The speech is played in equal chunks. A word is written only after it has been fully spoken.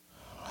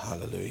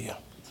Hallelujah.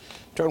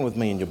 Turn with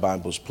me in your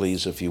Bibles,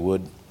 please, if you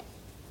would.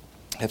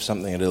 I have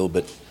something a little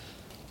bit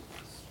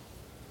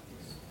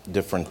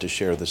different to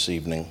share this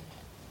evening,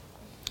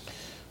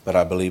 but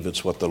I believe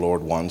it's what the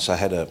Lord wants. I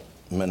had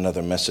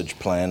another message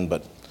planned,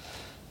 but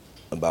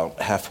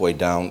about halfway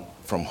down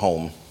from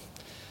home,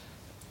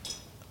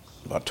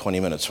 about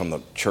 20 minutes from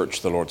the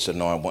church, the Lord said,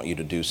 no, I want you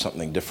to do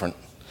something different.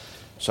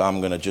 So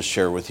I'm going to just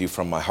share with you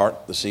from my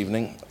heart this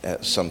evening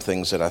some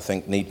things that I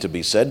think need to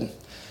be said.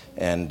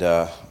 And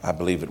I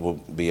believe it will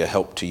be a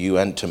help to you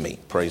and to me.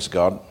 Praise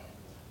God.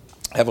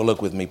 Have a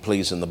look with me,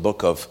 please, in the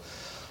book of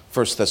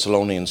 1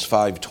 Thessalonians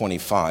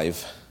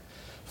 5:25.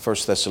 1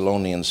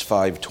 Thessalonians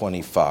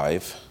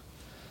 5:25.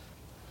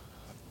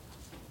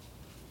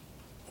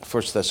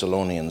 1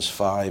 Thessalonians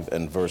 5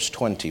 and verse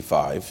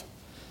 25.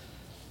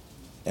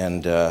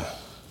 And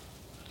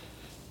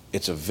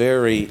it's a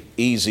very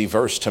easy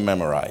verse to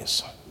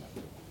memorize.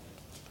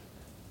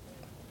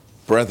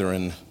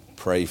 Brethren,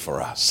 pray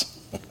for us.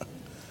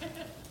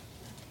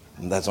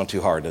 That's not too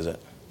hard, is it?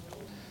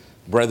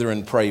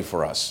 Brethren, pray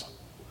for us.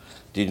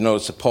 Did you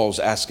notice that Paul's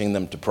asking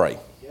them to pray?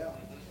 Yeah.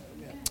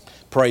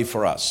 Pray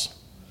for us.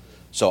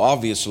 So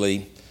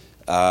obviously,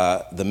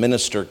 the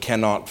minister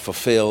cannot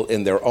fulfill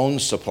in their own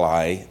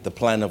supply the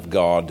plan of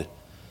God.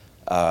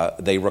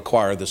 They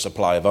require the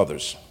supply of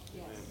others.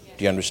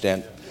 Do you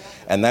understand?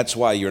 And that's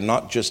why you're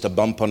not just a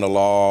bump on a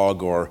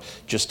log or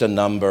just a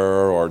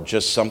number or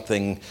just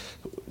something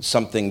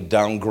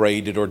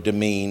downgraded or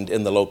demeaned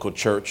in the local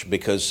church,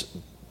 because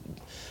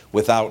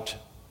without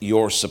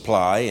your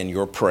supply and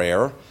your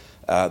prayer,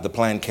 the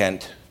plan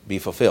can't be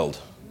fulfilled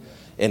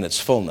in its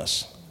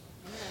fullness.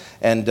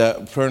 And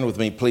turn with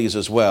me, please,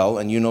 as well.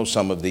 And you know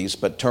some of these,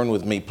 but turn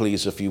with me,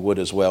 please, if you would,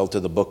 as well, to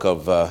the book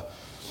of,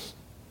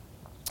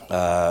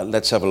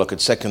 let's have a look at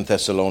 2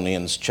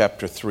 Thessalonians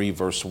chapter 3,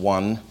 verse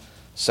 1.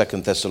 2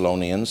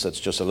 Thessalonians, that's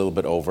just a little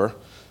bit over.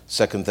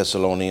 2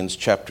 Thessalonians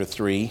chapter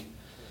 3,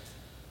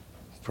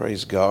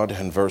 praise God,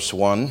 and verse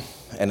 1.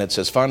 And it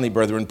says, finally,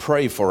 brethren,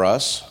 pray for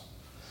us,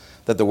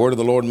 that the word of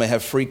the Lord may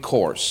have free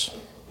course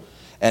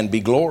and be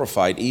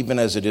glorified even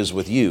as it is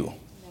with you.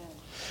 Amen.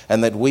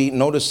 And that we,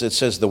 notice it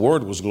says the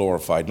word was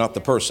glorified, not the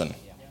person.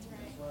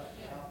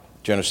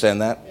 Do you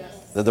understand that?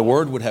 Yes. That the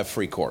word would have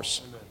free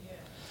course. Amen.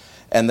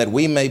 And that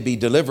we may be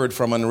delivered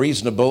from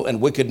unreasonable and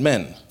wicked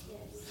men.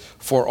 Yes.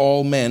 For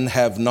all men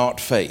have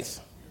not faith.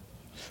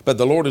 But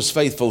the Lord is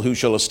faithful, who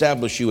shall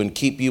establish you and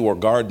keep you or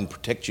guard and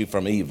protect you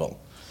from evil.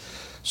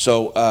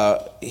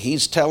 So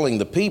he's telling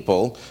the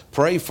people,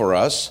 pray for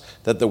us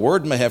that the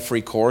word may have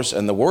free course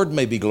and the word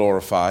may be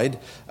glorified,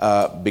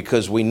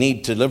 because we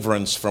need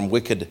deliverance from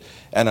wicked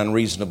and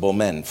unreasonable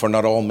men. For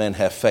not all men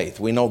have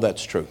faith. We know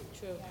that's true.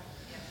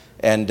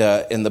 And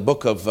in the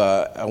book of,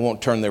 I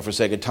won't turn there for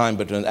sake of time,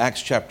 but in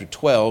Acts chapter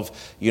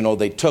 12, you know,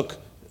 they took,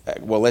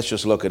 well, let's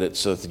just look at it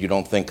so that you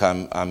don't think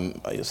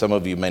some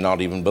of you may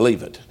not even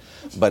believe it.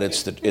 But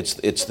it's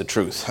the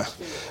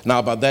truth. Now,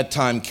 about that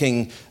time,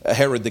 King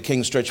Herod the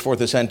king stretched forth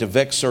his hand to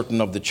vex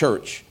certain of the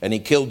church, and he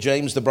killed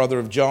James, the brother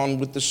of John,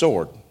 with the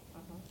sword.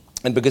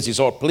 And because he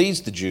saw it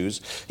pleased the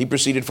Jews, he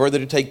proceeded further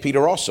to take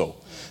Peter also.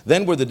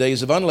 Then were the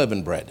days of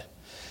unleavened bread.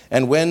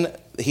 And when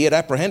he had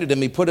apprehended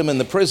him, he put him in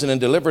the prison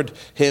and delivered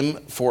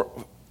him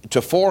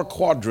to 4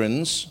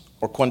 quaternions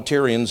or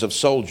quinterions of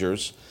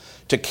soldiers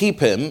to keep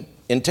him,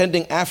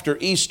 intending after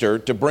Easter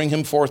to bring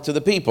him forth to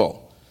the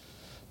people.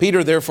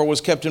 Peter, therefore,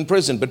 was kept in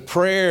prison. But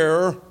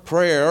prayer,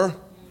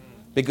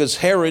 because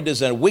Herod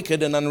is a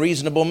wicked and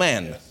unreasonable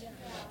man.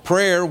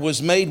 Prayer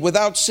was made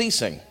without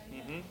ceasing.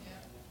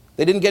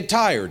 They didn't get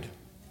tired.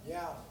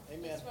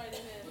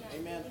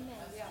 Amen.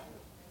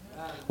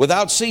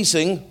 Without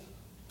ceasing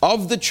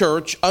of the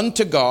church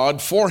unto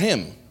God for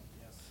him.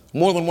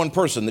 More than one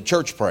person, the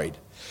church prayed.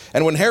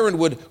 And when Herod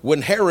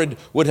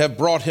would have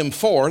brought him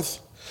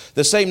forth,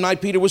 the same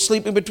night Peter was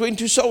sleeping between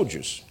 2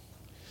 soldiers,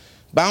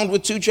 bound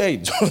with 2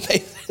 chains.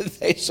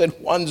 They said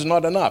one's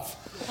not enough.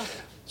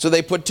 So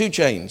they put 2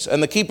 chains.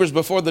 And the keepers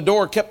before the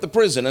door kept the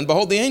prison. And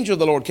behold, the angel of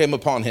the Lord came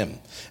upon him.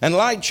 And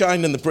light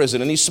shined in the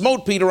prison. And he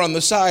smote Peter on the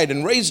side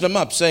and raised him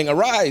up, saying,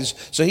 arise.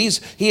 So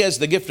he has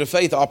the gift of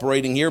faith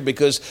operating here,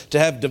 because to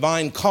have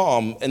divine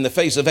calm in the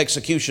face of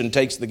execution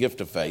takes the gift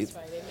of faith.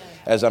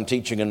 As I'm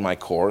teaching in my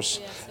course.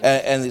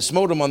 And he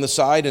smote him on the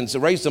side and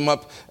raised him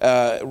up,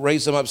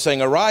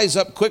 saying, arise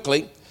up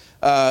quickly.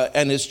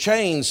 And his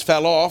chains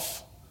fell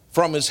off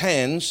from his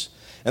hands.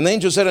 And the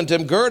angel said unto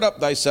him, gird up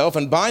thyself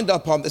and bind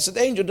up on this.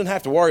 The angel didn't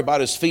have to worry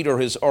about his feet or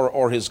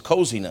his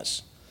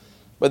coziness.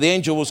 But the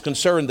angel was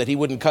concerned that he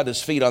wouldn't cut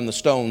his feet on the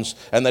stones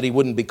and that he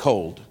wouldn't be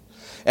cold.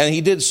 And he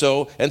did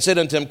so and said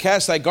unto him,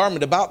 cast thy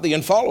garment about thee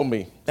and follow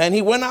me. And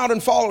he went out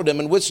and followed him,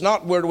 and wist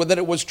not that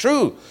it was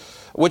true,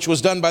 which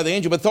was done by the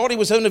angel, but thought he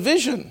was in a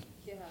vision.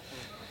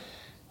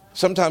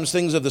 Sometimes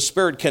things of the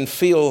Spirit can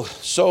feel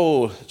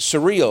so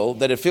surreal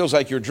that it feels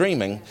like you're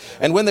dreaming.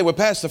 And when they were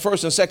past the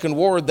first and second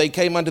ward, they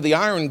came unto the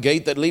iron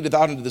gate that leadeth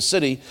out into the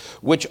city,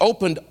 which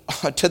opened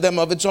to them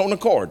of its own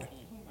accord.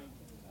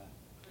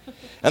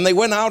 And they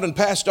went out and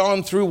passed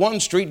on through one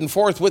street, and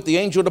forthwith the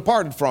angel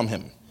departed from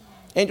him.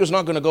 Angel's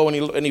not going to go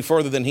any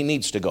further than he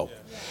needs to go.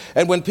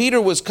 And when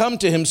Peter was come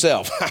to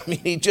himself,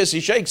 he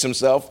shakes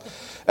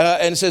himself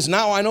and says,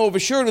 now I know of a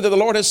surety that the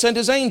Lord has sent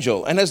his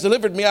angel and has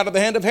delivered me out of the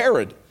hand of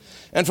Herod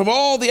and from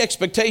all the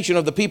expectation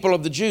of the people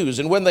of the Jews.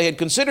 And when he had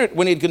considered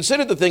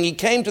the thing, he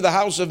came to the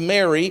house of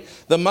Mary,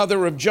 the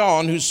mother of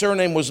John, whose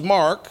surname was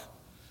Mark,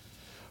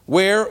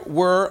 where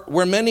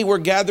many were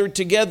gathered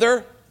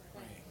together.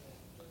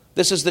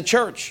 This is the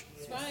church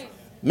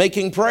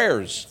making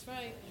prayers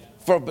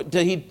for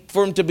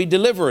him to be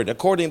delivered,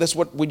 according, that's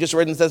what we just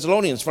read in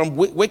Thessalonians, from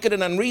wicked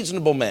and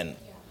unreasonable men.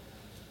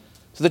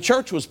 So the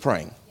church was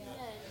praying.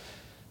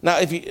 Now,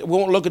 we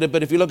won't look at it,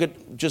 but if you look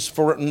at, just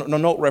for no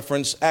note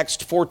reference, Acts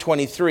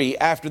 4:23,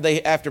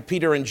 after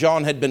Peter and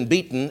John had been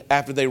beaten,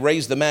 after they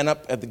raised the man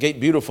up at the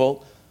gate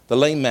beautiful, the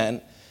lame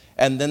man,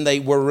 and then they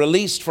were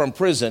released from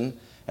prison,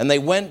 and they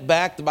went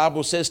back, the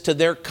Bible says, to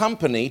their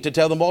company to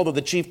tell them all that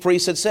the chief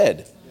priests had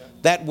said.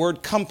 That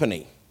word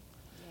company.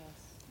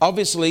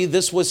 Obviously,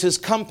 this was his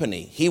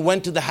company. He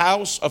went to the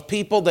house of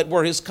people that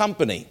were his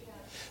company.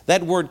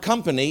 That word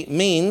company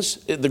means,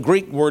 the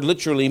Greek word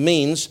literally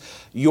means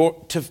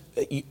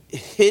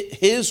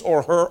his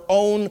or her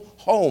own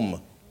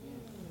home.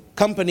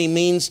 Company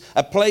means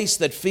a place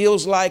that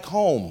feels like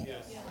home.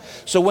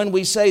 So when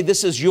we say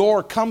this is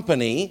your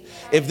company,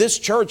 if this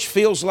church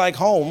feels like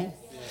home,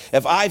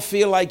 if I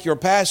feel like your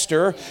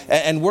pastor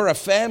and we're a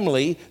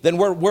family, then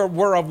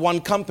we're of one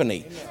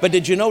company. But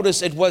did you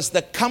notice it was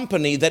the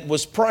company that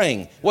was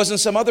praying? It wasn't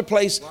some other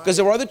place, because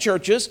there were other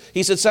churches.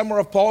 He said some are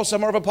of Paul,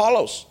 some are of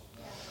Apollos.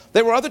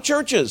 There were other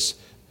churches,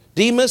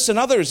 Demas and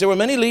others. There were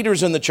many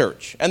leaders in the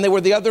church. And there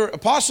were the other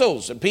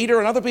apostles, and Peter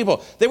and other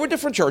people. They were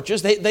different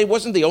churches. They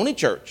wasn't the only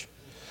church.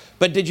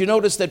 But did you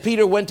notice that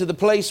Peter went to the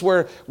place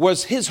where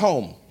was his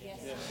home?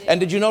 And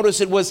did you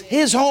notice it was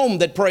his home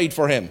that prayed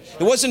for him?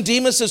 It wasn't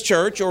Demas's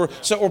church or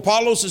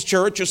Apollos'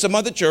 church or some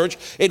other church.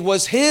 It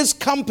was his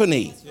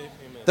company,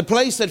 the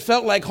place that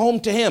felt like home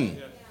to him.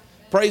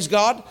 Praise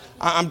God.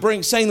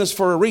 I'm saying this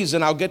for a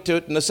reason. I'll get to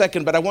it in a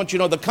second, but I want you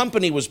to know the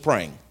company was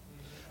praying.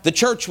 The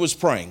church was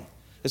praying.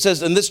 It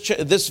says in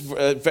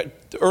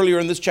earlier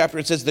in this chapter,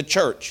 it says the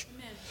church.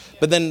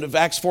 But then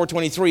Acts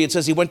 4:23, it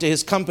says he went to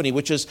his company,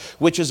 which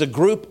is a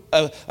group,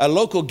 a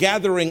local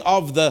gathering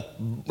of the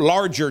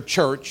larger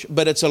church,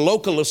 but it's a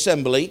local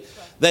assembly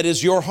that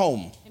is your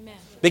home. Amen.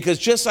 Because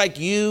just like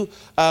you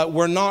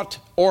were not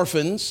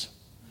orphans,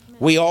 amen.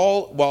 We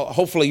all, well,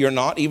 hopefully you're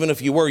not. Even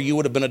if you were, you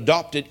would have been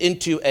adopted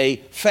into a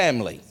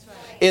family.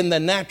 Right. In the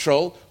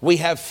natural, we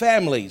have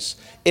families.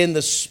 In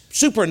the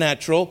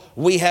supernatural,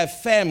 we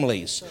have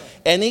families.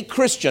 Any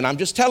Christian, I'm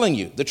just telling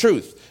you the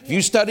truth. If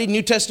you studied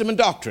New Testament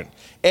doctrine,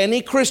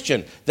 any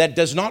Christian that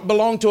does not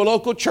belong to a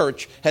local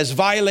church has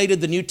violated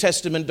the New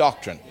Testament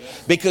doctrine.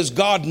 Because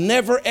God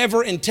never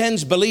ever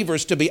intends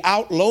believers to be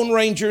out lone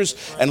rangers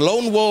and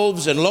lone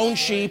wolves and lone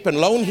sheep and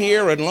lone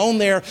here and lone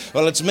there.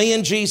 Well, it's me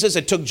and Jesus.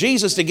 It took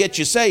Jesus to get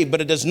you saved,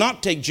 but it does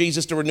not take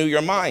Jesus to renew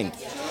your mind.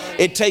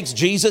 It takes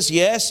Jesus,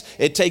 yes.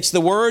 It takes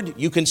the Word.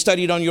 You can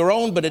study it on your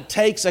own, but it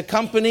takes a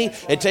company.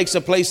 It takes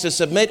a place to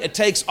submit. It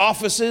takes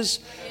offices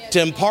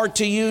to impart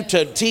to you,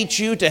 to teach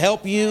you, to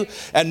help you,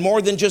 and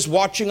more than just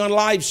watching on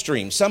live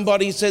stream.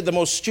 Somebody said the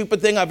most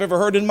stupid thing I've ever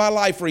heard in my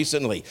life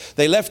recently.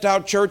 They left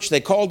out church.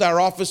 They called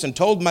our office and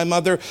told my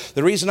mother,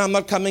 the reason I'm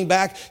not coming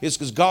back is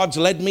because God's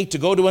led me to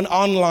go to an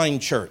online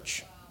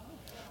church.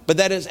 But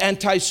that is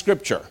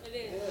anti-scripture.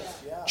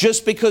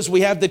 Just because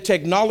we have the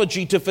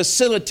technology to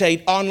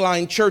facilitate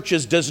online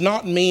churches does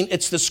not mean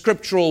it's the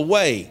scriptural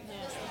way.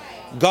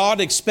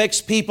 God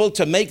expects people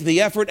to make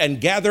the effort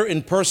and gather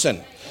in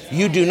person.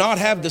 You do not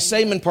have the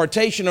same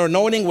impartation or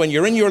anointing when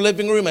you're in your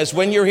living room as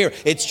when you're here.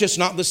 It's just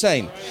not the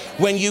same.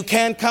 When you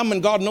can come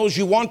and God knows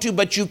you want to,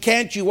 but you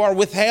can't, you are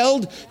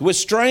withheld,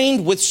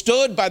 restrained,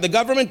 withstood by the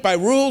government, by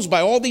rules,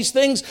 by all these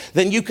things,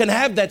 then you can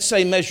have that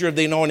same measure of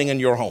the anointing in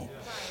your home.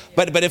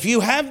 But if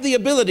you have the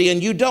ability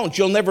and you don't,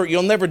 you'll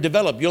never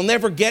develop. You'll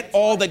never get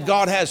all that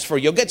God has for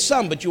you. You'll get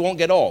some, but you won't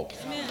get all.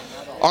 Amen.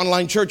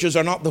 Online churches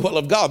are not the will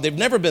of God. They've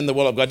never been the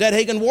will of God. Dad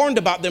Hagin warned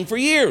about them for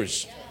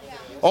years.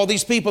 All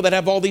these people that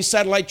have all these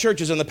satellite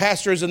churches and the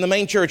pastors in the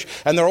main church,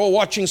 and they're all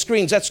watching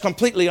screens, that's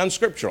completely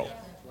unscriptural.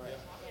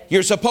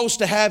 You're supposed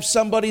to have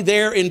somebody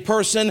there in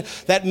person.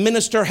 That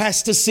minister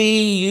has to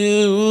see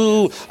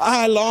you.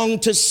 I long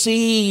to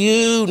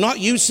see you. Not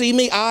you see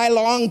me, I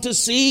long to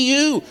see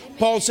you.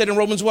 Paul said in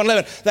Romans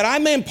 1:11, that I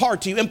may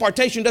impart to you.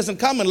 Impartation doesn't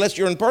come unless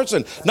you're in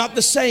person. Not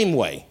the same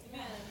way.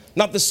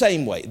 Not the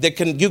same way.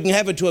 You can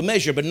have it to a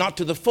measure, but not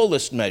to the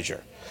fullest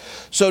measure.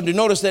 So to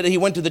notice that he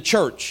went to the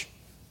church.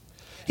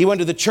 He went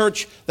to the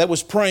church that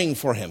was praying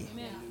for him.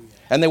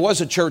 And there was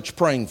a church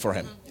praying for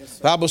him.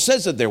 The Bible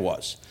says that there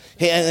was.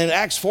 And in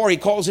Acts 4, he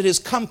calls it his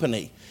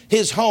company,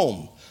 his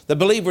home, the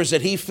believers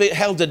that he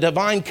held a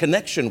divine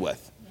connection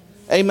with.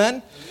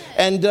 Amen?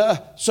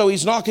 And so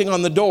he's knocking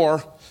on the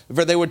door.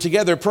 They were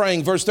together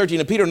praying. Verse 13,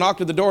 and Peter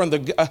knocked at the door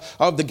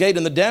of the gate,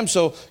 and the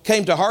damsel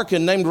came to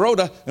hearken, named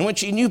Rhoda. And when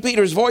she knew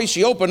Peter's voice,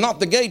 she opened not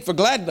the gate for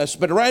gladness,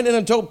 but ran in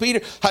and told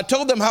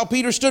them how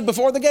Peter stood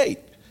before the gate.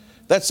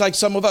 That's like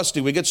some of us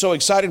do. We get so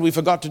excited we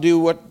forgot to do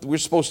what we're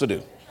supposed to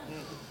do.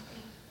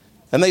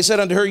 And they said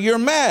unto her, you're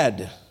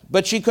mad.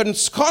 But she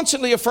couldn't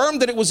constantly affirm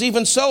that it was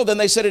even so. Then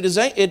they said, it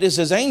is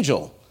his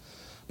angel.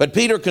 But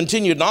Peter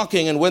continued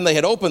knocking, and when they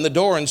had opened the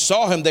door and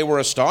saw him, they were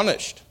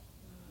astonished.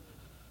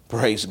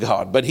 Praise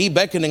God. But he,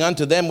 beckoning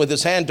unto them with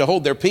his hand to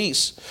hold their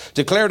peace,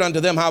 declared unto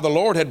them how the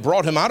Lord had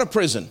brought him out of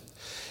prison.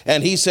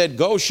 And he said,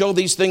 go show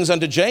these things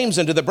unto James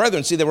and to the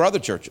brethren. See, there were other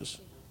churches.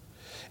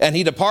 And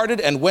he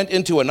departed and went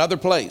into another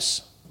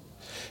place.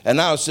 And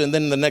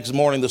then the next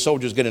morning, the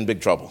soldiers get in big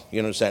trouble. You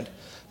understand?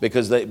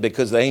 Because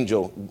the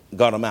angel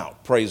got them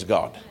out. Praise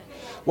God.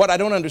 What I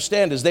don't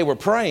understand is they were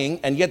praying,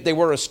 and yet they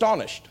were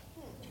astonished.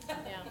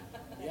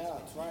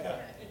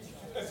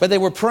 But they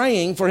were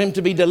praying for him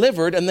to be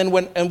delivered, and then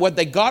what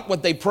they got,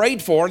 what they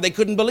prayed for, they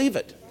couldn't believe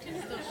it.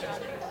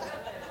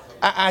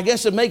 I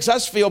guess it makes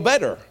us feel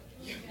better,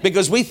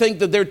 because we think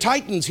that they're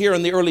titans here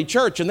in the early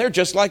church, and they're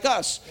just like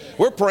us.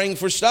 We're praying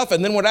for stuff,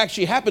 and then what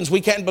actually happens,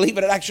 we can't believe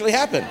it actually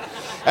happened.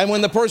 And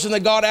when the person that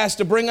God asked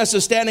to bring us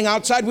is standing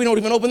outside, we don't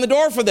even open the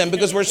door for them,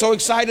 because we're so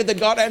excited that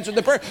God answered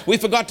the prayer. We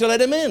forgot to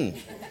let him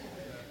in.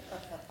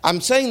 I'm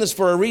saying this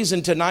for a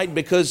reason tonight,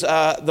 because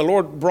the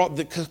Lord brought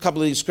a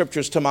couple of these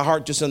scriptures to my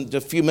heart just in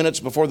a few minutes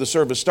before the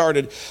service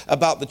started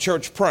about the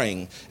church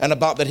praying, and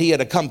about that he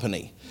had a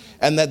company,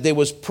 and that they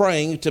was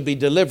praying to be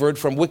delivered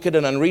from wicked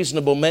and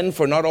unreasonable men,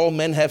 for not all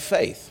men have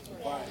faith.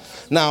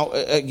 Now,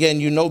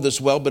 again, you know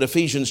this well, but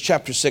Ephesians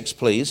chapter 6,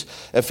 please.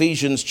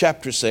 Ephesians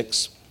chapter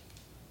 6.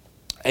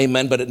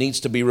 Amen, but it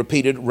needs to be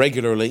repeated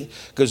regularly,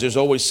 because there's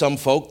always some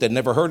folk that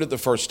never heard it the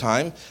first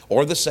time,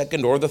 or the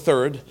second, or the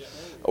third,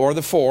 or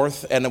the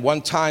fourth, and at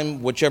one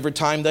time, whichever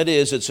time that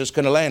is, it's just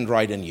going to land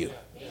right in you.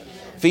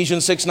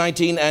 Ephesians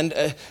 6:19,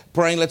 and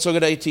praying, let's look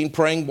at 18,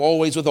 praying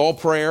always with all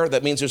prayer.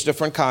 That means there's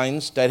different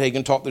kinds. Dad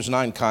Hagin taught there's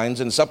 9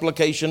 kinds. And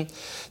supplication,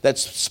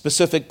 that's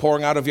specific,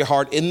 pouring out of your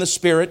heart in the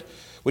Spirit,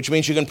 which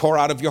means you can pour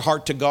out of your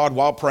heart to God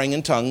while praying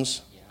in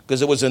tongues,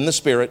 because it was in the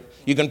Spirit.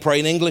 You can pray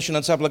in English and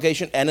in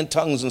supplication, and in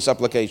tongues and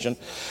supplication.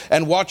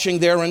 And watching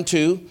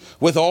thereunto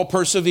with all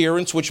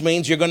perseverance, which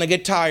means you're going to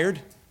get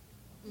tired.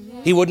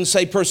 He wouldn't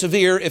say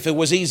persevere if it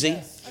was easy.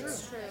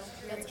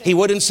 He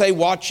wouldn't say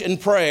watch in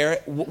prayer,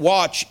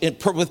 watch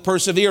with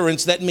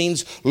perseverance. That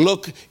means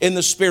look in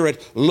the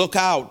Spirit, look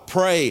out,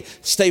 pray,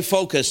 stay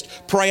focused,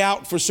 pray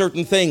out for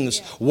certain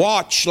things.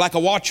 Watch like a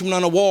watchman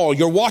on a wall.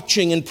 You're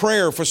watching in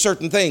prayer for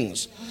certain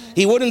things.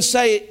 He wouldn't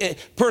say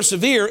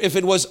persevere if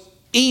it was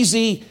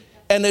easy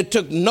and it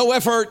took no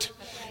effort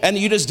and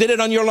you just did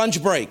it on your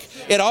lunch break.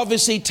 It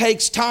obviously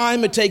takes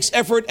time, it takes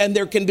effort, and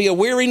there can be a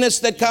weariness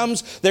that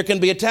comes. There can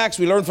be attacks.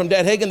 We learned from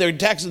Dad Hagin, there are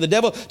attacks of the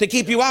devil to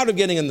keep you out of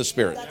getting in the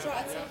Spirit. That's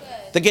right.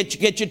 To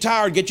get you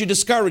tired, get you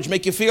discouraged,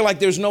 make you feel like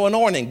there's no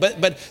anointing.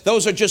 But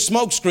those are just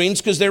smoke screens,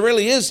 because there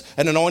really is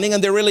an anointing,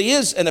 and there really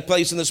is a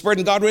place in the Spirit,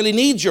 and God really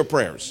needs your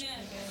prayers.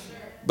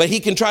 But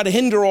he can try to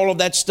hinder all of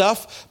that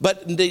stuff.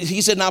 But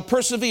he said, now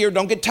persevere,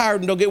 don't get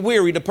tired and don't get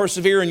weary, to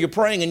persevere in your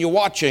praying and your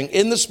watching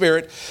in the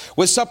Spirit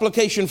with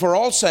supplication for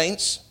all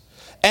saints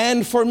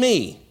and for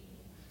me.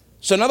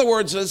 So in other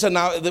words, listen,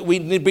 now that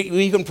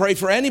we can pray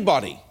for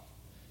anybody.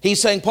 He's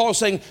saying, Paul's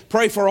saying,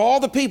 pray for all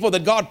the people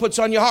that God puts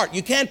on your heart.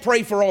 You can't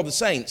pray for all the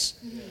saints.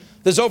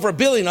 There's over 1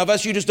 billion of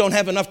us. You just don't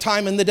have enough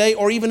time in the day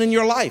or even in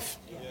your life.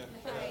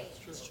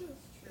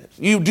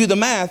 You do the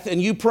math and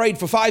you prayed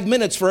for 5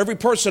 minutes for every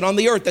person on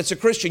the earth that's a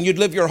Christian. You'd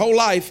live your whole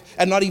life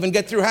and not even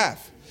get through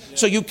half.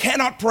 So you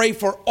cannot pray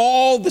for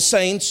all the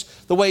saints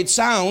the way it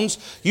sounds.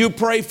 You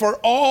pray for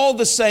all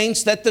the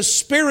saints that the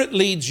Spirit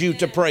leads you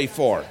to pray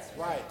for.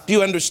 Do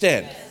you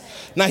understand?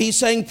 Now he's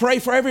saying pray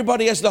for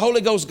everybody as the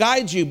Holy Ghost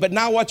guides you. But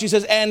now watch, he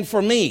says, and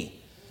for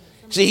me.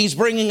 See, he's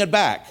bringing it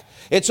back.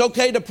 It's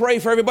okay to pray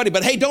for everybody.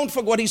 But hey,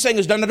 what he's saying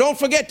is, don't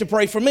forget to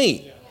pray for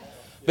me.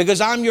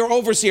 Because I'm your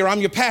overseer, I'm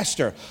your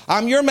pastor,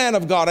 I'm your man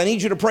of God. I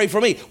need you to pray for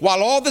me.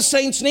 While all the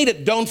saints need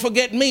it, don't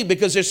forget me,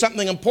 because there's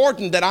something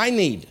important that I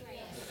need.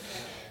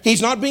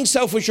 He's not being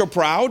selfish or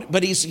proud,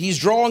 but he's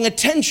drawing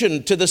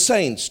attention to the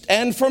saints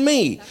and for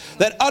me.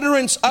 That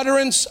utterance.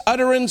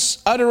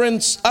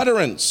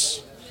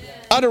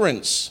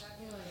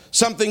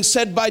 Something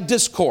said by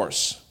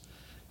discourse.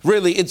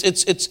 Really,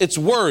 it's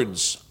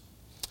words.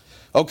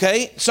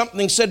 Okay?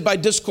 Something said by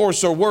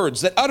discourse or words.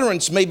 That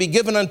utterance may be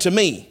given unto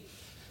me.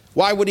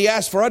 Why would he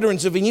ask for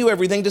utterance if he knew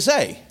everything to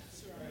say?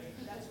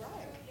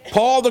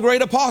 Paul, the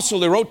great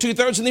apostle, who wrote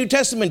 2/3 of the New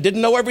Testament,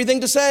 didn't know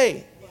everything to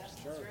say.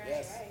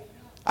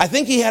 I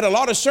think he had a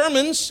lot of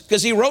sermons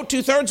because he wrote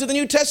 2/3 of the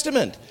New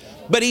Testament.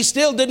 But he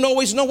still didn't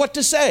always know what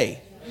to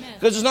say.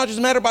 Because it's not just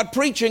a matter about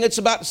preaching, it's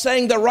about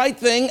saying the right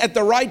thing at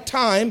the right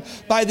time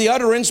by the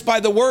utterance, by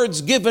the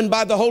words given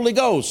by the Holy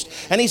Ghost.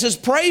 And he says,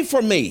 pray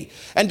for me.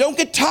 And don't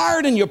get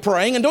tired in your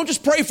praying, and don't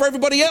just pray for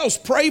everybody else.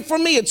 Pray for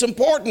me. It's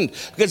important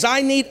because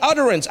I need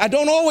utterance. I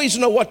don't always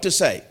know what to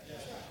say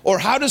or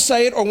how to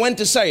say it or when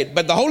to say it.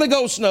 But the Holy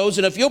Ghost knows,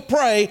 and if you'll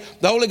pray,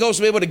 the Holy Ghost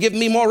will be able to give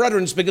me more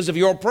utterance because of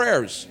your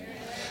prayers.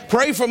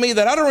 Pray for me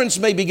that utterance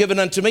may be given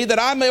unto me, that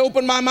I may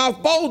open my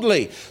mouth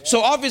boldly.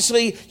 So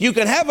obviously you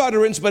can have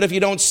utterance, but if you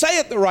don't say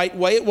it the right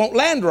way, it won't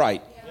land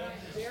right.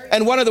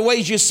 And one of the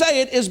ways you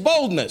say it is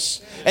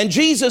boldness. And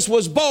Jesus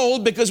was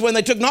bold because when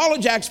they took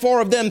knowledge, Acts 4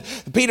 of them,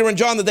 Peter and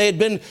John, that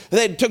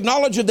they took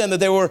knowledge of them,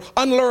 that they were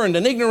unlearned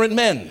and ignorant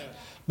men.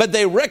 But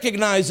they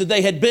recognized that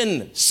they had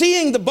been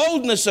seeing the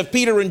boldness of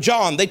Peter and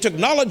John. They took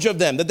knowledge of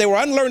them, that they were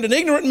unlearned and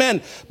ignorant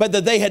men, but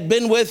that they had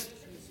been with.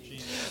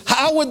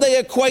 How would they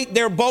equate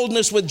their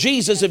boldness with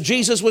Jesus if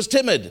Jesus was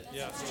timid?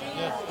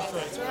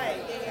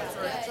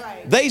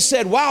 They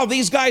said, wow,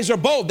 these guys are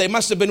bold. They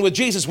must have been with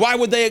Jesus. Why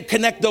would they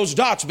connect those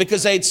dots?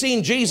 Because they had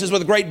seen Jesus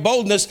with great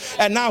boldness,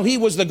 and now he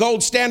was the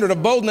gold standard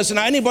of boldness, and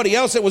anybody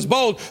else that was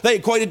bold, they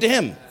equated to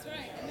him.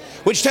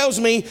 Which tells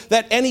me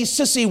that any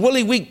sissy,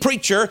 willy, weak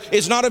preacher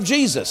is not of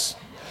Jesus.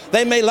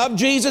 They may love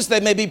Jesus, they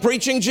may be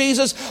preaching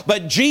Jesus,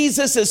 but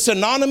Jesus is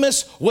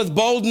synonymous with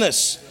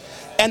boldness.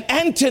 An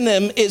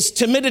antonym is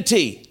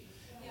timidity.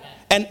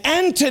 An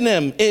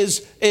antonym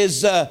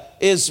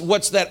is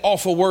what's that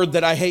awful word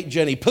that I hate,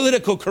 Jenny?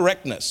 Political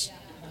correctness.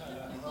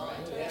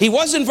 He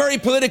wasn't very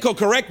political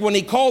correct when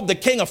he called the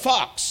king a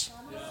fox.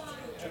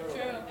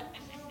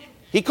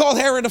 He called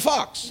Herod a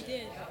fox.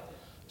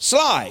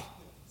 Sly,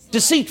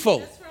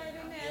 deceitful.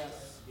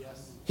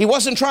 He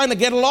wasn't trying to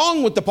get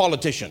along with the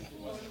politician.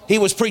 He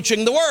was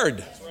preaching the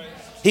word.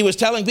 He was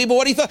telling people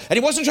what he thought. And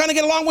he wasn't trying to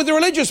get along with the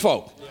religious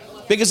folk.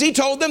 Because he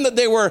told them that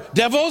they were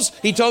devils.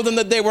 He told them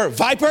that they were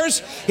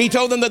vipers. He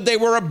told them that they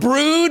were a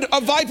brood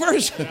of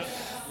vipers.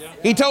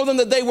 He told them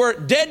that they were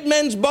dead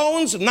men's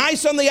bones,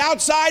 nice on the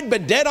outside,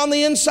 but dead on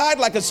the inside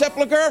like a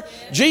sepulcher.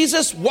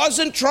 Jesus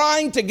wasn't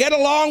trying to get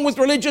along with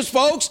religious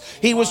folks.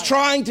 He was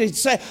trying to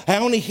say, I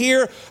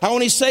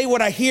only say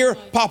what I hear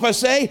Papa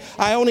say.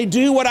 I only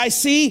do what I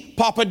see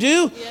Papa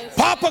do.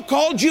 Papa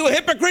called you a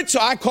hypocrite, so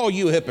I call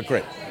you a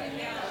hypocrite.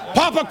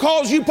 Papa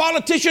calls you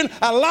politician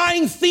a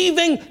lying,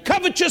 thieving,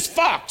 covetous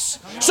fox.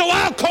 So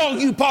I'll call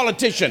you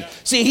politician.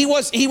 See, he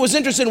was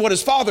interested in what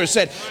his father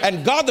said.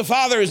 And God the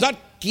Father is not,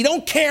 he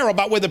don't care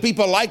about whether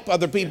people like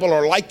other people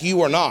or like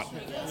you or not.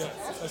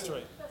 That's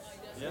right.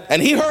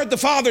 And he heard the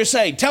Father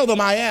say, tell them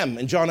I am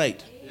in John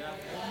 8.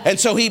 And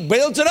so he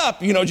builds it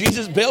up. You know,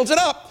 Jesus builds it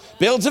up.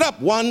 Builds it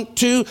up. 1,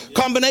 2,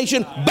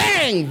 combination.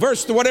 Bang!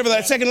 Verse to whatever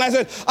that second last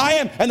said. I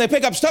am. And they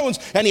pick up stones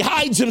and he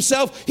hides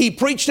himself. He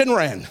preached and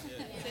ran.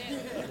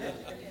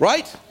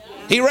 Right?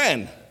 He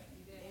ran.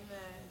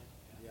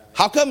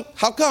 How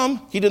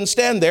come he didn't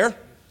stand there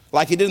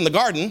like he did in the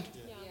garden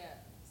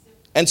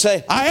and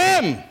say, I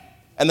am,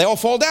 and they all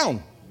fall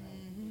down?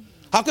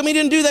 How come he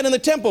didn't do that in the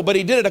temple, but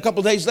he did it a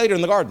couple days later in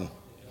the garden?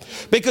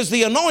 Because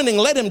the anointing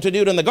led him to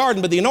do it in the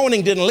garden, but the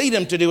anointing didn't lead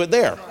him to do it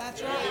there.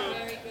 That's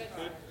right.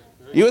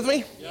 You with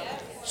me?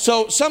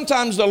 So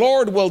sometimes the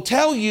Lord will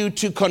tell you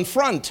to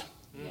confront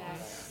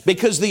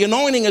because the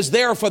anointing is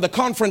there for the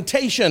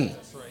confrontation.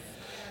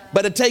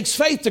 But it takes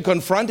faith to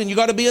confront, and you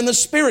got to be in the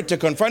Spirit to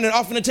confront. And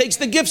often it takes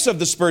the gifts of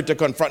the Spirit to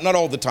confront, not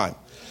all the time.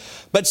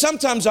 But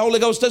sometimes the Holy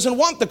Ghost doesn't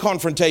want the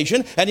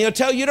confrontation, and he'll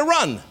tell you to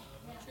run.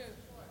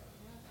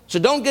 So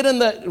don't get in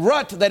the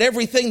rut that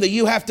everything that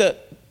you have to...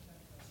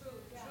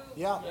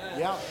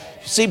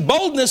 See,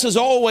 boldness is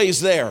always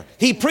there.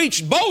 He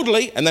preached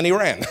boldly, and then he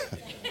ran.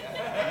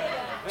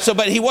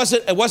 But it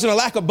wasn't a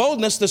lack of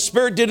boldness. The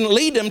Spirit didn't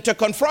lead him to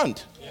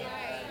confront.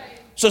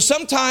 So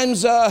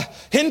sometimes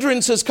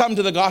hindrances come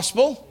to the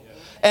gospel.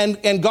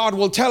 And God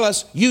will tell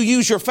us, you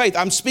use your faith.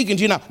 I'm speaking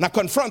to you now. Now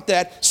confront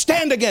that.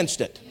 Stand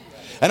against it.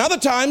 And other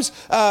times,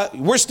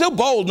 we're still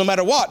bold no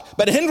matter what.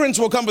 But a hindrance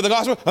will come to the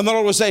gospel, and the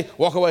Lord will say,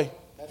 walk away.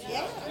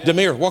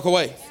 Demir, walk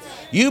away.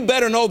 You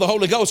better know the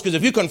Holy Ghost, because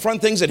if you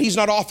confront things that he's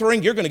not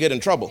authoring, you're going to get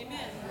in trouble.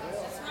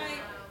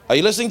 Are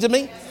you listening to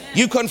me?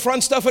 You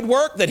confront stuff at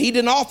work that he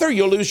didn't author,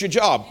 you'll lose your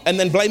job. And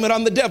then blame it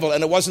on the devil.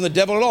 And it wasn't the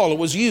devil at all. It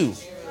was you.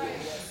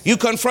 You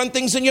confront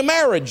things in your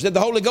marriage that the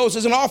Holy Ghost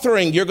isn't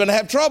authoring, you're going to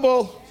have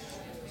trouble.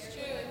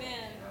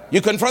 You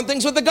confront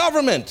things with the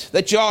government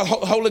that your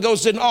Holy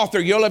Ghost didn't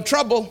author, you'll have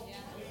trouble.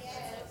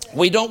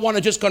 We don't want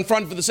to just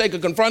confront for the sake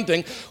of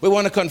confronting. We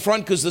want to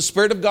confront because the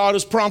Spirit of God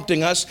is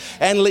prompting us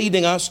and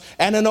leading us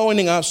and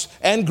anointing us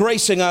and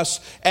gracing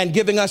us and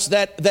giving us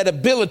that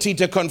ability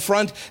to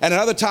confront. And at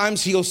other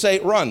times he'll say,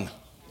 run.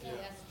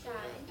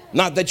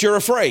 Not that you're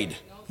afraid,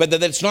 but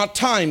that it's not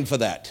time for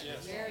that.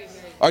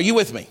 Are you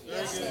with me?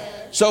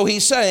 So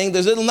he's saying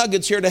there's little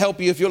nuggets here to help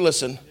you if you'll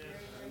listen.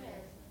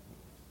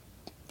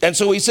 And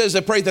so he says,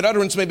 I pray that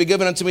utterance may be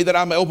given unto me that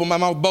I may open my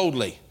mouth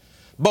boldly.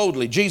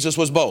 Boldly. Jesus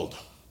was bold.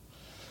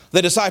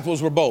 The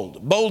disciples were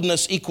bold.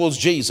 Boldness equals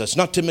Jesus,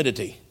 not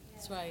timidity.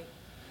 That's right.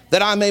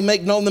 That I may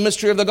make known the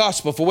mystery of the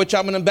gospel, for which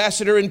I'm an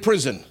ambassador in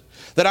prison,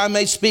 that I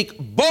may speak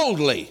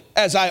boldly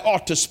as I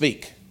ought to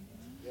speak.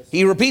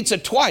 He repeats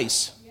it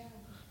twice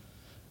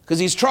because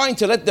he's trying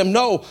to let them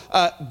know,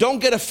 don't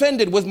get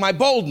offended with my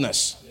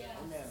boldness.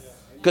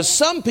 Because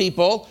some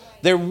people,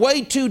 they're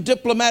way too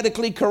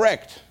diplomatically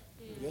correct.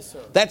 Yes,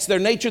 that's their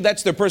nature.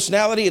 That's their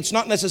personality. It's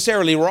not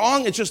necessarily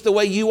wrong. It's just the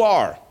way you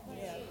are.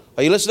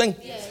 Are you listening?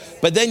 Yes.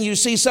 But then you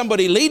see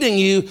somebody leading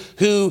you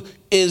who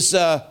is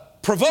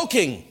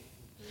provoking.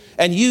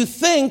 And you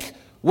think,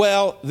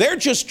 well, they're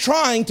just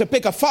trying to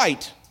pick a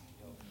fight.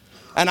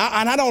 And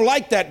I don't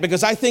like that,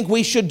 because I think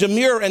we should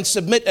demur and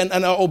submit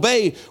and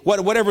obey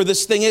whatever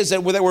this thing is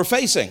that we're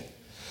facing.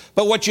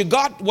 But what you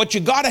got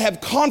to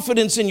have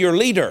confidence in your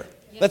leader.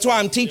 That's why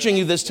I'm teaching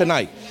you this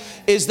tonight.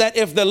 Is that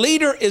if the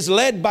leader is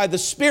led by the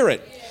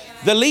Spirit,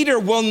 the leader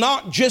will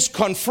not just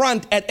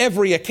confront at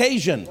every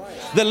occasion.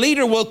 The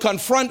leader will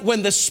confront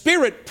when the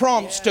Spirit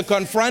prompts to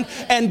confront,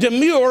 and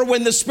demur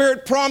when the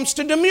Spirit prompts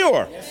to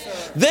demur.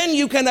 Then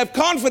you can have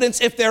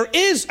confidence, if there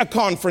is a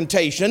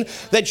confrontation,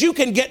 that you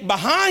can get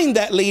behind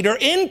that leader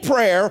in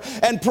prayer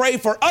and pray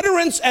for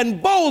utterance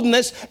and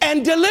boldness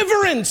and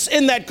deliverance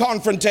in that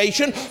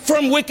confrontation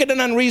from wicked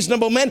and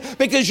unreasonable men,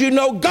 because you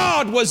know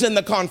God was in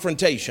the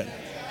confrontation.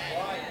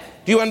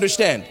 Do you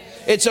understand?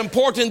 It's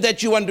important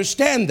that you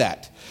understand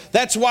that.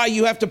 That's why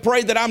you have to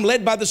pray that I'm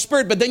led by the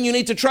Spirit, but then you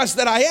need to trust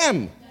that I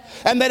am.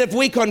 And that if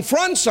we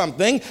confront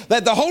something,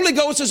 that the Holy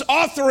Ghost is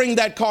authoring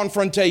that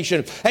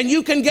confrontation, and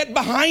you can get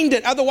behind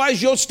it.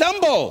 Otherwise you'll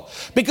stumble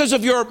because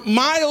of your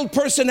mild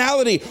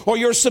personality or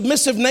your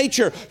submissive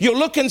nature. You'll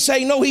look and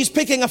say, no, he's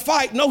picking a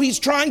fight. No, he's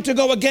trying to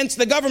go against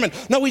the government.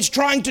 No, he's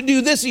trying to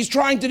do this. He's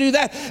trying to do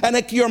that. And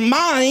if your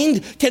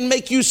mind can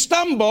make you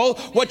stumble,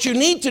 what you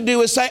need to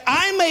do is say,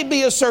 I may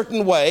be a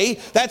certain way.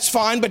 That's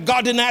fine, but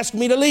God didn't ask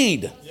me to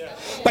lead.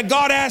 But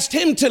God asked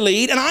him to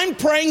lead, and I'm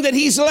praying that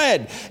he's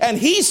led. And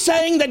he's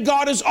saying that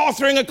God is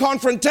authoring a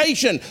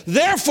confrontation.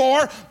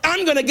 Therefore,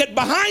 I'm going to get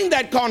behind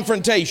that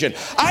confrontation.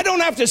 I don't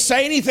have to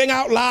say anything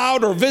out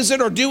loud or visit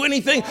or do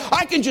anything.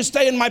 I can just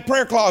stay in my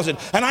prayer closet,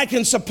 and I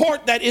can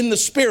support that in the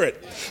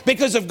Spirit.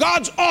 Because if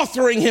God's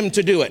authoring him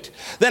to do it,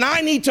 then I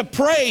need to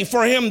pray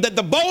for him that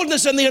the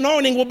boldness and the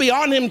anointing will be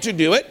on him to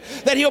do it,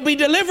 that he'll be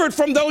delivered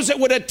from those that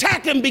would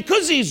attack him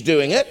because he's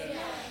doing it.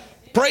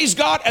 Praise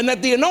God. And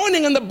that the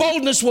anointing and the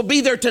boldness will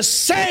be there to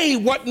say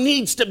what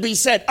needs to be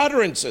said,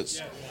 utterances.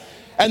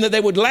 And that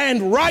they would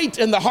land right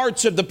in the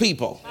hearts of the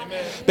people.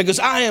 Amen. Because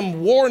I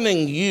am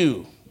warning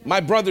you, my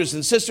brothers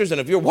and sisters,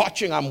 and if you're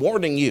watching, I'm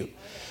warning you,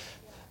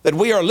 that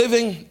we are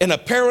living in a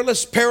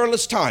perilous,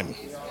 perilous time.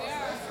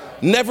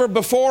 Never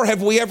before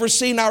have we ever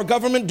seen our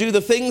government do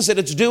the things that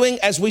it's doing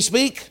as we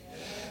speak.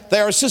 They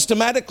are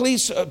systematically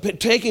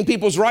taking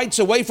people's rights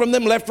away from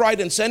them, left, right,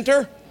 and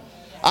center.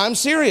 I'm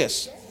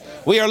serious.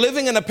 We are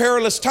living in a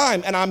perilous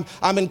time, and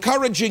I'm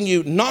encouraging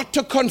you not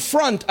to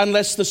confront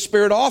unless the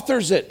Spirit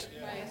authors it.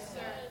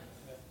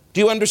 Do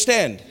you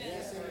understand?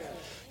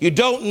 You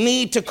don't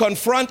need to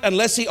confront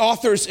unless he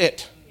authors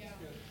it.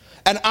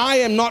 And I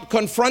am not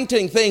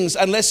confronting things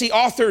unless he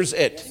authors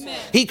it.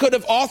 He could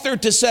have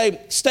authored to say,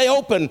 stay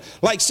open,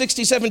 like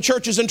 67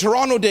 churches in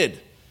Toronto did.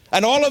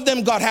 And all of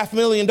them got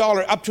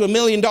 $500,000 up to $1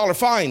 million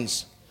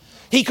fines.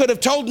 He could have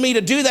told me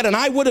to do that, and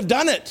I would have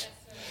done it.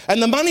 And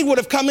the money would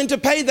have come in to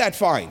pay that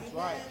fine.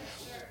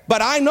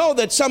 But I know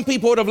that some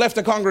people would have left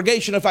the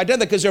congregation if I did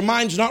that, because their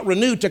mind's not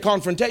renewed to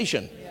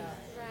confrontation.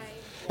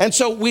 And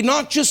so we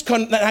not just,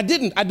 I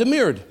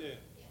demurred.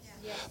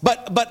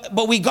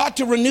 But we got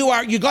to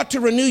you got to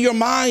renew your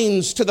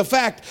minds to the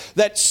fact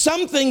that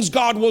some things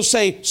God will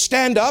say,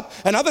 stand up.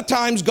 And other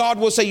times God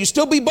will say, you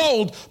still be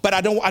bold, but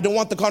I don't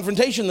want the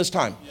confrontation this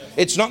time.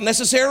 It's not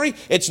necessary.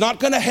 It's not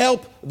going to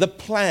help the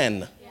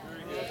plan.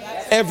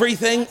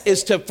 Everything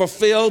is to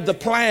fulfill the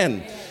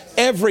plan.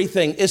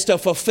 Everything is to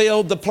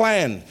fulfill the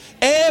plan.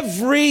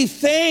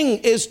 Everything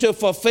is to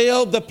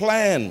fulfill the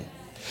plan.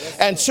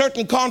 And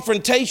certain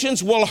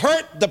confrontations will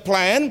hurt the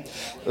plan.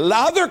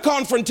 Other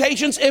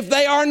confrontations, if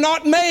they are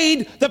not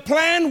made, the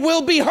plan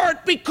will be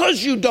hurt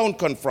because you don't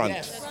confront.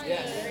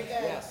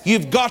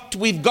 We've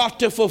got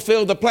to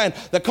fulfill the plan.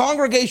 The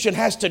congregation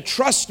has to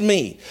trust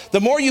me.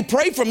 The more you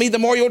pray for me, the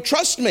more you'll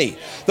trust me.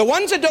 The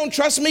ones that don't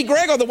trust me,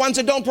 Greg, are the ones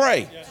that don't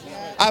pray.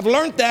 I've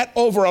learned that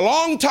over a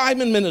long time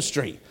in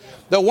ministry.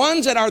 The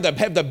ones that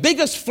have the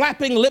biggest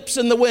flapping lips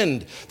in the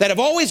wind, that have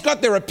always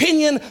got their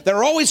opinion, that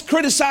are always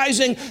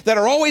criticizing, that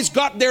are always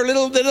got their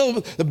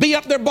little bee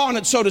up their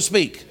bonnet, so to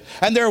speak.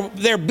 And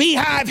their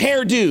beehive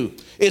hairdo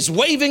is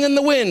waving in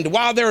the wind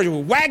while they're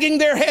wagging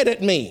their head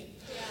at me.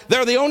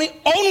 They're the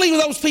only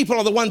those people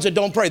are the ones that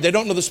don't pray. They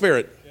don't know the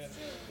Spirit.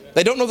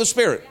 They don't know the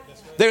Spirit.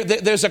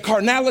 There's a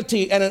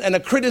carnality and a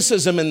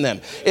criticism in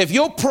them. If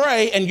you'll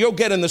pray and you'll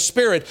get in the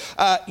Spirit,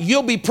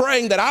 you'll be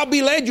praying that I'll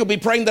be led. You'll be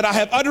praying that I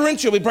have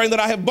utterance. You'll be praying that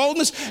I have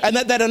boldness. And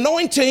that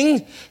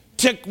anointing,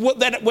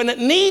 that when it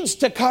needs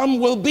to come,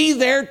 will be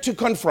there to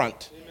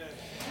confront.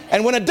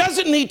 And when it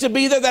doesn't need to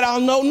be there, that I'll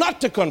know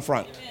not to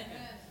confront.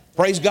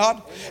 Praise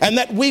God. And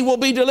that we will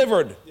be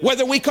delivered,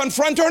 whether we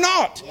confront or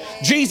not.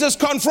 Jesus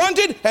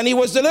confronted and he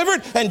was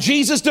delivered, and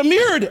Jesus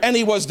demurred and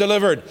he was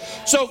delivered.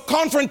 So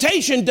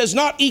confrontation does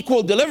not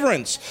equal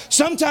deliverance.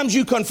 Sometimes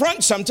you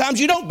confront,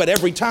 sometimes you don't, but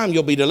every time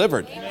you'll be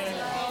delivered.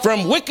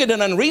 From wicked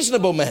and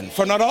unreasonable men.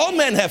 For not all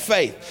men have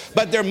faith,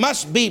 but there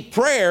must be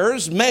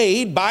prayers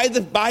made by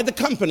the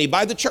company,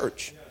 by the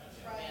church.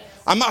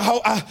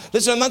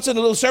 Listen, I'm not saying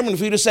a little sermon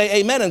for you to say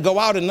amen and go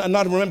out and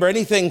not remember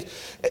anything.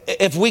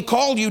 If we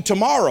call you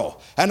tomorrow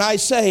and I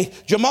say,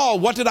 Jamal,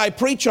 what did I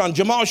preach on?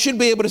 Jamal should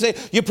be able to say,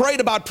 you prayed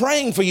about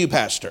praying for you,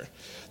 Pastor.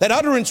 That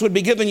utterance would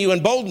be given you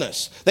in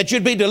boldness, that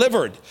you'd be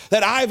delivered,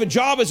 that I have a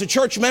job as a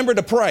church member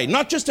to pray,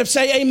 not just to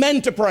say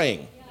amen to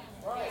praying.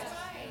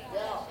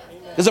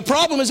 Because the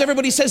problem is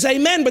everybody says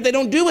amen, but they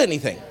don't do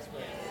anything.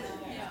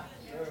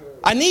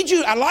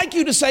 I'd like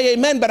you to say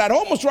amen, but I'd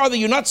almost rather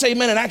you not say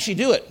amen and actually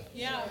do it.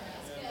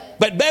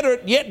 But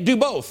better yet, do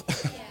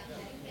both.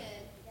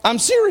 I'm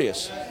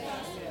serious.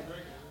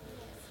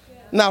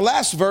 Now,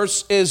 last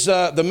verse is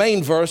the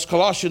main verse,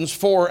 Colossians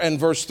 4 and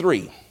verse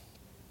 3.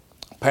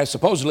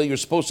 Supposedly, you're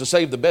supposed to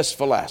save the best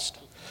for last.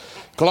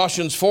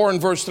 Colossians 4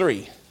 and verse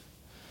 3.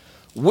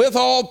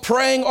 Withal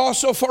praying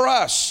also for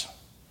us,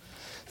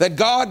 that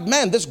God,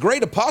 man, this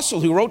great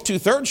apostle who wrote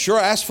 2/3 sure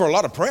asked for a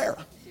lot of prayer.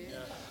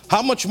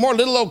 How much more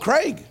little old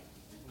Craig?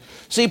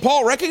 See,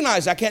 Paul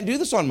recognized I can't do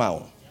this on my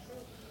own.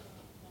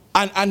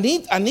 I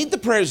need the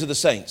prayers of the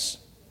saints.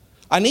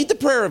 I need the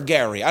prayer of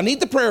Gary. I need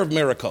the prayer of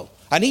Miracle.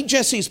 I need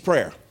Jesse's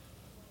prayer.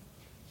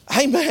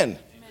 Amen.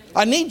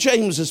 I need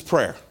James's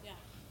prayer.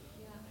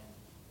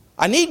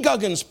 I need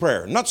Guggen's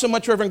prayer. Not so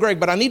much Reverend Greg,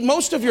 but I need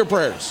most of your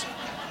prayers.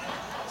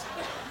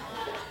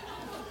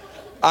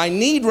 I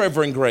need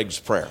Reverend Greg's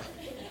prayer.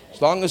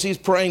 As long as he's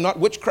praying not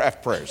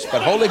witchcraft prayers,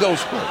 but Holy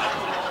Ghost prayers.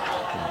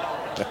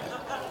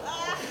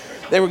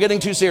 They were getting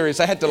too serious.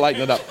 I had to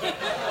lighten it up.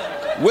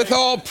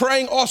 Withal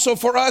praying also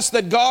for us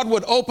that God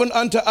would open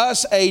unto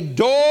us a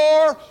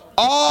door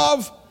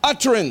of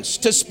utterance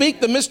to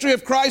speak the mystery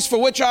of Christ, for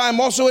which I am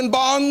also in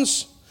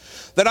bonds,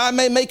 that I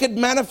may make it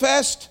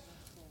manifest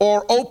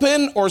or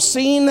open or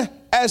seen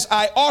as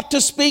I ought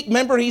to speak.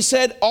 Remember, he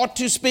said ought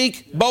to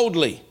speak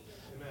boldly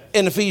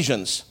in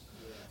Ephesians.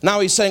 Now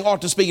he's saying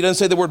ought to speak. He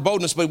doesn't say the word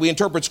boldness, but we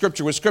interpret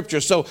Scripture with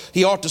Scripture, so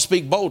he ought to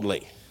speak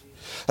boldly.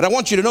 And I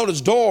want you to notice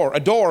a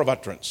door of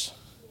utterance.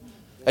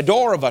 A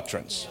door of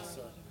utterance.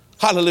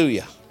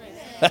 Hallelujah.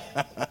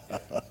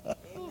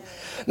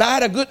 Now, I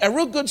had a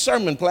real good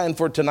sermon planned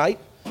for tonight.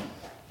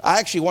 I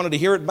actually wanted to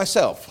hear it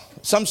myself.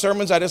 Some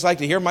sermons I just like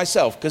to hear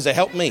myself because they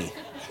help me.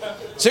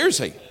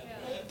 Seriously.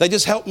 They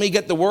just help me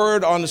get the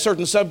word on a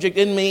certain subject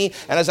in me,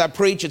 and as I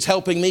preach, it's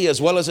helping me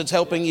as well as it's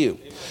helping you.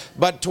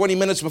 But 20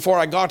 minutes before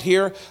I got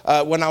here,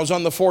 when I was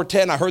on the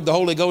 410, I heard the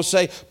Holy Ghost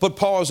say, put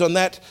pause on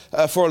that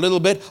for a little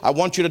bit. I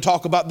want you to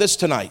talk about this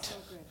tonight.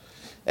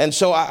 And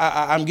so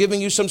I'm giving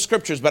you some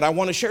scriptures, but I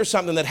want to share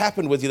something that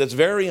happened with you that's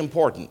very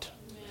important.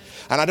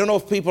 And I don't know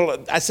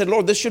if I said,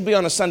 Lord, this should be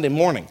on a Sunday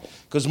morning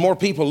because more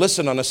people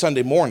listen on a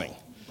Sunday morning.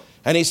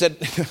 And he said,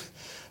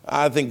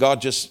 I think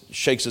God just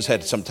shakes his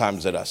head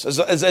sometimes at us,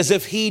 as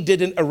if he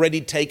didn't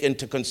already take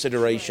into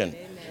consideration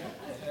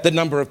the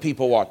number of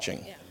people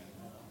watching.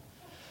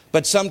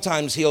 But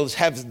sometimes he'll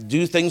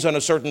do things on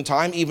a certain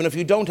time, even if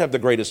you don't have the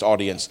greatest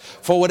audience,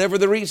 for whatever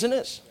the reason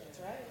is.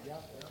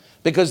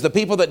 Because the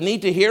people that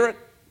need to hear it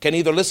can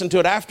either listen to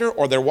it after,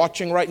 or they're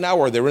watching right now,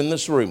 or they're in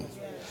this room.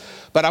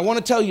 But I want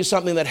to tell you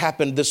something that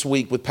happened this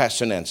week with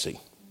Pastor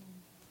Nancy.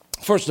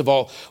 First of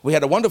all, we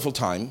had a wonderful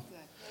time.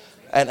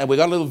 And we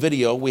got a little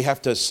video. We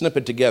have to snip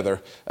it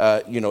together,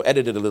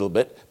 edit it a little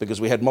bit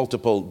because we had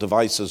multiple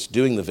devices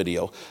doing the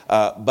video.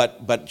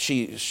 But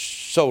she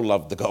so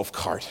loved the golf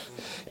cart.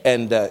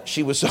 And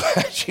she was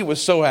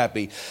so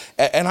happy.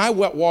 And I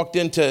walked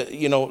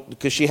into,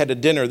 because she had a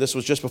dinner. This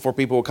was just before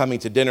people were coming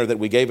to dinner that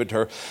we gave it to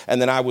her.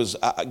 And then I was,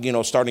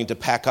 starting to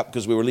pack up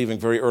because we were leaving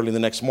very early the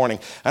next morning.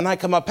 And I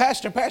come up,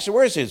 Pastor,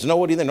 where is she? There's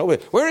nobody there.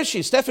 Nobody. Where is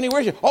she? Stephanie,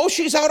 where is she? Oh,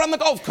 she's out on the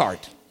golf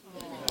cart.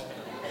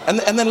 And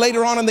then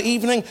later on in the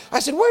evening, I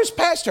said, where's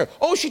Pastor?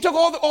 Oh, she took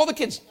all the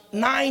kids.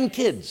 9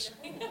 kids.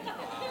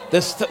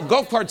 This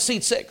golf cart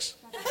seat 6.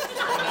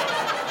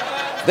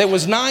 There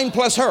was 9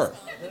 plus her.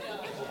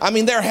 I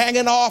mean, they're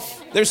hanging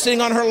off. They're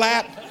sitting on her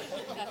lap.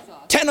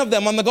 10 of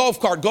them on the golf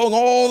cart going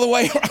all the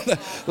way around.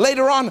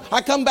 Later on,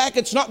 I come back,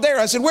 it's not there.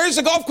 I said, where's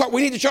the golf cart?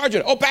 We need to charge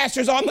it. Oh,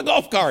 Pastor's on the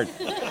golf cart.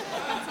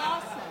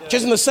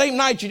 Just in the same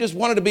night, she just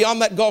wanted to be on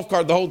that golf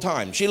cart the whole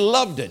time. She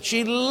loved it.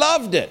 She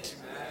loved it.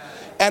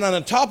 And on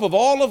the top of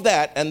all of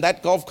that, and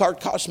that golf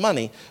cart cost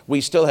money, we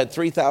still had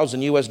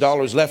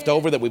 $3,000 left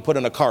over that we put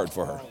in a card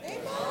for her.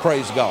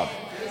 Praise God.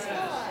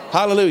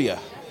 Hallelujah.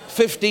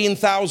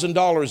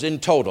 $15,000 in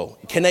total,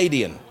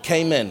 Canadian,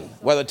 came in.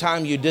 By the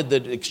time you did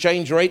the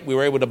exchange rate, we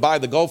were able to buy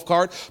the golf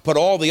cart, put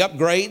all the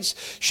upgrades.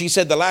 She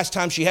said the last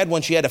time she had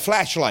one, she had a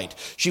flashlight.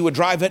 She would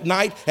drive at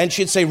night and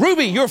she'd say,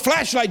 Ruby, your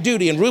flashlight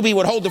duty. And Ruby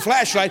would hold the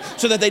flashlight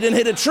so that they didn't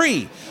hit a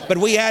tree. But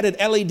we added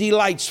LED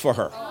lights for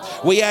her.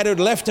 We added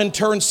left and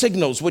turn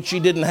signals, which she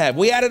didn't have.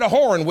 We added a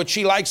horn, which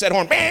she likes that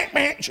horn.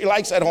 She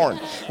likes that horn.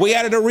 We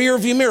added a rear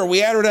view mirror.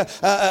 We added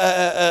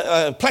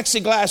a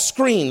plexiglass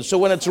screen so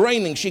when it's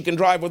raining, she can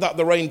drive without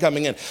the rain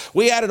coming in.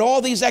 We added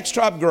all these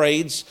extra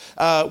upgrades,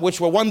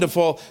 which were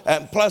wonderful.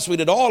 Plus, we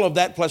did all of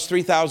that plus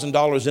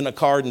 $3,000 in a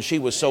card, and she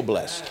was so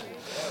blessed.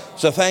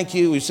 So thank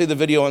you. You see the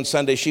video on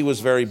Sunday. She was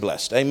very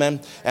blessed.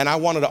 Amen. And I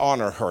wanted to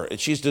honor her.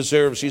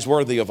 She's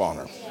worthy of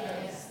honor.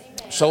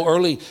 So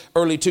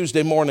early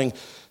Tuesday morning,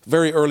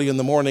 very early in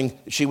the morning,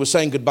 she was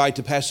saying goodbye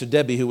to Pastor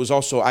Debbie, who was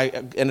also, I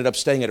ended up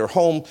staying at her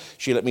home.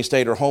 She let me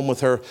stay at her home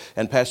with her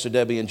and Pastor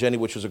Debbie and Jenny,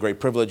 which was a great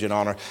privilege and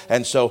honor.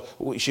 And so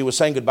she was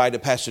saying goodbye to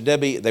Pastor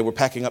Debbie. They were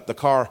packing up the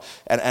car,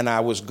 and I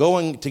was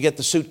going to get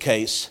the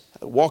suitcase,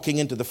 walking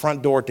into the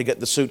front door to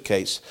get the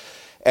suitcase.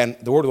 And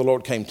the word of the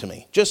Lord came to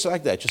me, just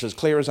like that, just as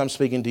clear as I'm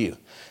speaking to you.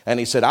 And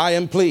he said, I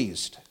am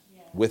pleased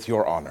with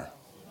your honor.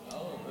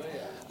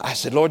 I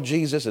said, Lord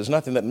Jesus, there's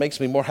nothing that makes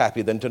me more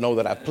happy than to know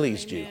that I've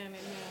pleased you.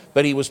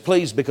 But he was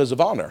pleased because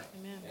of honor.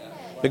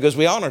 Because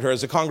we honored her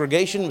as a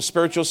congregation,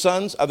 spiritual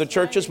sons, other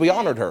churches, we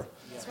honored her.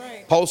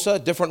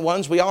 Pulsa, different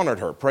ones, we honored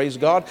her. Praise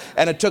God.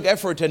 And it took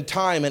effort and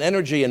time and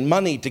energy and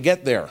money to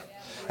get there.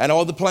 And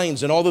all the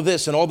planes and all of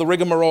this and all the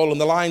rigmarole and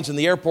the lines and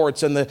the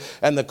airports and the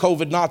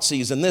COVID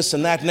Nazis and this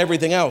and that and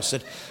everything else.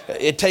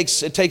 It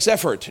takes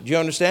effort. Do you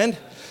understand?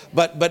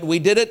 But we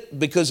did it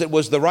because it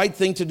was the right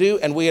thing to do,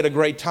 and we had a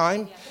great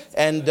time,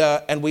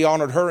 and we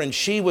honored her, and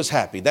she was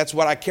happy. That's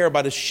what I care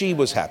about, is she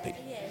was happy.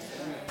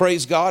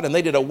 Praise God. And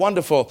they did a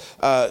wonderful,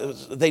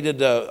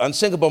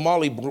 Unsinkable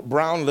Molly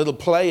Brown little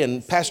play,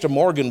 and Pastor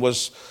Morgan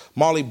was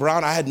Molly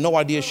Brown. I had no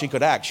idea she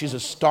could act. She's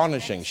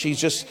astonishing. She's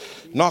just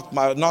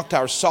knocked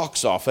our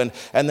socks off. And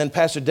then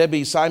Pastor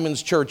Debbie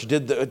Simon's church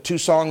did the 2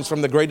 songs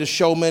from The Greatest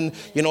Showman,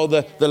 you know,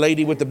 the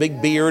lady with the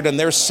big beard, and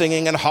they're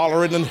singing and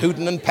hollering and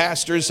hooting, and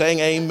pastors saying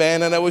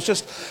amen. And it was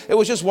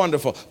just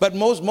wonderful. But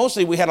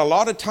mostly we had a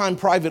lot of time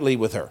privately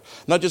with her,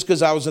 not just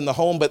because I was in the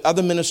home, but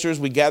other ministers.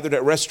 We gathered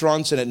at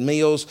restaurants and at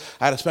meals.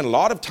 I had to spend a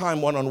lot of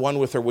time one-on-one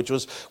with her, which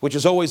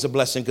is always a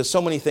blessing, because so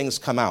many things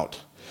come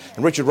out.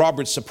 And Richard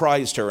Roberts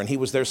surprised her, and he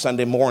was there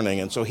Sunday morning,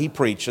 and so he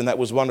preached, and that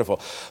was wonderful.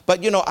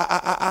 But, you know,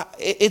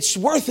 it's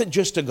worth it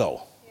just to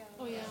go.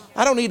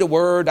 I don't need a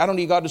word. I don't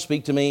need God to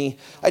speak to me.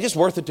 It's just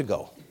worth it to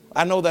go.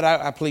 I know that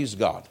I pleased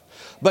God.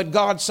 But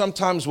God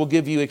sometimes will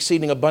give you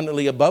exceeding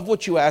abundantly above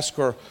what you ask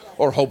or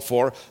hope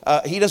for.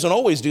 He doesn't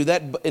always do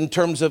that in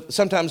terms of,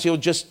 sometimes he'll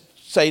just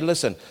say,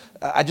 listen,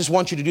 I just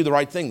want you to do the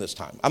right thing this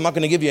time. I'm not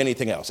going to give you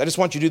anything else. I just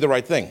want you to do the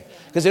right thing.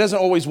 Because he doesn't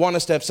always want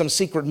us to have some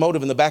secret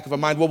motive in the back of our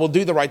mind. Well, we'll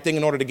do the right thing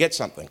in order to get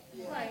something.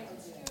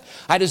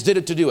 I just did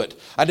it to do it.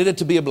 I did it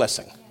to be a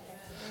blessing.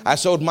 I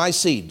sowed my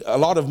seed, a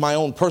lot of my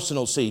own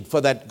personal seed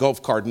for that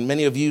golf cart. And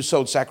many of you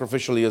sowed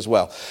sacrificially as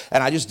well.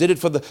 And I just did it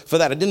for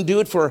that. I didn't do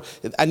it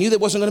I knew that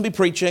wasn't going to be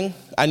preaching.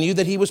 I knew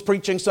that he was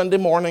preaching Sunday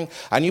morning.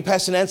 I knew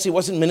Pastor Nancy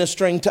wasn't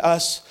ministering to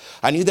us.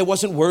 I knew there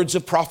wasn't words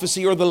of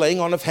prophecy or the laying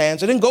on of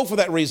hands. I didn't go for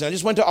that reason. I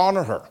just went to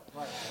honor her.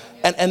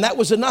 And that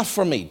was enough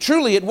for me.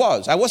 Truly it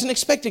was. I wasn't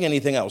expecting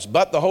anything else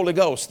but the Holy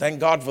Ghost. Thank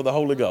God for the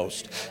Holy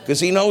Ghost.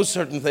 Because he knows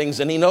certain things,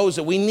 and he knows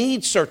that we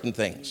need certain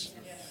things.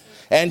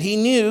 And he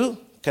knew,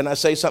 can I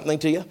say something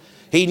to you?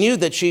 He knew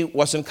that she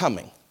wasn't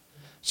coming.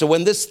 So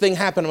when this thing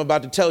happened, I'm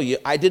about to tell you,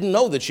 I didn't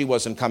know that she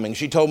wasn't coming.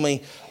 She told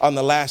me on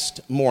the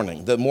last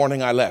morning, the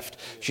morning I left.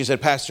 She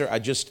said, Pastor, I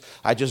just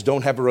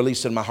don't have a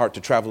release in my heart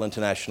to travel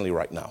internationally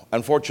right now.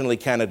 Unfortunately,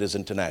 Canada's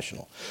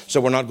international.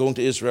 So we're not going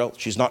to Israel.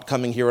 She's not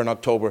coming here in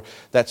October.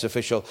 That's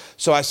official.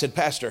 So I said,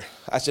 Pastor,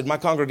 my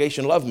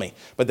congregation love me,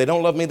 but they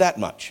don't love me that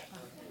much.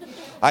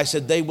 I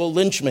said, they will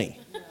lynch me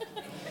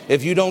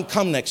if you don't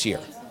come next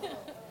year.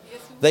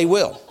 They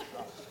will.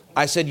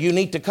 I said, you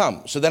need to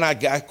come. So then I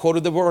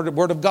quoted the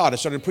word of God. I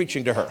started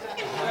preaching to her.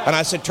 And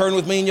I said, turn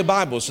with me in your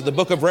Bibles to the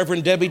book of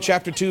Reverend Debbie,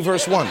 chapter 2,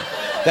 verse 1.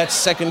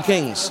 That's 2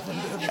 Kings.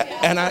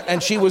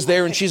 And she was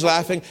there, and she's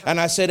laughing. And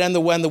I said,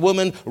 when the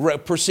woman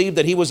perceived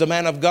that he was a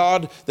man of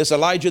God, this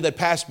Elijah that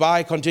passed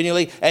by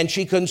continually, and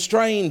she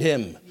constrained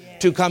him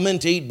to come in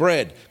to eat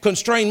bread.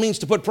 Constrain means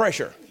to put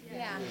pressure.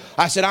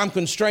 I said, I'm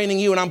constraining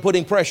you, and I'm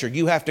putting pressure.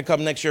 You have to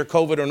come next year,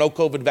 COVID or no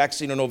COVID,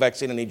 vaccine or no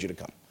vaccine. I need you to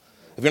come.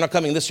 If you're not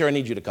coming this year, I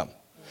need you to come.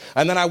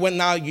 And then I went,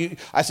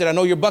 I said, I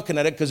know you're bucking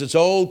at it because it's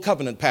old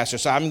covenant, Pastor.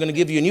 So I'm going to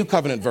give you a new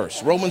covenant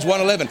verse, Romans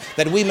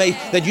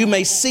 1:11, that you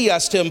may see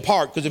us to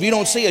impart. Because if you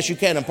don't see us, you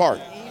can't impart.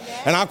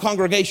 And our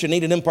congregation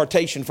needed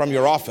impartation from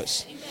your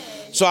office.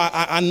 So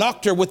I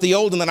knocked her with the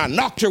old, and then I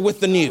knocked her with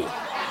the new.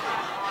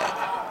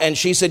 And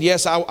she said,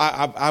 yes,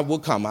 I will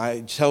come. I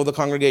tell the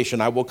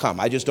congregation I will come.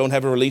 I just don't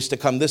have a release to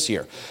come this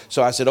year.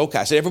 So I said, okay.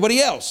 I said, everybody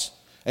else,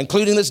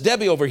 including this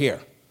Debbie over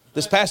here.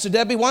 This Pastor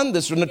Debbie one,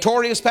 this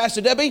notorious Pastor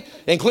Debbie,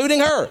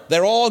 including her,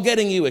 they're all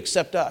getting you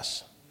except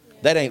us.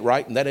 That ain't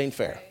right and that ain't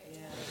fair.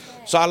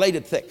 So I laid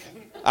it thick.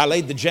 I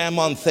laid the jam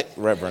on thick,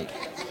 Reverend.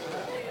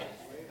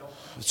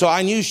 So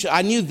I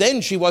knew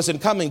then she wasn't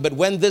coming, but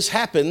when this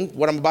happened,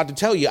 what I'm about to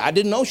tell you, I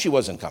didn't know she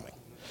wasn't coming.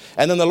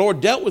 And then the Lord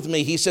dealt with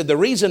me. He said, the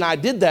reason I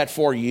did that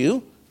for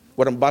you,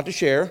 what I'm about to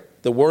share,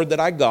 the word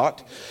that I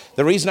got,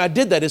 the reason I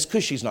did that is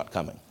because she's not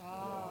coming.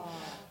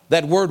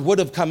 That word would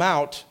have come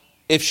out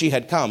if she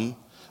had come.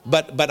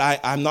 But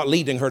I'm not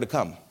leading her to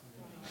come.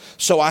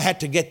 So I had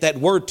to get that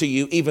word to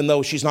you even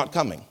though she's not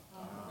coming.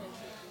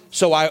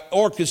 So I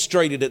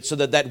orchestrated it so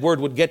that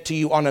word would get to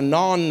you on a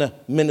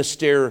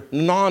non-ministry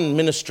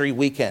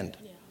weekend.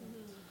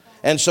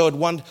 And so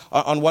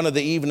on one of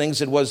the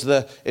evenings, it was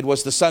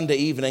the Sunday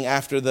evening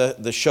after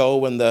the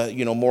show and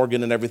the,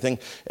 Morgan and everything,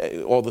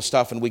 all the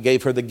stuff, and we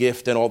gave her the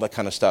gift and all that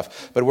kind of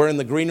stuff. But we're in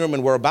the green room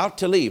and we're about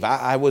to leave.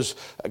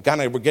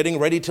 We're getting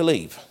ready to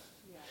leave.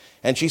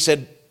 And she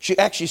said, she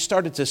actually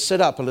started to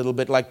sit up a little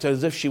bit, like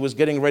as if she was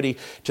getting ready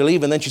to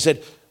leave. And then she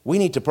said, we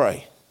need to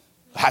pray.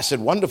 I said,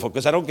 wonderful,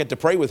 because I don't get to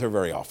pray with her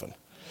very often.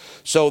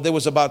 So there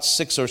was about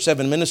 6 or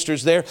 7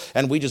 ministers there,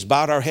 and we just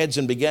bowed our heads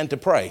and began to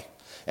pray.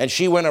 And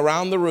she went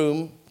around the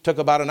room, took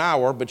about an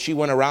hour, but she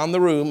went around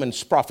the room and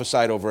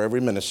prophesied over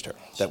every minister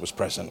that was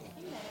present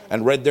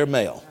and read their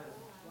mail.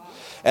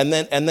 And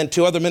then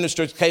 2 other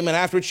ministers came in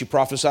afterwards. She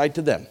prophesied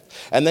to them.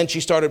 And then she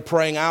started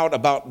praying out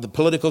about the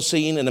political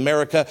scene in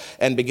America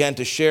and began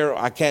to share,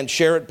 I can't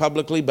share it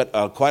publicly, but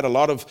quite a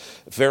lot of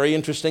very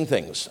interesting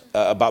things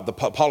about the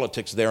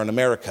politics there in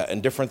America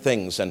and different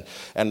things.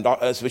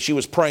 But she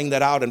was praying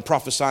that out and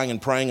prophesying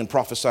and praying and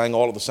prophesying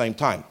all at the same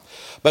time.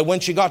 But when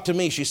she got to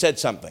me, she said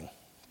something.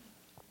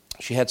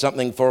 She had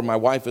something for my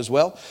wife as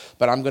well,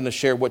 but I'm going to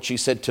share what she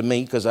said to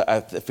me because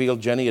I feel,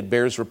 Jenny, it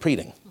bears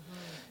repeating.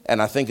 And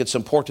I think it's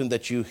important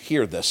that you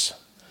hear this.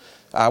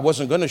 I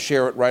wasn't going to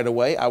share it right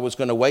away. I was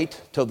going to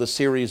wait till the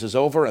series is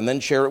over and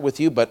then share it with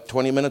you. But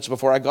 20 minutes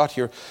before I got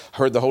here, I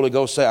heard the Holy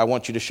Ghost say, I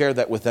want you to share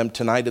that with them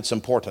tonight. It's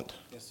important.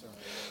 Yes, sir.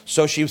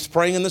 So she was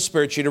praying in the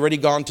Spirit. She'd already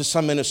gone to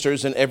some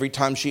ministers, and every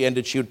time she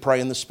ended, she would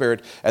pray in the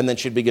Spirit, and then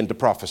she'd begin to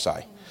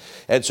prophesy.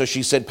 And so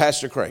she said,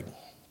 Pastor Craig,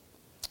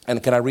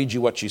 and can I read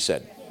you what she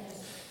said?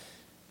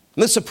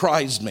 And this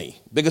surprised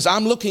me because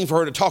I'm looking for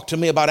her to talk to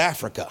me about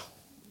Africa.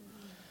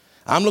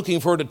 I'm looking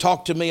for her to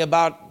talk to me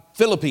about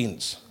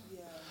Philippines.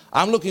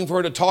 I'm looking for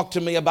her to talk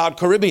to me about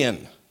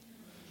Caribbean.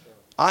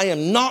 I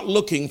am not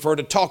looking for her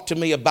to talk to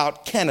me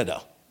about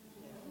Canada.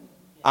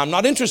 I'm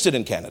not interested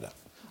in Canada.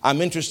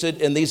 I'm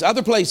interested in these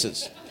other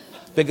places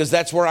because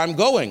that's where I'm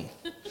going.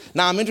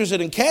 Now, I'm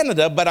interested in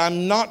Canada, but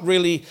I'm not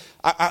really,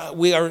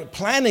 we are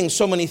planning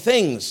so many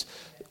things.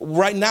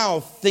 Right now,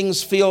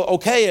 things feel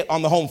okay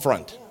on the home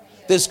front.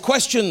 There's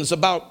questions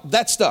about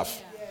that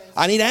stuff.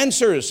 I need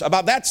answers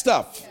about that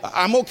stuff.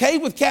 I'm okay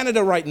with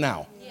Canada right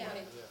now.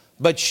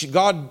 But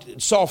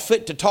God saw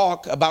fit to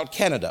talk about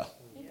Canada.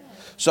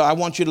 So I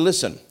want you to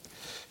listen.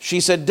 She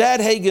said, Dad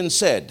Hagin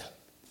said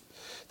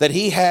that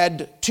he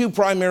had 2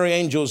 primary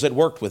angels that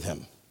worked with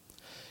him.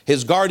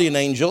 His guardian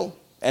angel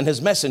and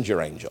his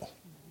messenger angel.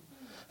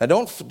 Now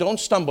don't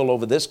stumble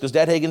over this because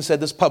Dad Hagin said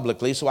this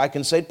publicly, so I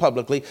can say it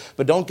publicly,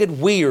 but don't get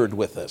weird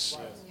with this.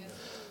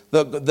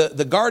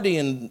 The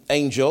guardian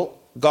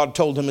angel, God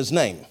told him his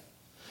name,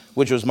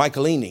 which was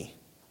Michaelini.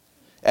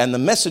 And the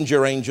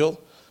messenger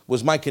angel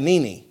was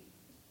Michanini.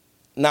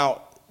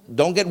 Now,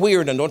 don't get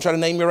weird and don't try to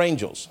name your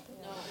angels.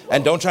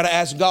 And don't try to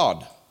ask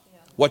God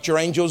what your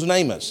angel's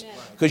name is,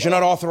 because you're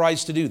not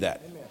authorized to do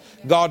that.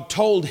 God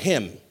told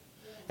him,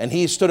 and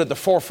he stood at the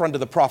forefront of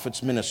the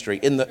prophet's ministry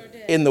in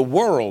the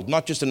world,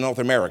 not just in North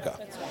America.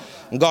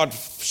 And God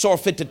saw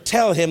fit to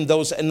tell him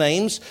those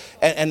names.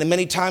 And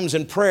many times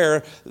in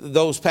prayer,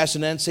 those, Pastor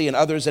Nancy and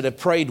others that have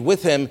prayed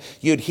with him,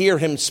 you'd hear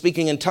him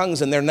speaking in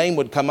tongues and their name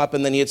would come up.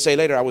 And then he'd say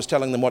later, I was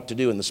telling them what to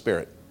do in the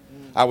Spirit.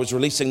 I was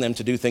releasing them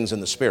to do things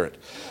in the Spirit.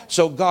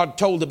 So God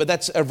told him, but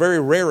that's a very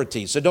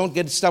rarity. So don't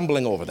get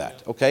stumbling over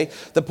that, okay?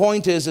 The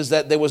point is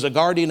that there was a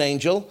guardian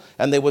angel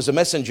and there was a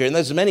messenger. And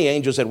there's many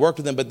angels that worked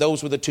with them, but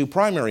those were the 2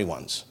 primary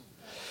ones.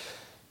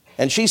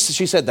 And she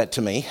said that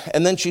to me.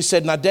 And then she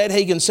said, now Dad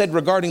Hagin said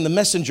regarding the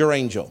messenger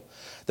angel,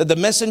 that the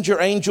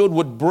messenger angel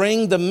would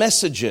bring the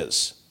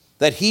messages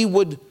that he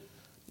would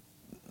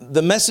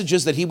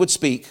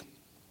speak,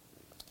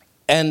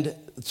 and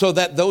so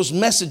that those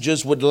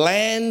messages would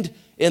land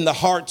in the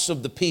hearts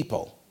of the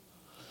people.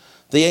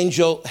 The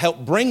angel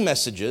helped bring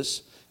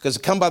messages, because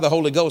it come by the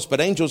Holy Ghost,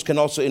 but angels can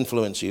also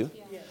influence you,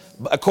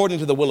 according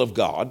to the will of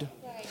God.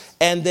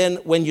 And then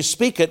when you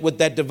speak it with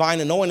that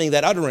divine anointing,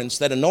 that utterance,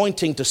 that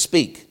anointing to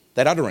speak,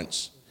 that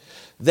utterance,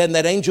 then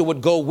that angel would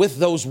go with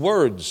those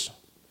words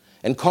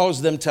and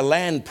cause them to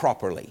land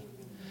properly.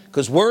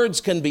 Because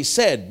words can be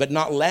said, but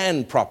not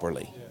land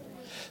properly.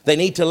 They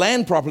need to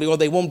land properly or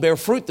they won't bear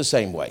fruit the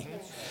same way.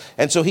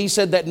 And so he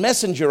said that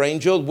messenger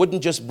angel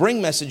wouldn't just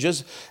bring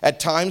messages at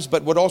times,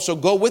 but would also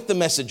go with the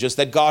messages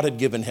that God had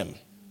given him,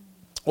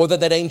 or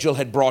that angel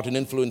had brought and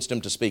influenced him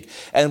to speak,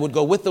 and would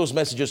go with those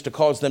messages to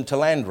cause them to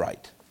land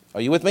right.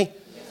 Are you with me?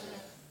 Yes.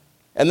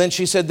 And then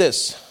she said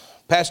this,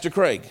 Pastor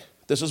Craig,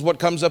 this is what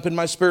comes up in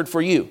my spirit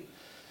for you.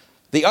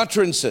 The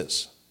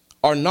utterances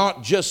are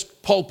not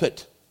just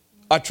pulpit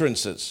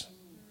utterances.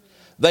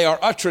 They are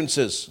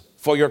utterances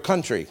for your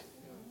country.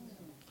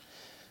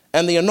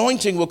 And the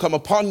anointing will come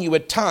upon you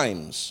at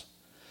times.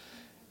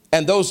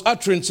 And those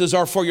utterances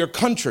are for your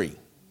country.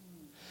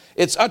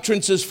 It's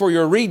utterances for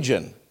your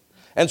region.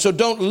 And so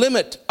don't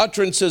limit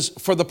utterances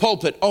for the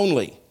pulpit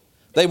only.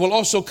 They will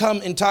also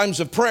come in times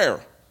of prayer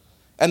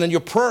and in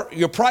your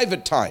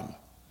private time.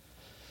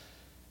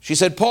 She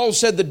said, Paul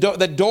said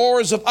that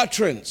doors of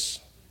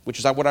utterance, which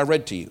is what I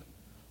read to you,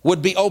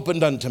 would be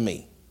opened unto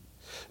me.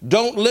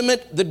 Don't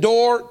limit the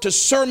door to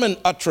sermon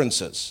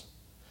utterances.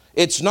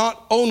 It's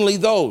not only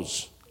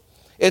those.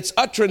 It's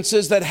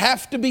utterances that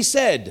have to be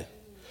said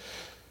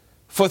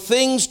for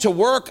things to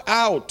work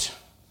out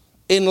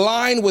in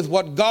line with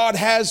what God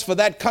has for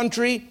that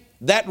country,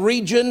 that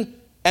region,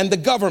 and the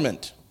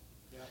government.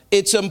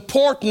 It's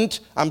important,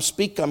 I'm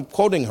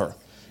quoting her.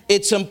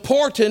 It's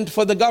important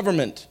for the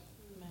government.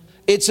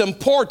 It's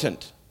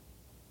important.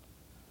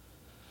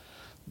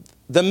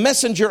 The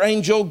messenger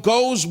angel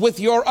goes with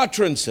your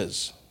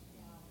utterances.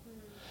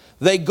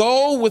 They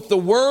go with the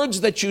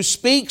words that you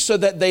speak so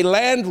that they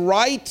land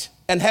right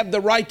and have the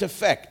right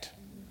effect.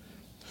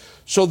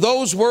 So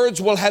those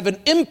words will have an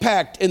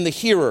impact in the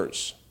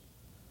hearers,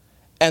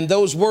 and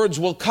those words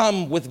will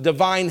come with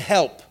divine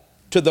help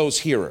to those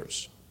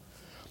hearers.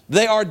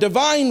 They are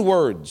divine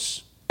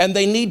words, and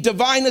they need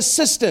divine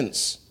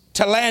assistance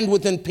to land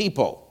within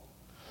people.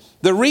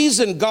 The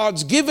reason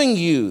God's giving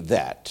you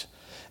that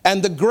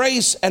and the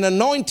grace and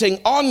anointing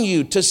on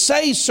you to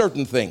say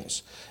certain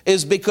things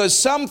is because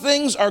some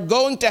things are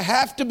going to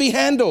have to be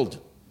handled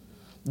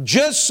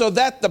just so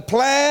that the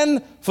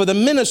plan for the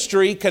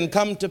ministry can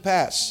come to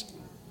pass.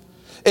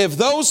 If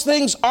those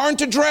things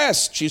aren't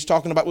addressed, she's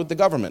talking about with the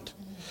government,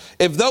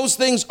 if those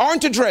things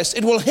aren't addressed,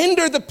 it will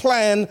hinder the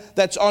plan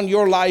that's on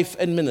your life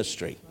and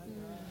ministry.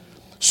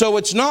 So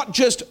it's not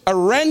just a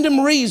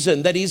random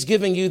reason that he's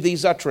giving you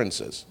these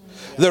utterances.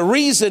 The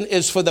reason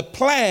is for the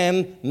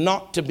plan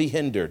not to be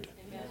hindered.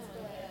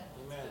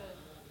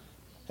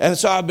 And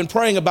so I've been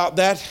praying about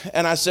that,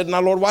 and I said,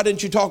 now, Lord, why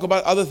didn't you talk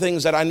about other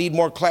things that I need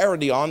more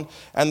clarity on?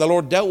 And the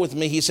Lord dealt with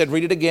me. He said,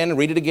 read it again, and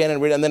read it again,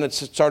 and read it. And then it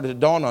started to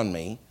dawn on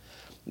me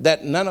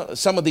that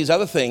some of these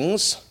other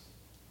things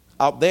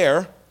out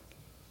there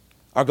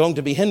are going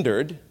to be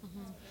hindered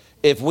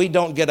if we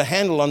don't get a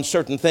handle on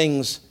certain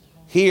things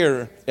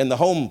here in the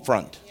home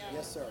front.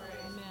 Yes, sir.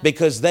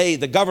 Because the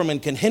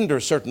government can hinder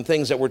certain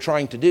things that we're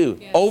trying to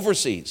do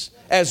overseas,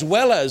 as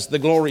well as the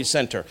Glory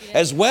Center,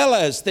 as well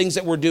as things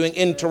that we're doing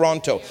in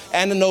Toronto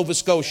and in Nova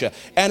Scotia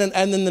and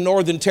in the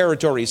Northern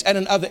Territories and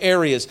in other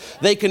areas.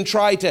 They can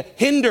try to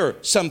hinder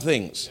some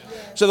things.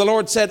 So the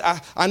Lord said,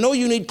 I know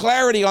you need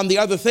clarity on the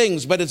other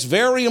things, but it's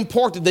very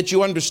important that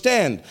you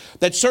understand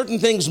that certain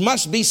things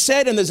must be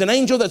said, and there's an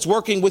angel that's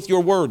working with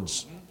your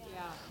words.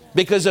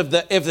 Because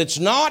if it's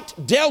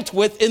not dealt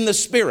with in the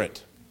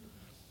Spirit,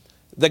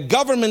 the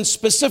government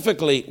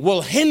specifically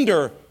will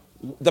hinder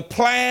the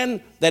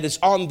plan that is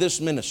on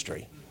this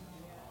ministry.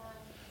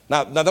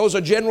 Now those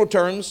are general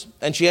terms,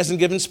 and she hasn't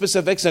given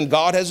specifics, and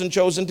God hasn't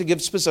chosen to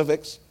give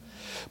specifics.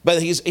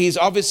 But he's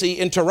obviously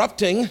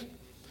interrupting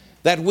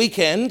that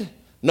weekend,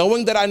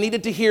 knowing that I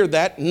needed to hear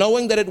that,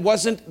 knowing that it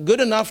wasn't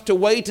good enough to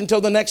wait until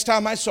the next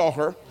time I saw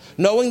her,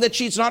 knowing that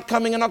she's not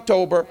coming in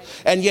October,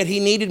 and yet he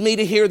needed me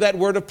to hear that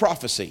word of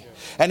prophecy.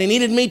 And he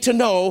needed me to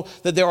know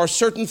that there are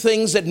certain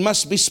things that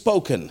must be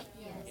spoken.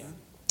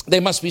 They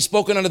must be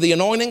spoken under the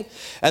anointing,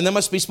 and they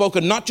must be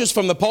spoken not just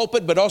from the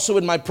pulpit, but also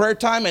in my prayer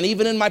time and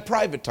even in my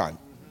private time.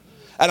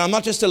 And I'm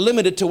not just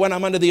limited to when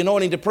I'm under the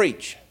anointing to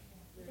preach.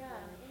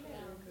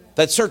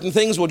 That certain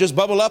things will just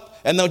bubble up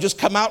and they'll just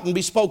come out and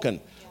be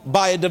spoken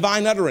by a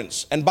divine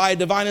utterance and by a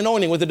divine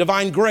anointing with a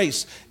divine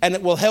grace, and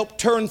it will help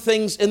turn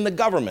things in the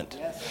government.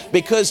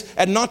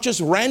 And not just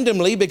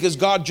randomly because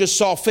God just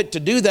saw fit to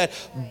do that,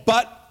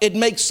 but it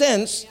makes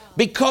sense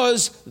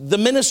because the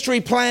ministry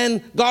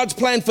plan, God's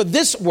plan for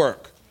this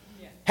work,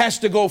 has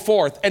to go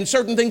forth, and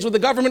certain things with the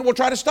government will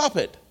try to stop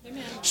it.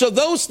 Amen. So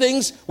those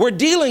things we're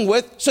dealing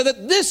with so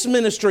that this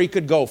ministry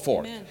could go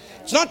forth. Amen.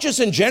 It's not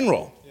just in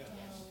general.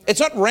 It's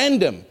not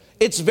random.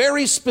 It's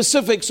very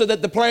specific so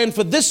that the plan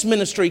for this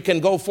ministry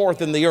can go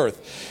forth in the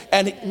earth.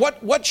 And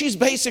what she's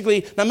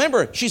basically, now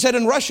remember, she said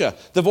in Russia,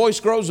 the voice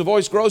grows,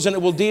 and it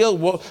will deal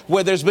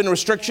where there's been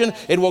restriction.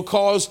 It will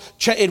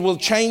it will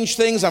change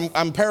things.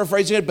 I'm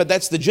paraphrasing it, but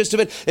that's the gist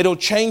of it. It'll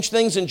change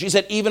things. And she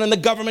said, even in the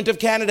government of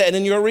Canada and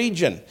in your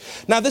region.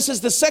 Now, this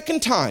is the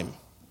second time.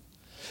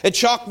 It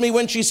shocked me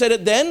when she said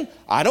it then.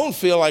 I don't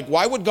feel like,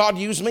 why would God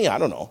use me? I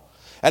don't know.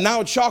 And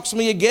now it shocks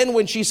me again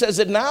when she says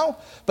it now.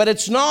 But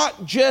it's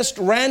not just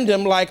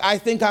random, like I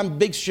think I'm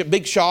big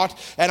shot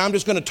and I'm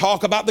just going to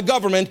talk about the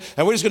government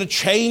and we're just going to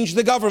change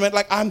the government.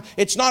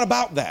 It's not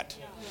about that.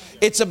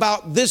 It's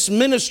about this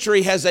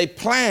ministry has a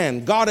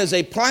plan. God has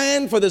a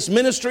plan for this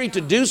ministry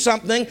to do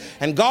something.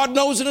 And God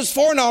knows in his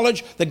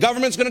foreknowledge the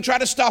government's going to try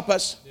to stop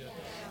us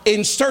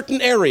in certain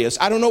areas.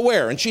 I don't know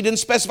where. And she didn't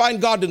specify and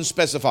God didn't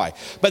specify.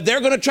 But they're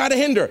going to try to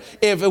hinder.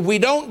 If we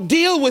don't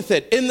deal with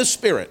it in the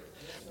Spirit,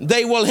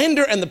 they will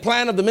hinder, and the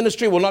plan of the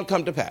ministry will not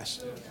come to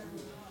pass.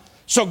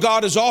 So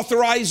God is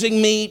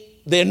authorizing me,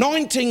 the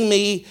anointing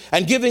me,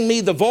 and giving me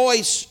the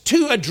voice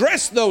to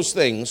address those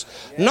things,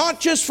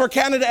 not just for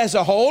Canada as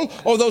a whole,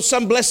 although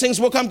some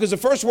blessings will come, because the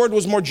first word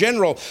was more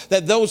general,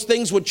 that those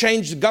things would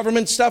change the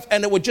government stuff,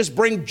 and it would just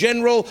bring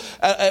general,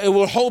 it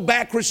will hold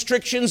back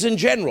restrictions in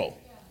general.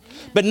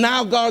 But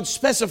now God's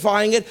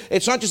specifying it.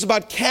 It's not just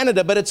about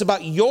Canada, but it's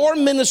about your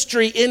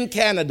ministry in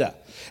Canada.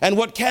 And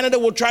what Canada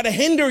will try to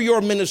hinder your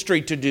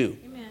ministry to do.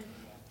 Amen.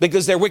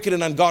 Because they're wicked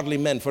and ungodly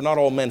men, for not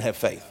all men have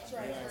faith.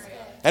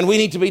 And we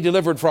need to be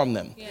delivered from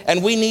them. Yes.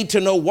 And we need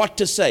to know what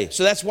to say.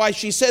 So that's why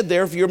she said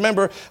there, if you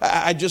remember,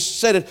 I just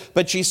said it,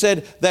 but she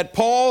said that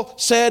Paul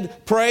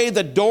said, pray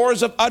the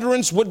doors of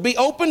utterance would be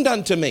opened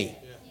unto me.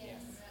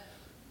 Yes.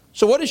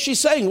 So what is she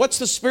saying? What's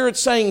the Spirit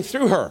saying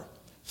through her?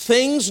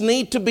 Things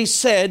need to be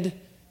said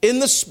in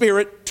the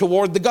Spirit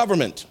toward the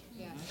government.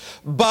 Yes.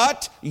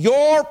 But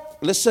your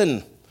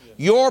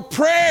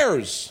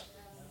prayers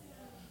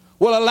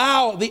will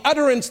allow the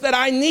utterance that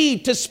I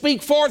need to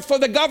speak forth for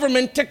the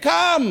government to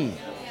come.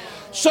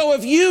 So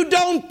if you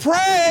don't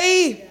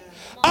pray,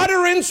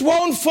 utterance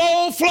won't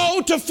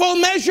flow to full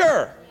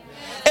measure.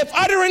 If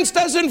utterance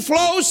doesn't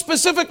flow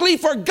specifically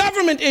for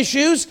government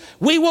issues,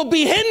 we will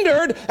be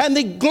hindered and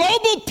the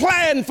global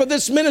plan for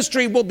this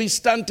ministry will be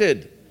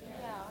stunted.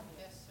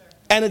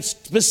 And it's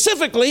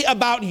specifically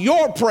about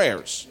your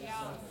prayers.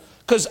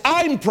 Because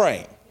I'm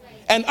praying.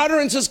 And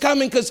utterance is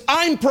coming because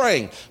I'm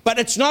praying. But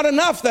it's not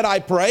enough that I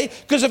pray,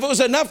 because if it was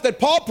enough that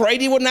Paul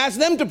prayed, he wouldn't ask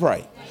them to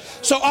pray.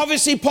 So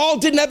obviously Paul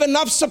didn't have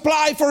enough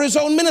supply for his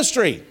own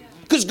ministry,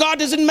 because God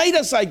hasn't made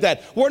us like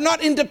that. We're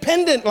not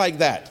independent like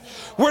that.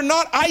 We're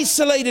not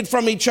isolated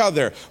from each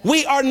other.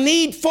 We are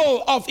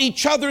needful of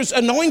each other's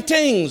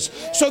anointings.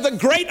 So the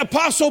great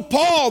apostle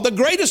Paul, the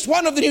greatest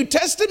one of the New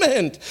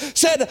Testament,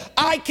 said,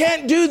 I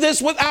can't do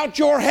this without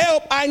your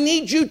help. I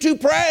need you to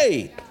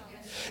pray.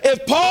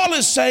 If Paul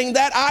is saying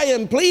that, I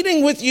am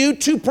pleading with you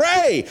to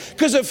pray.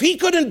 Because if he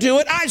couldn't do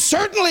it, I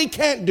certainly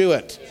can't do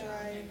it.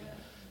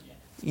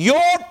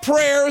 Your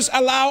prayers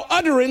allow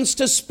utterance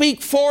to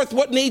speak forth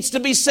what needs to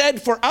be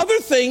said for other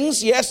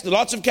things. Yes,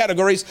 lots of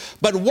categories.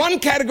 But one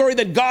category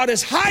that God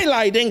is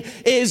highlighting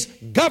is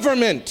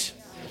government.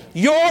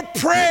 Your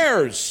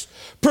prayers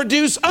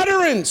produce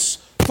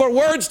utterance for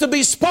words to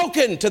be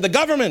spoken to the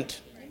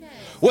government.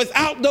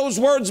 Without those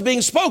words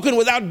being spoken,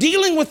 without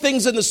dealing with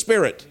things in the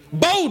Spirit,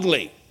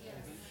 boldly,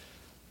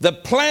 the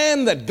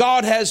plan that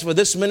God has for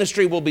this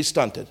ministry will be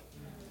stunted.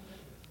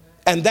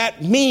 And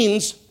that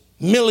means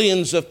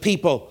millions of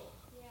people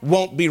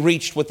won't be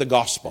reached with the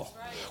gospel.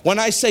 When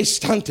I say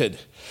stunted,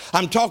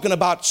 I'm talking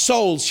about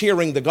souls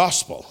hearing the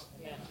gospel.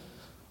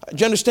 Do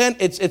you understand?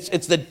 It's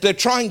that they're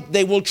trying,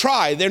 they will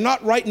try. They're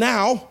not right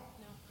now,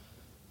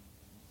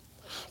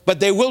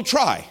 but they will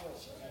try.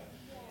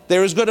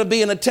 There is going to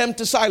be an attempt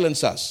to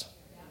silence us.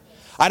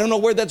 I don't know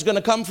where that's going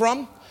to come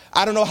from.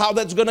 I don't know how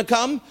that's going to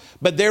come,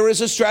 but there is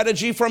a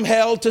strategy from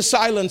hell to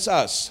silence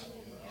us.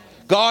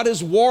 God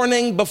is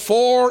warning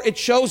before it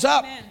shows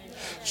up,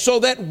 so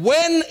that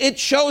when it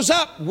shows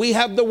up, we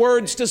have the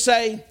words to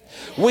say.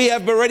 We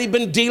have already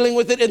been dealing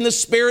with it in the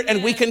Spirit,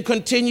 and we can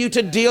continue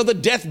to deal the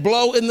death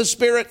blow in the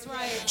Spirit,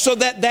 so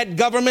that that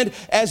government,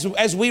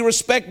 as we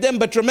respect them,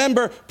 but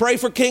remember, pray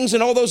for kings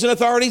and all those in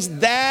authorities,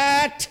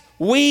 that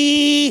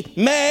we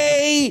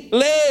may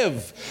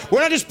live.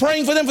 We're not just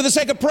praying for them for the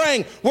sake of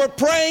praying. We're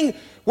praying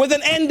with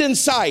an end in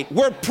sight.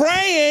 We're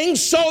praying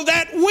so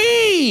that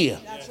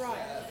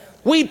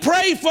we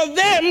pray for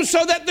them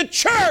so that the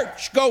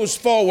church goes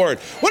forward.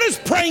 We're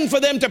just praying for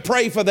them to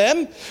pray for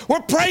them.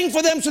 We're praying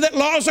for them so that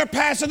laws are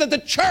passed, so that the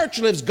church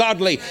lives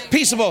godly,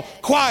 peaceable,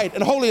 quiet,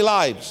 and holy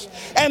lives.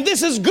 And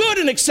this is good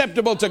and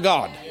acceptable to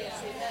God.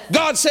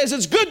 God says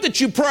it's good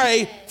that you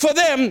pray for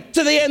them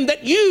to the end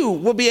that you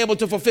will be able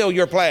to fulfill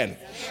your plan,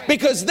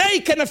 because they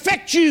can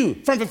affect you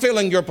from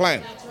fulfilling your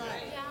plan.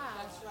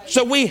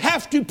 So we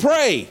have to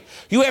pray.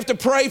 You have to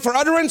pray for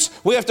utterance.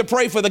 We have to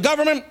pray for the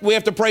government. We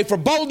have to pray for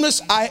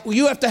boldness.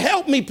 You have to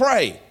help me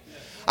pray.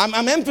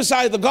 I'm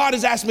emphasizing, God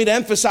has asked me to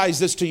emphasize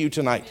this to you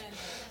tonight.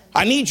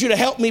 I need you to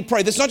help me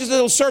pray. This is not just a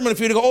little sermon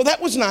for you to go, oh,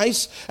 that was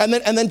nice, and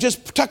then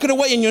just tuck it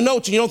away in your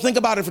notes and you don't think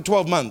about it for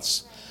 12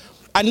 months.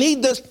 I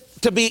need this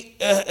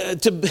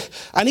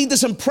I need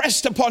this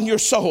impressed upon your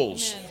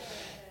souls. Amen.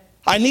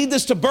 I need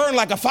this to burn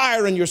like a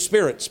fire in your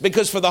spirits,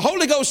 because for the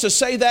Holy Ghost to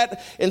say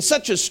that in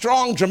such a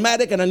strong,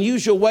 dramatic, and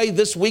unusual way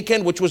this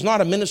weekend, which was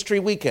not a ministry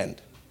weekend,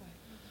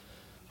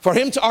 for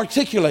him to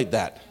articulate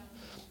that,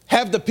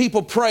 have the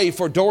people pray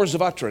for doors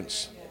of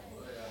utterance.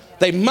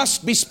 They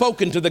must be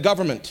spoken to the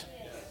government.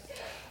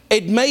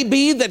 It may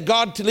be that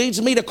God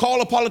leads me to call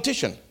a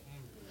politician.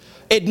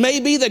 It may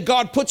be that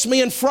God puts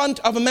me in front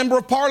of a member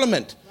of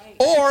parliament.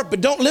 But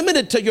don't limit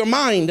it to your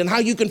mind and how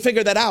you can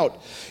figure that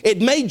out.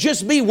 It may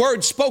just be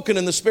words spoken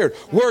in the Spirit.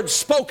 Words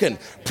spoken,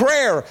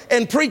 prayer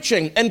and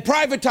preaching and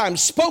private time,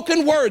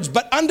 spoken words.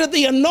 But under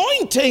the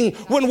anointing,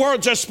 when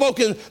words are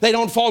spoken, they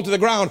don't fall to the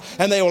ground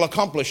and they will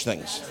accomplish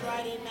things.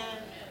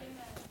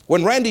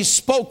 When Randy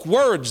spoke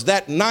words,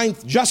 that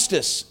 9th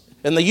justice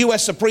in the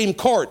U.S. Supreme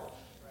Court,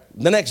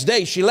 the next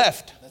day she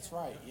left. That's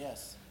right,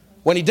 yes.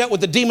 When he dealt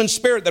with the demon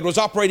spirit that was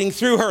operating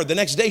through her, the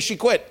next day she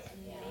quit.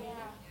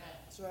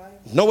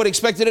 Nobody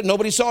expected it.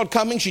 Nobody saw it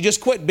coming. She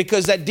just quit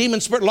because that demon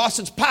spirit lost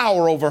its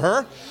power over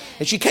her.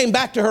 And she came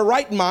back to her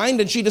right mind,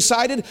 and she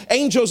decided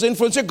angels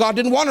influenced her. God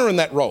didn't want her in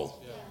that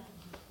role. Yeah.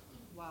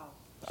 Wow.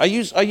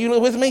 Are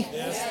you with me?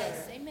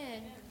 Yes.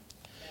 Amen.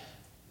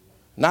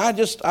 Now,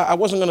 I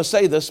wasn't going to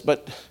say this,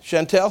 but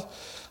Chantel,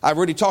 I've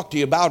already talked to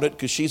you about it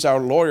because she's our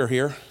lawyer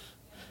here.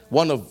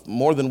 one of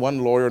more than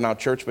one lawyer in our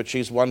church, but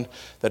she's one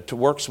that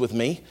works with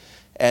me.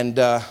 And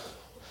I've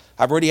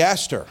already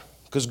asked her,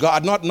 because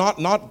God, not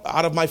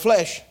out of my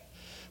flesh,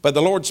 but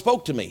the Lord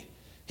spoke to me.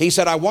 He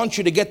said, I want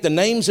you to get the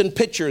names and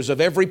pictures of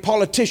every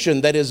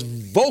politician that is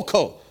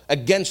vocal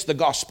against the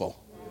gospel.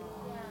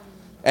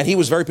 And he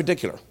was very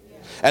particular.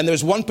 And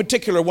there's one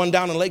particular one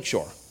down in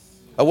Lakeshore,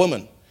 a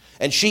woman.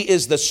 And she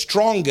is the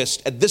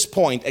strongest at this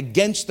point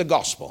against the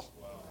gospel.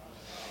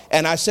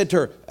 And I said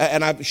to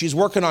her, she's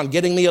working on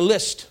getting me a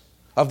list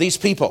of these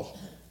people.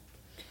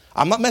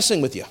 I'm not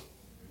messing with you.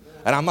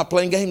 And I'm not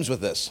playing games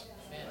with this.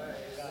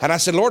 And I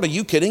said, Lord, are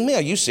you kidding me?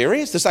 Are you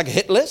serious? This is like a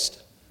hit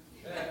list?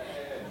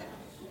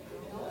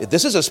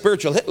 This is a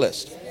spiritual hit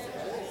list.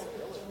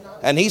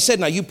 And he said,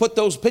 now you put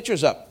those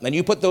pictures up and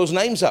you put those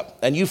names up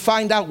and you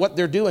find out what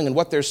they're doing and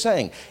what they're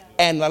saying.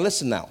 And now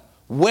listen now,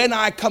 when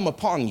I come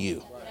upon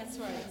you,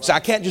 so I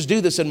can't just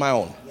do this in my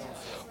own.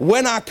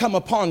 When I come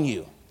upon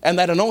you and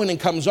that anointing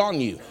comes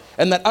on you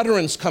and that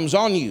utterance comes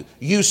on you,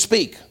 you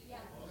speak.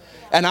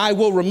 And I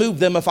will remove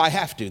them if I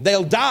have to.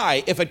 They'll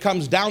die if it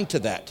comes down to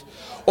that.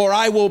 Or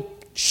I will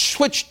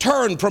switch,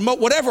 turn, promote,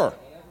 whatever.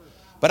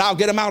 But I'll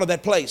get them out of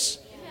that place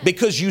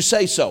because you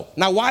say so.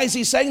 Now, why is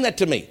he saying that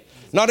to me?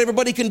 Not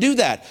everybody can do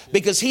that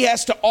because he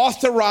has to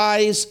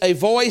authorize a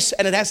voice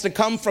and it has to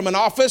come from an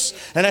office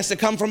and it has to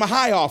come from a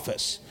high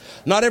office.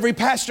 Not every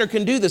pastor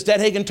can do this. Dad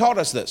Hagin taught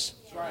us this.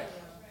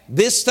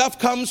 This stuff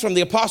comes from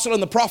the apostle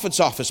and the prophet's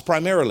office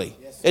primarily.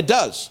 It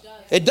does.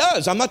 It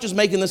does. I'm not just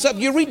making this up.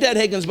 You read Dad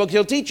Hagin's book,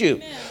 he'll teach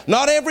you.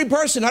 Not every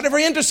person, not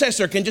every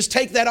intercessor can just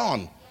take that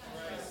on.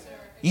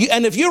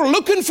 And if you're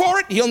looking for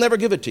it, he'll never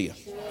give it to you.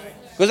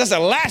 Because that's the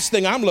last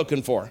thing I'm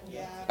looking for.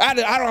 I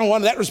don't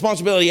want that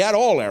responsibility at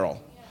all,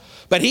 Errol.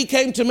 But he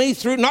came to me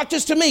through, not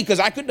just to me, because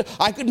I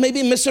could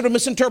maybe miss it or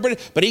misinterpret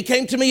it, but he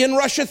came to me in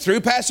Russia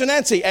through Pastor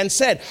Nancy and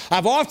said,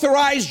 I've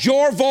authorized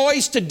your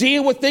voice to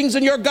deal with things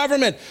in your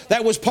government.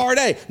 That was part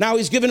A. Now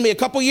he's given me a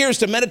couple years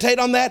to meditate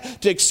on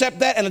that, to accept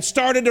that, and it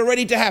started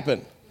already to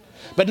happen.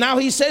 But now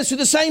he says to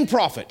the same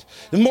prophet,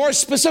 more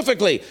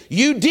specifically,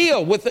 you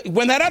deal with it.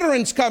 When that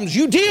utterance comes,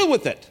 you deal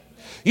with it.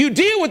 You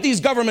deal with these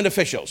government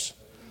officials.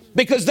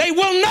 Because they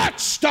will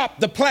not stop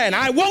the plan.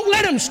 I won't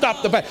let them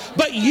stop the plan.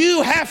 But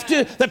you have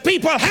to, the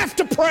people have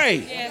to pray.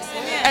 Yes,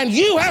 and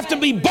you have to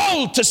be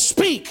bold to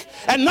speak.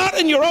 And not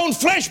in your own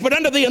flesh, but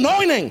under the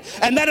anointing.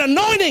 And that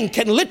anointing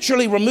can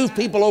literally remove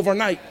people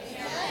overnight.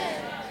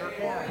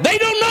 They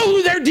don't know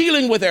who they're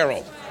dealing with,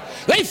 Errol.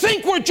 They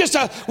think we're just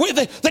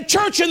the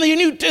church in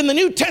the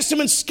New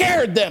Testament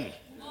scared them.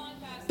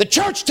 The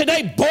church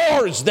today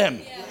bores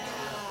them.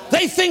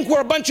 They think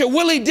we're a bunch of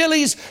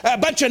willy-dillies, a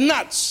bunch of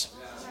nuts.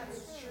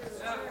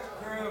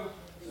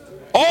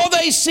 All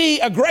they see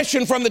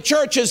aggression from the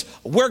church is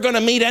we're going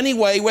to meet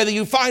anyway, whether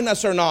you find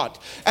us or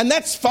not. And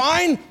that's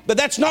fine, but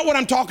that's not what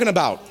I'm talking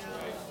about.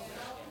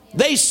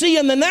 They see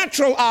in the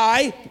natural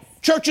eye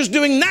churches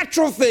doing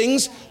natural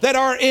things that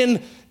are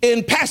in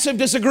passive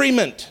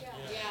disagreement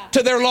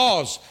to their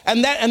laws.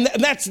 And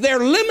that's their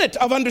limit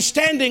of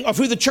understanding of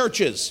who the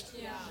church is.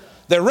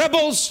 They're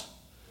rebels.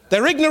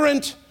 They're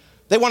ignorant.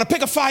 They want to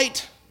pick a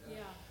fight.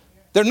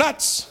 They're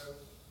nuts.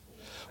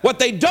 What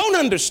they don't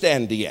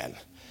understand, Deanne,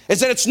 is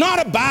that it's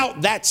not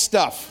about that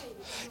stuff.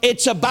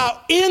 It's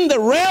about in the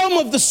realm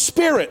of the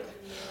Spirit,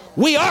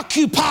 we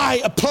occupy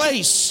a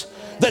place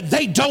that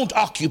they don't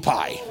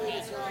occupy.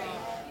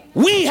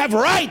 We have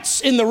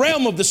rights in the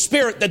realm of the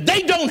Spirit that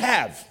they don't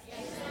have.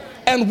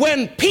 And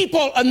when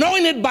people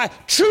anointed by,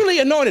 truly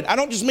anointed, I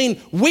don't just mean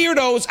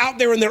weirdos out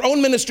there in their own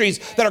ministries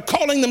that are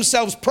calling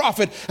themselves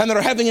prophet and that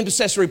are having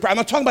intercessory prayer. I'm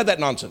not talking about that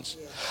nonsense.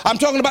 I'm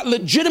talking about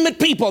legitimate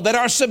people that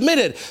are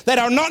submitted, that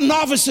are not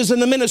novices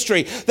in the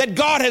ministry, that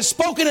God has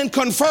spoken and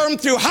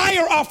confirmed through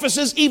higher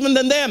offices even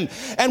than them.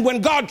 And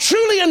when God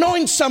truly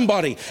anoints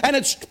somebody and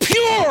it's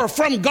pure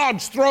from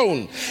God's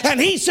throne and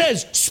he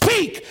says,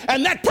 speak,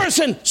 and that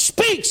person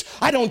speaks,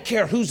 I don't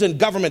care who's in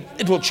government,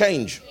 it will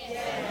change.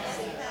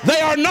 They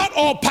are not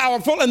all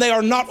powerful and they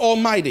are not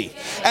almighty.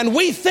 And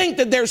we think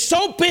that they're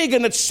so big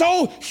and it's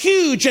so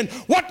huge and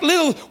what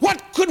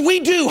could we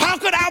do? How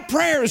could our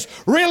prayers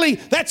really?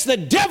 That's the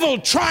devil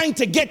trying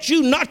to get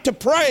you not to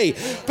pray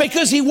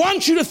because he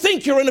wants you to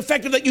think you're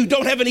ineffective, that you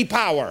don't have any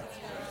power.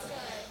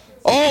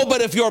 Oh, but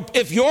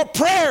if your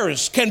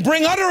prayers can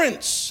bring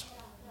utterance,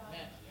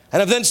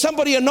 and if then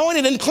somebody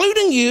anointed,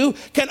 including you,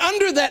 can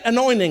under that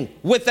anointing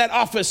with that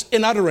office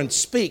in utterance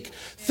speak,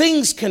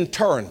 things can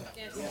turn.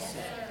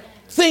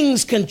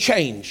 Things can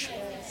change.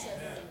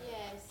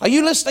 Are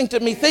you listening to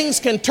me?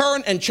 Things can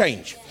turn and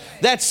change.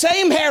 That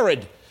same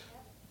Herod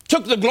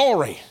took the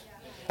glory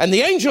and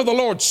the angel of the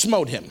Lord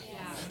smote him.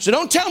 So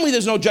don't tell me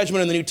there's no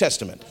judgment in the New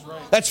Testament.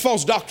 That's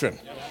false doctrine.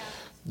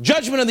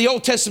 Judgment in the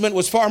Old Testament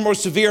was far more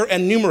severe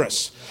and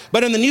numerous.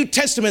 But in the New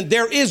Testament,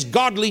 there is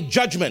godly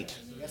judgment,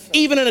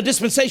 even in a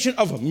dispensation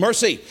of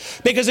mercy.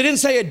 Because it didn't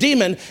say a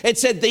demon, it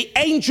said the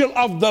angel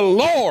of the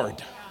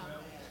Lord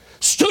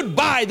stood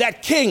by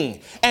that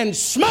king and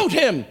smote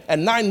him.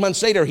 And 9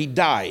 months later, he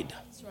died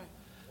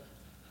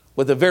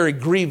with a very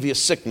grievous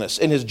sickness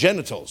in his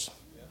genitals.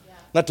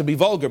 Not to be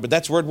vulgar, but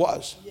that's where it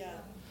was.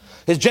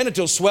 His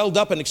genitals swelled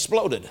up and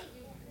exploded.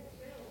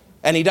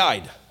 And he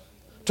died.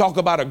 Talk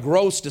about a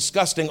gross,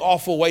 disgusting,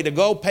 awful way to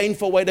go,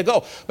 painful way to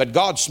go. But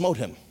God smote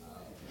him.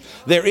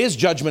 There is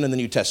judgment in the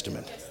New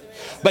Testament.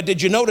 But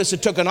did you notice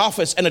it took an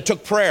office and it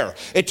took prayer?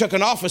 It took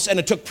an office and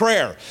it took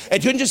prayer.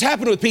 It didn't just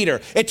happen with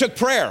Peter. It took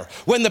prayer.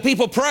 When the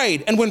people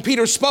prayed and when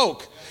Peter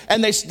spoke,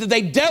 and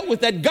they dealt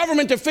with that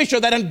government official,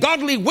 that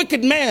ungodly,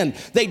 wicked man.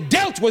 They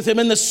dealt with him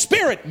in the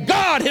spirit.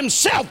 God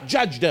himself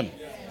judged him.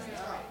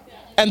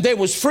 And there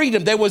was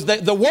freedom. There was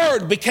the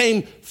word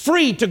became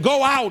free to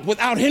go out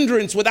without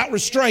hindrance, without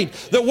restraint.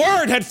 The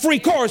word had free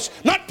course.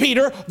 Not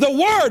Peter. The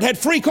word had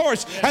free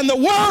course. And the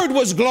word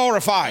was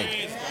glorified.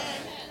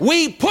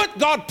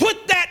 God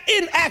put that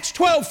in Acts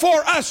 12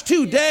 for us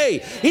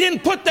today. He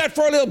didn't put that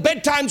for a little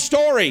bedtime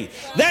story.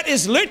 That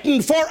is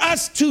written for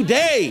us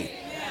today.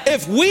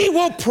 If we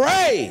will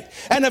pray,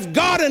 and if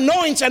God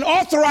anoints and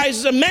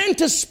authorizes a man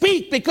to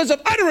speak because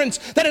of utterance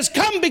that has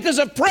come because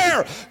of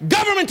prayer,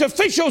 government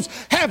officials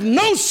have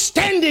no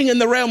standing in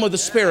the realm of the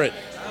Spirit.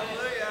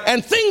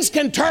 And things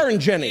can turn,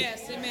 Jenny.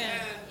 Yes,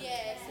 amen.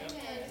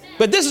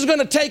 But this is going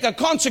to take a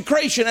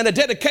consecration and a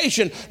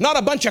dedication, not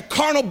a bunch of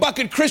carnal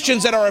bucket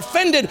Christians that are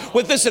offended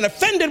with this and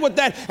offended with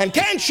that and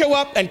can't show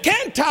up and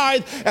can't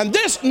tithe and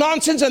this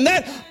nonsense and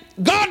that.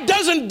 God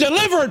doesn't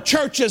deliver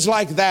churches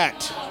like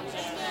that.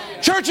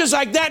 Churches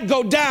like that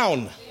go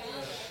down.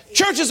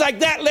 Churches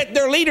like that let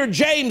their leader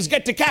James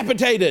get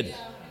decapitated.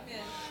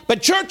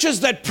 But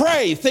churches that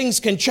pray, things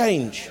can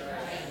change.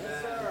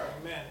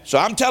 So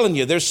I'm telling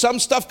you, there's some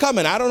stuff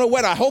coming. I don't know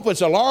when. I hope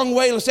it's a long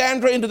way,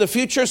 Lysandra, into the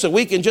future so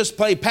we can just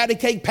play patty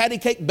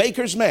cake,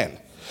 baker's man.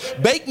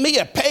 Bake me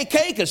a pay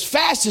cake as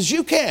fast as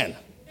you can.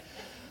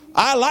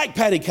 I like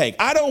patty cake.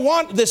 I don't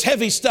want this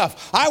heavy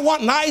stuff. I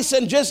want nice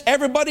and just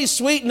everybody's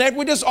sweet and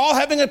we're just all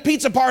having a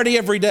pizza party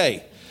every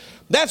day.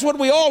 That's what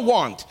we all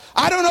want.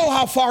 I don't know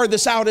how far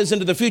this out is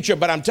into the future,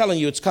 but I'm telling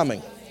you it's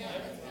coming.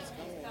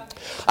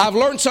 I've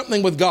learned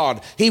something with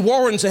God. He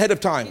warns ahead of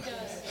time.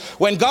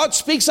 When God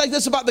speaks like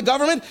this about the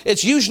government,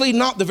 it's usually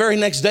not the very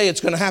next day it's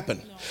going to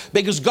happen.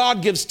 Because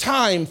God gives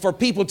time for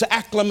people to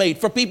acclimate,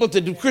 for people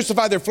to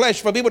crucify their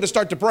flesh, for people to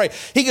start to pray.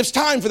 He gives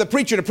time for the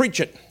preacher to preach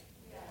it.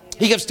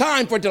 He gives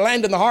time for it to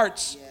land in the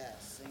hearts.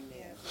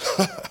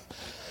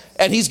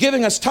 And he's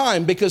giving us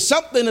time because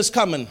something is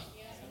coming.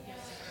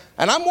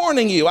 And I'm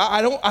warning you,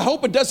 I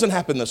hope it doesn't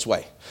happen this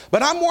way.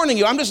 But I'm warning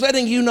you, I'm just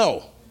letting you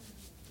know.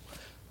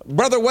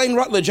 Brother Wayne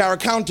Rutledge, our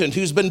accountant,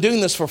 who's been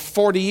doing this for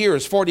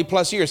 40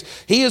 plus years,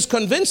 he is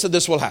convinced that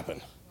this will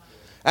happen.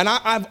 And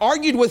I've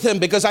argued with him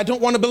because I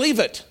don't want to believe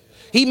it.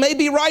 He may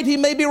be right, he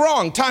may be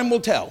wrong. Time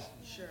will tell.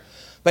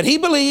 But he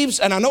believes,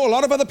 and I know a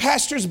lot of other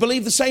pastors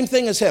believe the same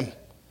thing as him.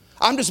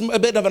 I'm just a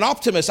bit of an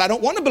optimist. I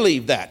don't want to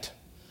believe that.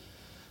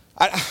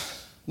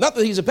 Not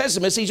that he's a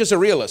pessimist, he's just a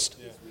realist.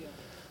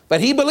 But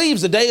he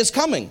believes the day is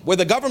coming where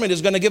the government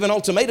is going to give an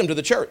ultimatum to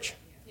the church.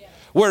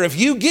 Where if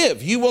you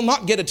give, you will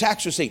not get a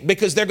tax receipt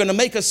because they're going to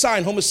make us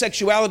sign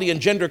homosexuality and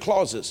gender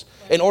clauses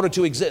in order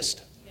to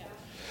exist.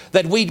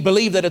 That we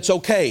believe that it's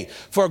okay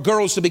for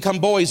girls to become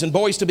boys and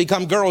boys to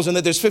become girls and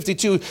that there's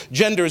 52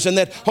 genders and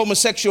that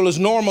homosexual is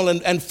normal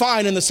and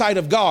fine in the sight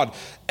of God.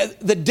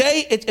 The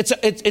day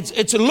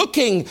it's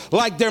looking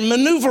like they're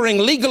maneuvering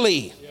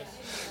legally.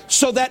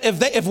 So that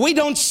if we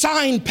don't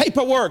sign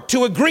paperwork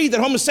to agree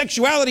that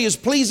homosexuality is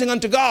pleasing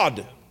unto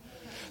God,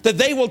 that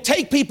they will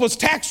take people's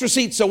tax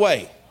receipts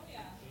away.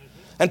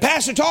 And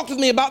Pastor talked with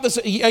me about this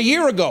a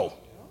year ago.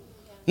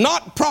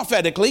 Not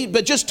prophetically,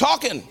 but just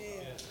talking.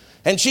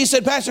 And she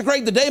said, Pastor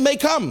Craig, the day may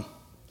come.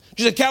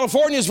 She said,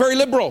 California is very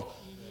liberal.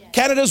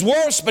 Canada's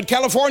worse, but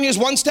California is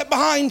one step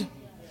behind.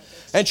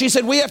 And she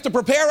said, we have to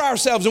prepare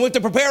ourselves and we have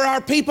to prepare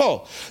our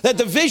people that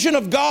the vision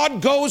of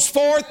God goes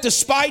forth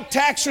despite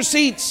tax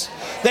receipts.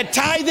 That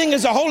tithing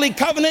is a holy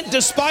covenant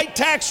despite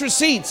tax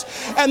receipts.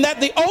 And that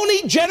the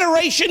only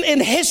generation in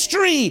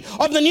history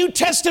of the New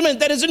Testament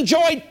that has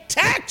enjoyed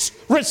tax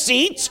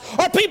receipts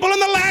are people in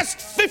the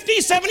last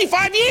 50,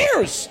 75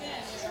 years.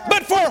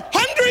 But for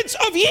hundreds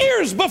of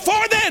years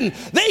before then,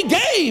 they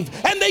gave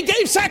and they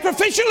gave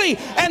sacrificially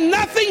and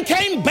nothing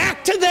came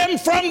back to them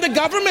from the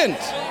government.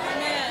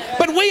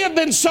 But we have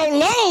been so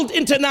lulled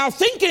into now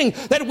thinking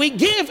that we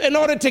give in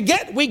order to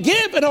get, we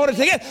give in order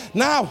to get.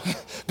 Now,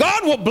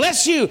 God will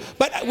bless you,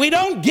 but we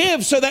don't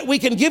give so that we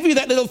can give you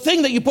that little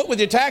thing that you put with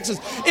your taxes.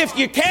 If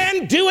you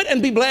can, do it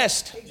and be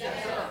blessed.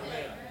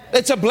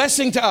 It's a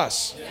blessing to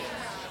us.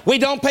 We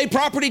don't pay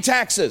property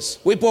taxes.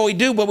 We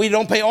do, but we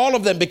don't pay all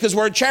of them because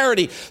we're a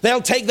charity.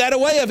 They'll take that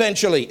away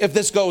eventually if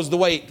this goes the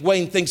way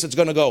Wayne thinks it's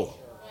going to go.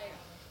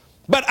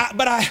 But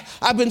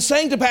I've been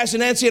saying to Pastor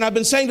Nancy and I've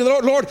been saying to the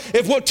Lord,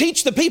 if we'll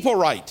teach the people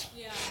right,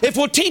 if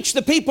we'll teach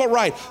the people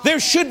right, there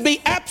should be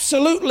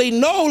absolutely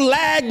no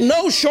lag,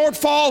 no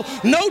shortfall,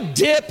 no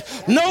dip,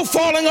 no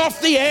falling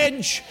off the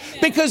edge.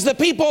 Because the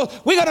people,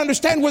 we got to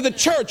understand we're the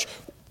church.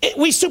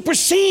 We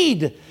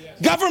supersede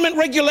government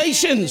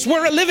regulations.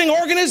 We're a living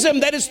organism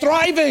that is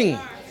thriving.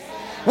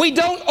 We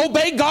don't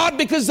obey God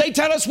because they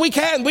tell us we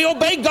can. We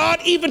obey God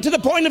even to the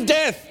point of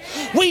death.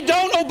 We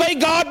don't obey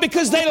God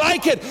because they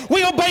like it.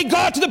 We obey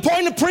God to the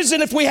point of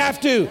prison if we have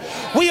to.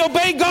 We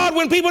obey God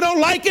when people don't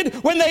like it,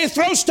 when they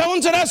throw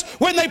stones at us,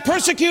 when they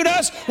persecute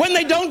us, when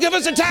they don't give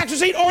us a tax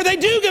receipt, or they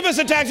do give us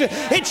a tax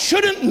receipt. It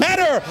shouldn't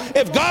matter.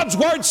 If God's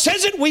word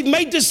says it, we've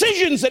made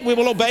decisions that we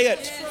will obey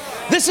it.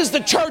 This is the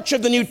church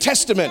of the New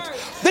Testament.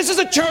 This is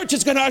a church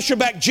that's going to usher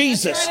back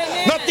Jesus.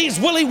 Not these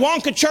Willy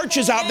Wonka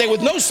churches out there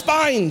with no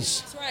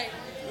spines.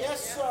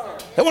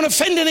 They won't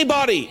offend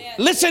anybody.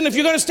 Listen, if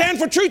you're going to stand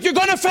for truth, you're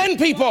going to offend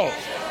people.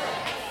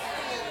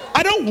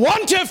 I don't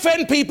want to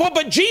offend people,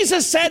 but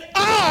Jesus said,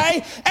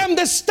 I am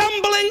the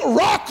stumbling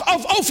rock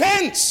of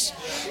offense.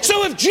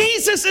 So if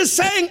Jesus is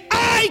saying,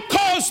 I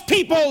cause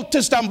people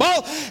to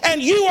stumble,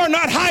 and you are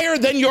not higher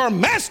than your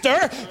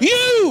master,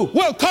 you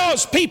will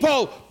cause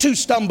people to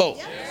stumble.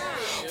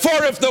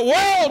 For if the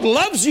world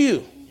loves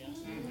you,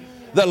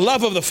 the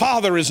love of the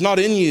Father is not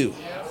in you.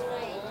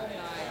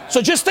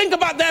 So just think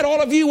about that,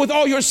 all of you with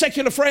all your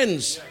secular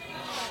friends.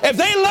 If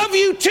they love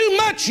you too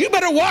much, you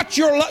better watch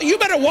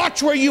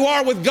where you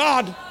are with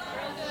God.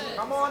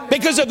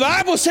 Because the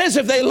Bible says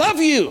if they love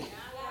you,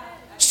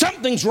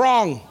 something's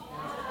wrong.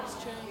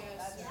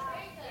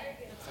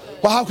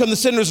 Well, how can the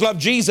sinners love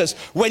Jesus?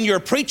 When you're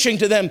preaching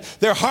to them,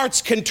 their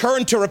hearts can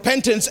turn to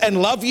repentance and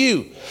love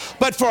you.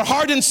 But for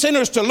hardened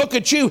sinners to look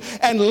at you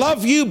and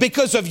love you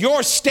because of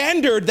your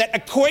standard that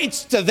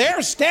equates to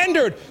their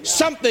standard,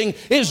 something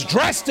is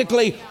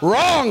drastically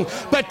wrong.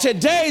 But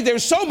today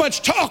there's so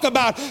much talk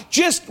about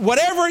just do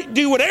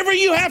whatever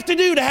you have to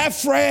do to have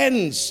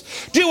friends.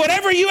 Do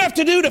whatever you have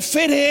to do to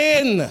fit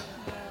in.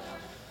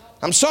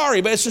 I'm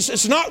sorry, but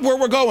it's not where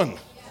we're going.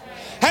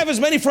 Have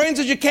as many friends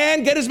as you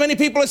can. Get as many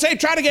people as say.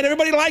 Try to get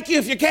everybody like you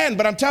if you can.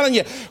 But I'm telling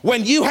you,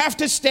 when you have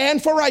to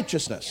stand for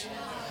righteousness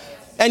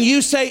and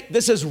you say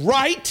this is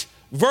right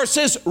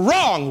versus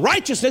wrong.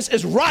 Righteousness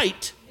is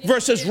right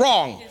versus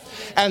wrong.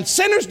 And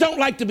sinners don't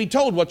like to be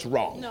told what's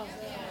wrong.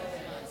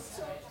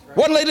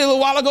 One lady a little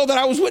while ago that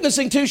I was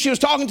witnessing to, she was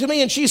talking to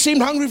me and she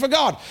seemed hungry for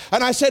God.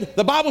 And I said,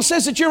 the Bible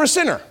says that you're a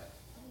sinner.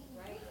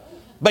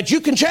 But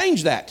you can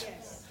change that.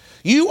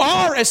 You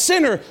are a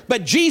sinner,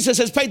 but Jesus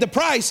has paid the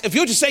price. If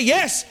you just say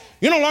yes,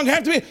 you no longer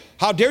have to be.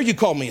 How dare you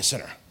call me a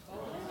sinner?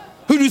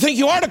 Who do you think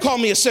you are to call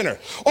me a sinner?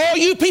 All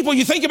you people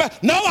you think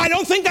about, no, I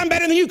don't think I'm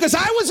better than you because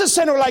I was a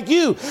sinner like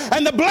you.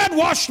 And the blood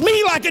washed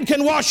me like it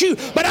can wash you.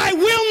 But I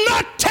will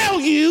not tell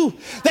you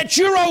that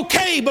you're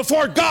okay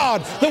before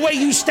God the way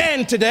you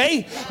stand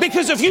today.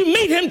 Because if you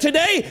meet him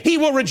today, he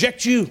will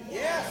reject you.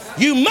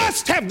 You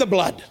must have the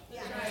blood.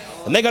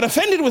 And they got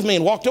offended with me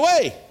and walked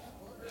away.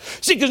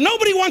 See, because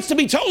nobody wants to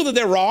be told that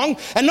they're wrong,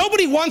 and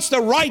nobody wants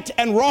the right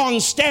and wrong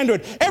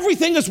standard.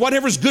 Everything is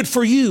whatever's good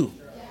for you.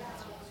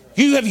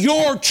 You have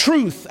your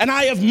truth, and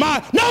I have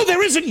my. No,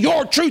 there isn't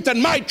your truth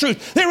and my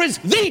truth. There is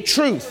the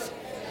truth.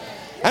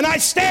 And I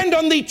stand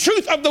on the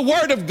truth of the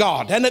Word of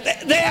God. And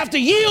they have to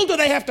yield or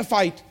they have to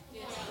fight.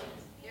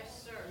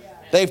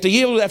 They have to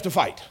yield or they have to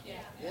fight.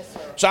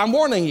 So I'm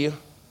warning you,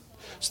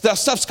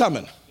 stuff's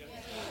coming.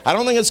 I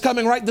don't think it's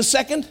coming right this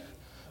second,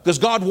 because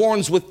God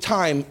warns with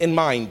time in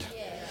mind.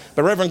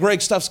 But Reverend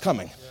Greg, stuff's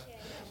coming.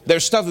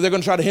 There's stuff that they're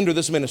going to try to hinder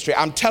this ministry.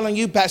 I'm telling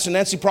you, Pastor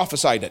Nancy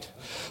prophesied it.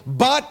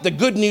 But the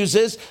good news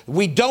is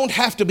we don't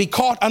have to be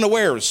caught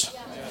unawares.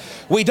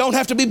 We don't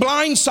have to be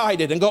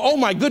blindsided and go, oh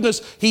my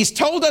goodness, he's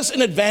told us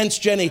in advance,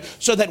 Jenny,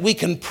 so that we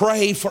can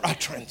pray for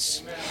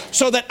utterance.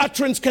 So that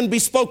utterance can be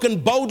spoken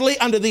boldly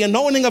under the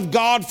anointing of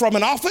God from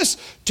an office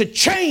to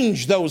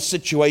change those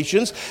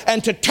situations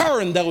and to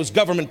turn those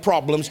government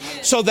problems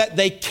so that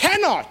they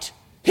cannot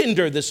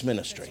hinder this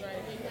ministry.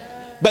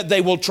 But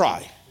they will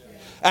try.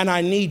 And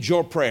I need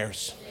your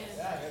prayers.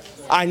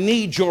 I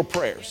need your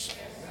prayers.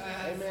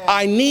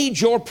 I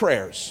need your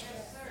prayers.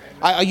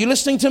 Are you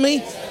listening to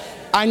me?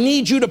 I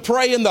need you to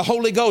pray in the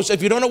Holy Ghost.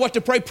 If you don't know what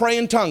to pray, pray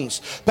in tongues.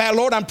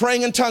 Lord, I'm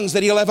praying in tongues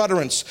that he'll have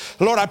utterance.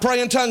 Lord, I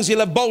pray in tongues he'll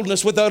have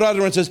boldness with those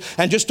utterances,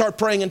 and just start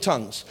praying in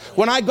tongues.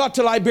 When I got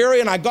to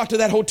Liberia and I got to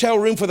that hotel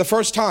room for the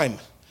first time,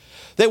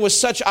 there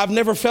was I've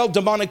never felt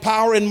demonic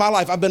power in my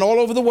life. I've been all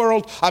over the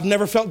world. I've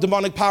never felt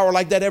demonic power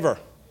like that ever.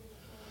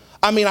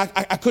 I mean,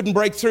 I couldn't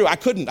break through. I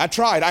couldn't. I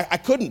tried. I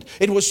couldn't.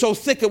 It was so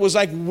thick. It was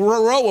like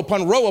row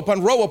upon row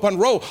upon row upon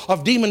row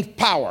of demon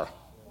power.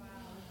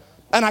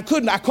 And I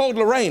couldn't. I called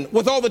Lorraine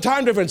with all the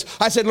time difference.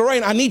 I said,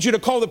 Lorraine, I need you to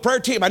call the prayer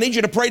team. I need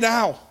you to pray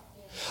now.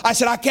 I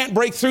said, I can't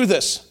break through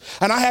this.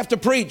 And I have to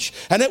preach.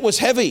 And it was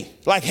heavy,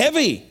 like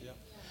heavy.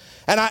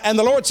 And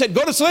the Lord said,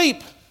 go to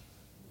sleep.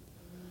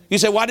 You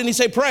say, why didn't he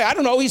say pray? I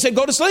don't know. He said,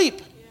 go to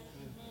sleep.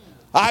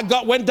 I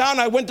went down,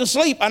 I went to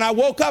sleep, and I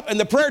woke up, and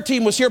the prayer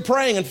team was here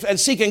praying and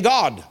seeking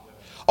God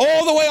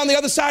all the way on the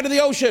other side of the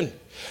ocean.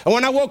 And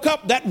when I woke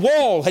up, that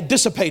wall had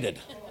dissipated.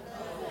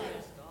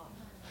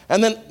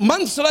 And then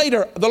months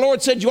later, the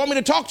Lord said, you want me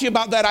to talk to you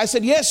about that? I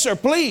said, yes, sir,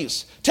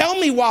 please. Tell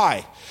me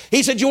why.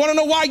 He said, you want to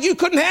know why you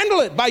couldn't handle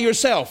it by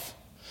yourself?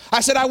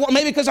 I said,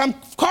 maybe because I'm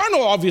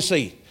carnal,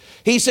 obviously.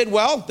 He said,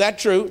 well,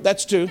 that's true.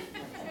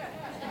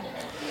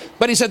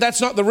 But he said,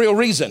 that's not the real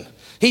reason.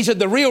 He said,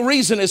 the real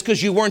reason is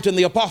because you weren't in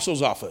the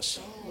apostles' office.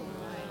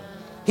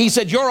 He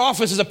said, your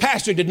office as a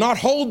pastor did not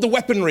hold the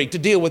weaponry to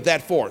deal with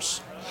that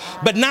force.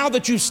 But now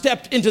that you've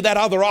stepped into that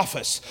other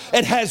office,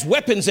 it has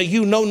weapons that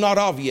you know not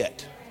of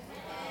yet.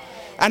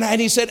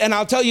 And he said, and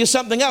I'll tell you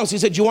something else. He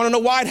said, you want to know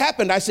why it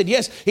happened? I said,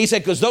 yes. He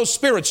said, because those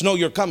spirits know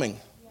you're coming.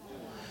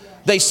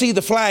 They see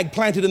the flag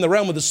planted in the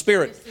realm of the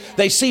spirit.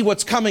 They see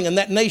what's coming in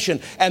that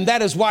nation. And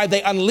that is why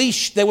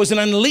there was an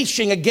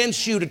unleashing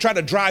against you to try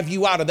to drive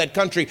you out of that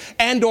country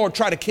and or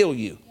try to kill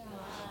you.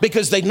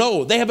 Because they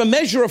know, they have a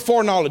measure of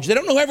foreknowledge. They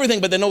don't know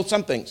everything, but they know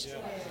some things.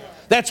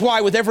 That's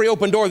why with every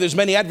open door, there's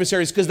many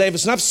adversaries, because they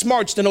have enough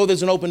smarts to know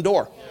there's an open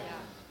door.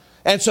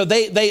 And so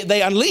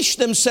they unleash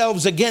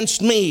themselves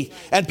against me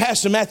and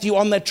Pastor Matthew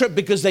on that trip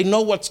because they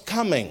know what's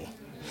coming.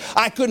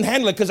 I couldn't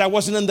handle it because I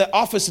wasn't in the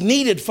office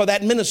needed for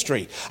that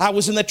ministry. I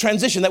was in the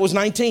transition. That was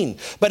 19.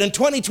 But in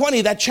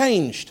 2020, that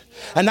changed.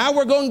 And now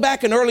we're going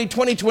back in early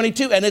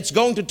 2022, and it's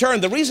going to turn.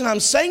 The reason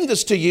I'm saying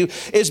this to you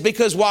is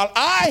because while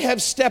I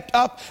have stepped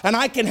up and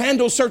I can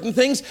handle certain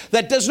things,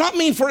 that does not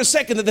mean for a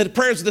second that the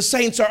prayers of the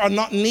saints are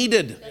not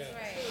needed.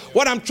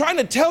 What I'm trying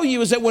to tell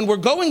you is that when we're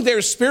going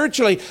there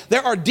spiritually,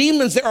 there are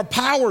demons, there are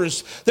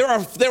powers, there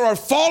are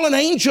fallen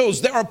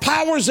angels, there are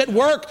powers at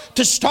work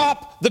to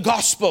stop the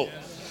gospel.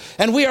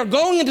 And we are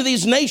going into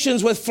these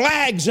nations with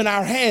flags in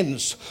our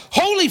hands,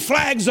 holy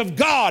flags of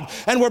God,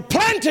 and we're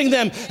planting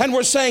them and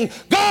we're saying,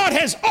 God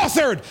has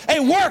authored a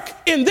work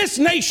in this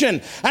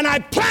nation, and I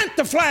plant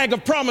the flag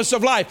of promise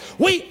of life.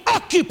 We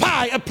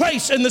occupy a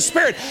place in the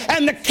spirit,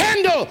 and the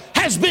candle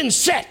has been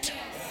set.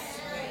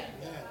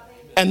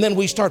 And then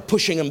we start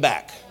pushing them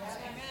back.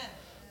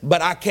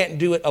 But I can't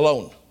do it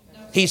alone.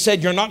 He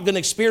said, you're not going to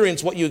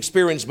experience what you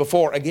experienced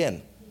before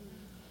again,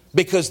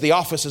 because the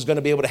office is going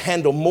to be able to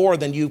handle more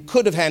than you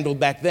could have handled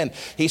back then.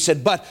 He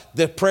said, but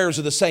the prayers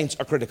of the saints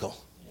are critical.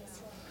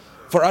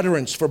 For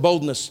utterance, for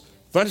boldness,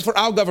 not just for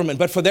our government,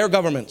 but for their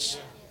governments.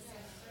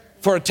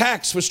 For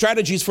attacks, for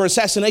strategies, for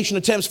assassination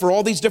attempts, for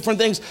all these different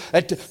things.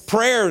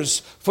 Prayers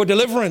for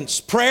deliverance,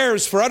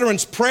 prayers for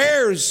utterance,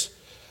 prayers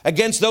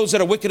against those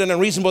that are wicked and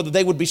unreasonable, that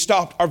they would be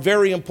stopped, are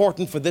very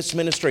important for this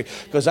ministry.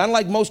 Because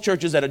unlike most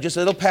churches that are just a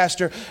little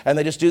pastor and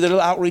they just do their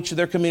little outreach to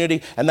their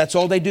community and that's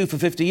all they do for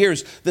 50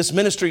 years, this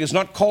ministry is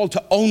not called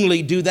to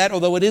only do that,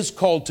 although it is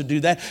called to do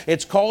that.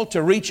 It's called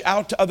to reach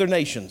out to other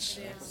nations.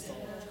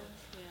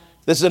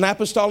 This is an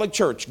apostolic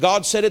church.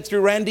 God said it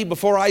through Randy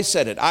before I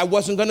said it. I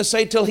wasn't going to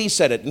say it till he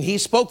said it, and he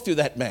spoke through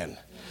that man.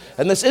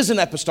 And this is an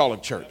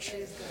apostolic church.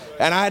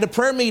 And I had a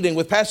prayer meeting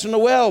with Pastor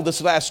Noel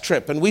this last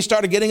trip, and we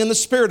started getting in the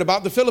spirit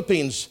about the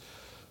Philippines.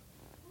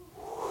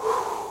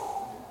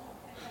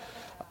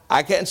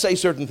 I can't say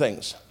certain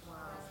things.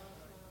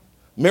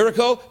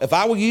 Miracle, if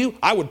I were you,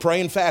 I would pray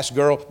and fast,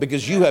 girl,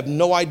 because you have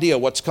no idea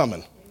what's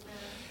coming.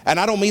 And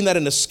I don't mean that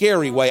in a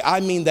scary way. I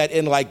mean that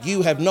in like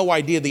you have no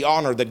idea the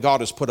honor that God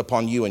has put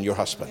upon you and your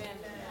husband.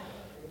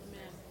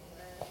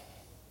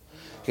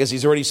 Because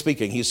he's already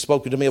speaking. He's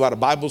spoken to me about a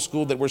Bible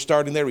school that we're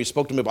starting there. He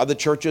spoke to me about other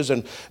churches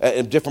and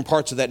in different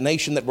parts of that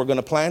nation that we're going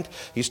to plant.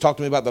 He's talked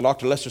to me about the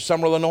Dr. Lester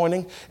Summerall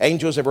anointing.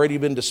 Angels have already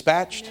been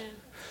dispatched.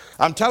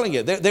 I'm telling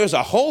you, there's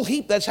a whole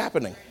heap that's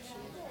happening.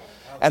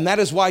 And that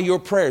is why your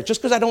prayers, just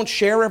because I don't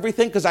share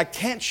everything, because I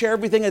can't share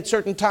everything at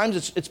certain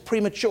times, it's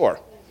premature.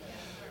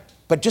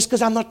 But just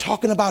because I'm not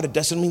talking about it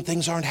doesn't mean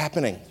things aren't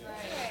happening.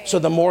 So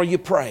the more you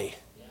pray.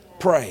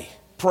 Pray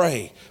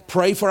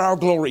for our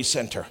Glory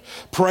Center.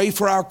 Pray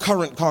for our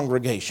current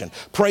congregation.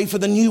 Pray for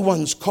the new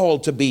ones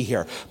called to be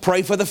here.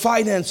 Pray for the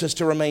finances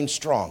to remain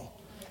strong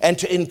and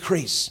to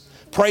increase.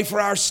 Pray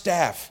for our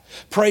staff.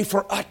 Pray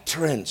for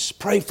utterance.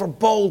 Pray for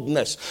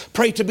boldness.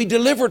 Pray to be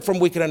delivered from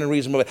wicked and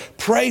unreasonable.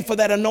 Pray for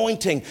that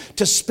anointing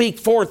to speak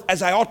forth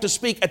as I ought to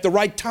speak at the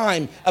right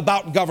time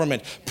about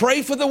government.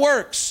 Pray for the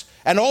works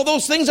and all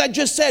those things I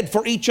just said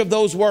for each of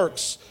those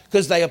works,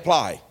 because they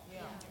apply.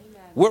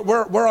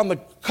 We're on the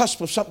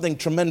cusp of something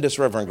tremendous,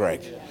 Reverend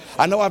Greg.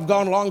 I know I've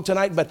gone long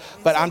tonight, but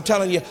I'm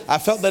telling you, I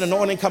felt that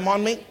anointing come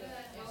on me.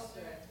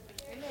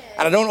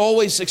 And I don't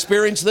always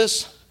experience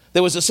this.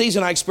 There was a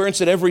season I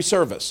experienced it every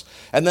service.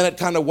 And then it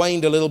kind of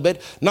waned a little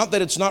bit. Not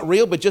that it's not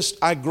real, but just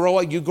you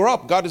grow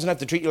up. God doesn't have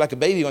to treat you like a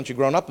baby once you've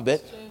grown up a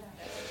bit.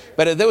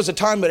 But there was a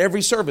time at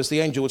every service, the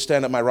angel would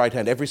stand at my right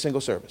hand. Every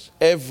single service.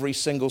 Every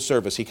single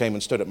service, he came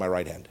and stood at my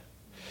right hand.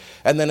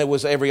 And then it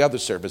was every other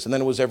service. And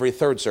then it was every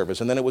third service.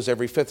 And then it was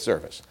every fifth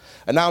service.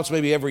 And now it's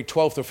maybe every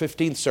 12th or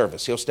 15th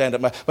service. He'll stand at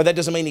my... But that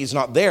doesn't mean he's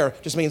not there.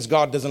 It just means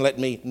God doesn't let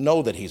me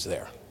know that he's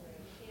there.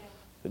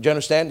 Do you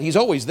understand? He's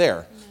always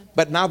there.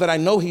 But now that I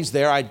know he's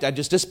there, I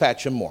just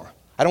dispatch him more.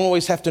 I don't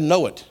always have to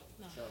know it.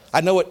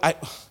 I know it.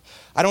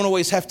 I don't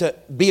always have to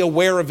be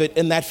aware of it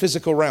in that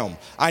physical realm.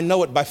 I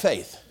know it by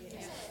faith.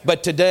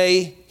 But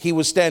today, he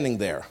was standing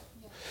there.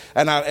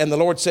 And the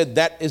Lord said,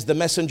 that is the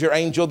messenger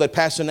angel that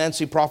Pastor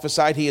Nancy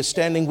prophesied. He is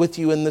standing with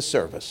you in this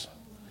service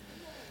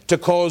to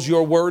cause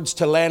your words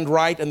to land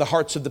right in the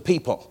hearts of the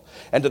people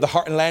and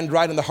land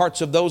right in the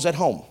hearts of those at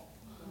home.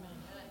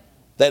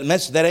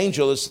 That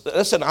angel is,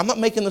 listen, I'm not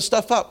making this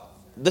stuff up.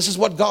 This is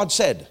what God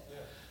said.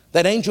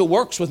 That angel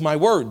works with my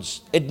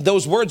words.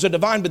 Those words are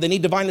divine, but they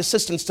need divine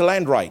assistance to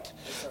land right.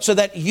 So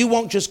that you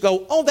won't just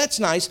go, oh, that's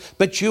nice,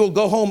 but you'll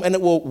go home and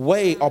it will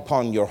weigh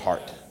upon your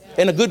heart.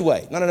 In a good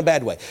way, not in a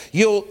bad way.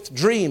 You'll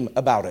dream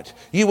about it.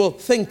 You will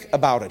think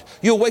about it.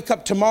 You'll wake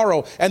up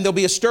tomorrow and there'll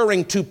be a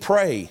stirring to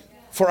pray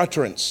for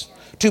utterance,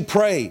 to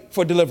pray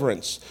for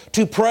deliverance,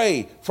 to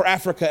pray for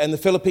Africa and the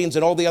Philippines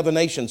and all the other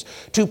nations,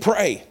 to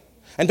pray.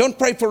 And don't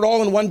pray for it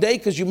all in one day,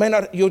 because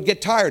you'll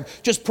get tired.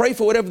 Just pray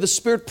for whatever the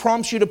Spirit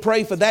prompts you to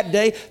pray for that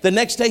day. The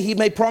next day He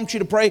may prompt you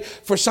to pray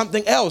for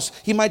something else.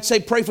 He might say,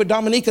 pray for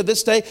Dominica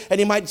this day. And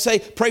He might say,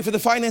 pray for the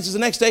finances the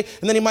next day.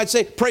 And then He might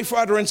say, pray for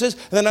utterances.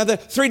 And then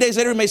 3 days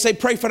later He may say,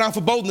 pray for now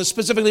for boldness,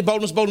 specifically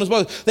boldness.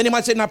 Then He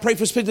might say, now pray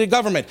for specifically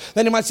government.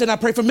 Then He might say, now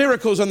pray for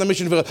miracles on the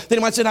mission field. Then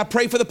He might say, now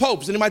pray for the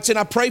popes. Then He might say,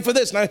 now pray for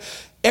this. Now,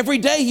 every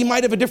day He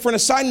might have a different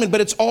assignment,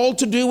 but it's all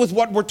to do with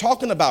what we're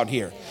talking about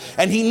here.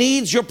 And He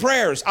needs your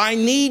prayers.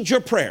 I need your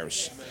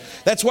prayers.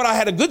 That's what I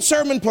had a good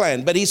sermon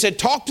planned, but He said,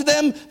 talk to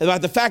them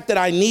about the fact that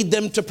I need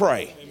them to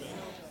pray.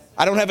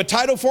 I don't have a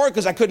title for it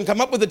because I couldn't come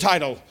up with a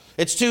title.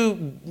 It's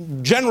too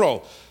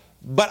general,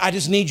 but I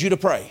just need you to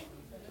pray.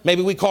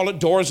 Maybe we call it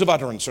doors of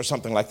utterance or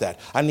something like that.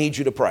 I need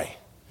you to pray.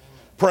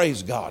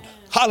 Praise God.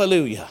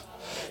 Hallelujah.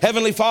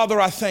 Heavenly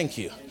Father, I thank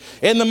you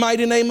in the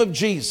mighty name of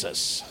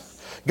Jesus.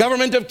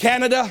 Government of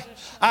Canada,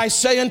 I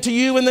say unto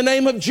you in the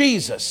name of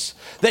Jesus,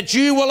 that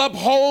you will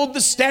uphold the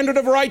standard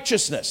of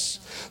righteousness,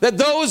 that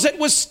those that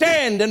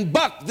withstand and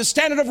buck the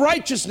standard of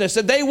righteousness,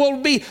 that they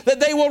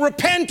will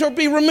repent or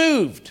be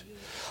removed.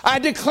 I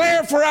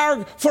declare for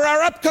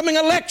our upcoming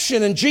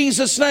election in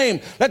Jesus' name,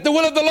 let the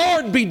will of the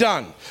Lord be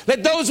done.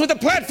 Let those with a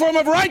platform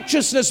of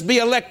righteousness be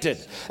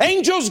elected.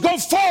 Angels go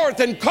forth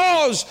and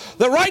cause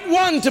the right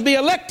one to be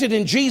elected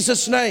in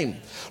Jesus' name.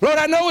 Lord,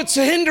 I know it's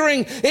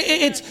hindering.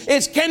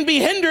 It can be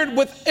hindered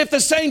if the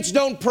saints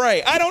don't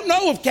pray. I don't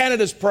know if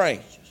Canada's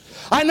praying.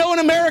 I know in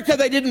America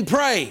they didn't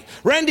pray.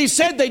 Randy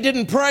said they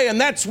didn't pray, and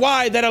that's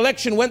why that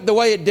election went the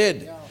way it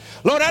did.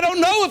 Lord, I don't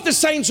know if the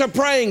saints are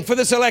praying for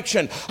this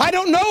election. I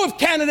don't know if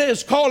Canada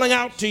is calling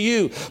out to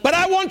you. But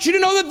I want you to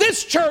know that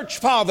this church,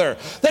 Father,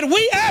 that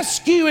we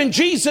ask you in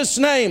Jesus'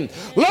 name,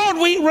 Lord,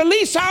 we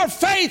release our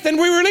faith and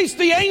we release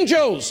the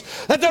angels,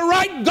 that the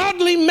right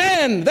godly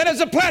men that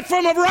has a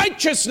platform of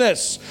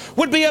righteousness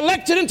would be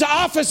elected into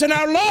office, and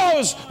our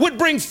laws would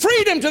bring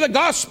freedom to the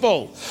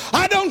gospel.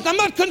 I'm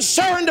not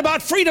concerned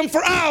about freedom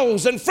for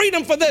owls and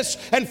freedom for this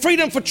and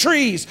freedom for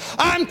trees.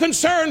 I'm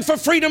concerned for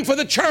freedom for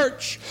the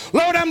church.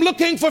 Lord, I'm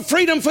looking for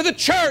freedom for the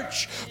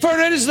church, for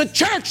it is the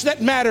church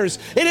that matters.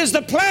 It is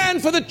the plan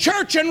for the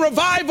church and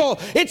revival.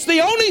 It's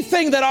the only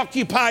thing that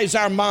occupies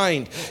our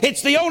mind.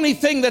 It's the only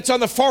thing that's on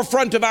the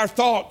forefront of our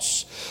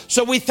thoughts.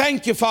 So we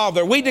thank you,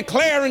 Father. We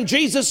declare in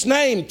Jesus'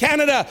 name,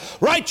 Canada,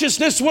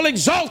 righteousness will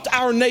exalt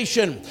our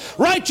nation.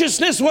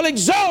 Righteousness will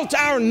exalt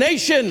our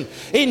nation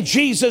in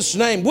Jesus'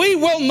 name. We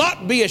will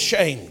not be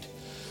ashamed.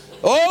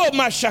 Oh,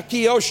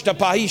 Mashakioshta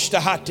Paishta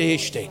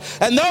Hatishte.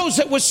 And those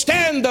that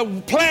withstand the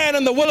plan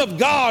and the will of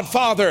God,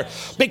 Father,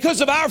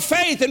 because of our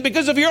faith and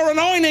because of your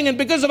anointing and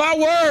because of our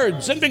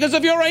words and because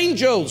of your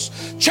angels,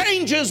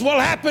 changes will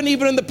happen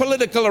even in the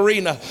political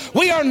arena.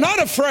 We are not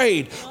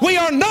afraid. We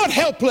are not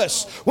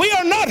helpless. We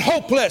are not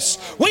hopeless.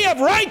 We have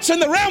rights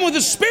in the realm of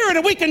the Spirit,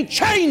 and we can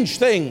change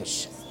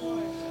things.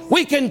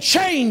 We can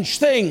change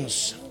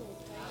things.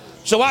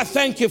 So I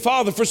thank you,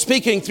 Father, for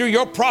speaking through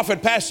your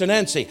prophet, Pastor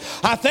Nancy.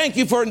 I thank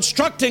you for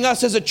instructing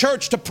us as a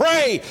church to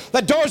pray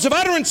that doors of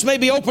utterance may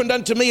be opened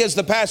unto me as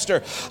the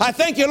pastor. I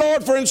thank you,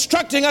 Lord, for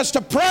instructing us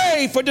to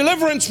pray for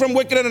deliverance from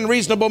wicked and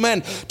unreasonable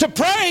men, to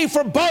pray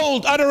for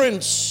bold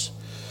utterance,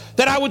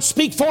 that I would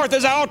speak forth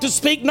as I ought to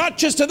speak, not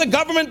just to the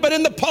government, but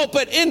in the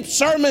pulpit, in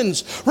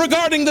sermons,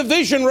 regarding the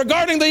vision,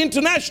 regarding the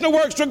international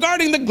works,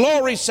 regarding the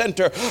glory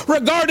center,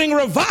 regarding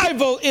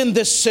revival in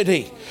this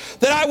city.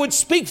 That I would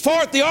speak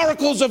forth the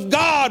oracles of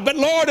God. But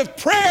Lord, if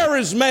prayer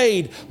is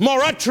made,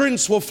 more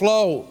utterance will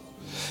flow.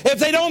 If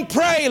they don't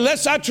pray,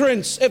 less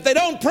utterance. If they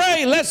don't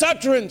pray, less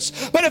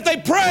utterance. But if they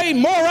pray,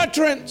 more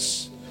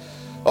utterance.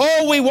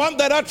 Oh, we want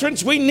that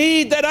utterance. We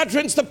need that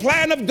utterance. The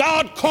plan of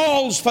God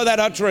calls for that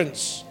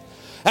utterance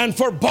and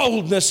for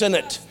boldness in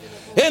it.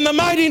 In the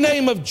mighty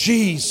name of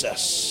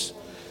Jesus.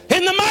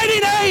 In the mighty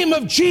name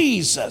of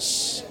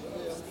Jesus.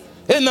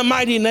 In the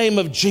mighty name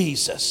of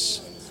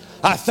Jesus.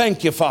 I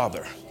thank you,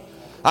 Father.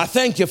 I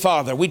thank you,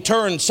 Father. We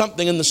turned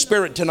something in the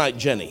Spirit tonight,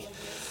 Jenny.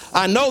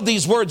 I know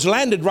these words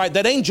landed right.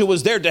 That angel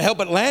was there to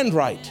help it land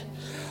right.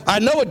 I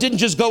know it didn't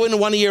just go in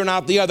one ear and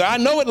out the other. I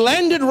know it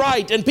landed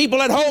right in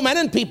people at home and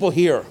in people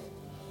here.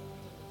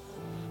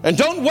 And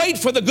don't wait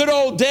for the good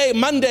old day,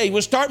 Monday.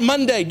 We'll start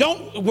Monday.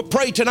 Don't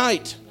pray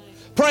tonight.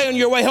 Pray on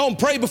your way home.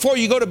 Pray before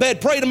you go to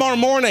bed. Pray tomorrow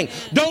morning.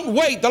 Don't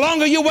wait. The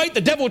longer you wait,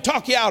 the devil will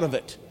talk you out of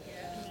it.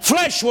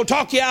 Flesh will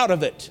talk you out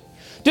of it.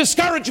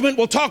 Discouragement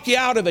will talk you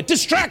out of it.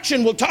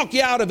 Distraction will talk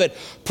you out of it.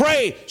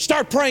 Pray.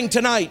 Start praying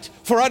tonight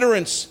for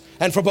utterance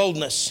and for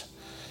boldness.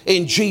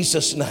 In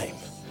Jesus' name.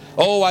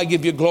 Oh, I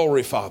give you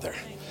glory, Father.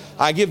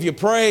 I give you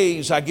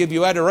praise. I give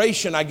you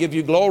adoration. I give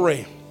you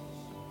glory.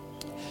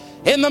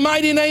 In the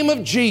mighty name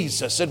of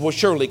Jesus, it will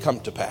surely come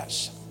to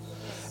pass.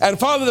 And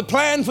Father, the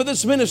plan for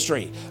this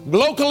ministry,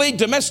 locally,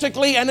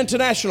 domestically, and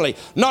internationally,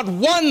 not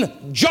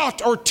one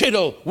jot or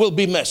tittle will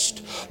be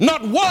missed.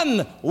 Not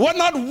one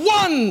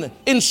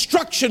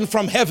instruction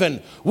from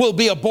heaven will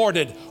be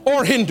aborted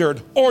or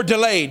hindered or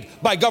delayed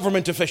by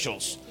government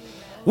officials.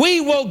 We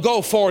will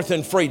go forth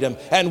in freedom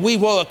and we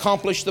will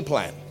accomplish the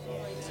plan.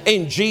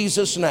 In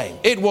Jesus' name,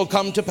 it will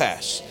come to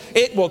pass.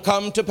 It will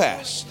come to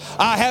pass.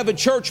 I have a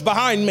church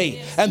behind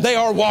me and they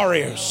are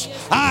warriors.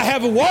 I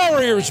have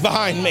warriors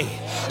behind me.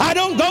 I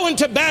don't go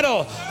into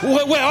battle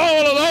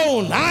all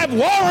alone. I have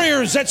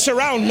warriors that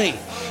surround me.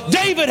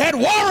 David had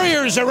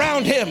warriors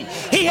around him.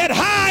 He had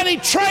highly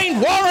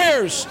trained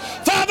warriors.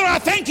 Father, I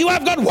thank you.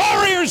 I've got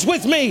warriors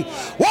with me.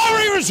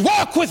 Warriors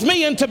walk with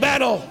me into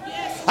battle.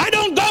 I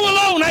don't go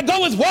alone. I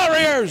go with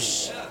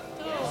warriors.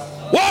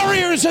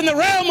 Warriors in the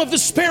realm of the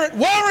Spirit,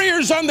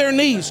 warriors on their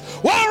knees,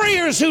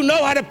 warriors who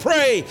know how to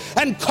pray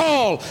and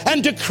call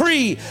and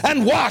decree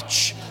and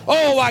watch.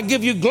 Oh, I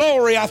give you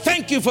glory. I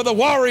thank you for the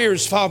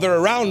warriors, Father,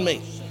 around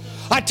me.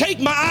 I take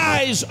my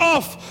eyes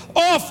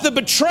off the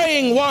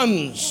betraying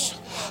ones.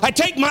 I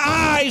take my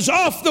eyes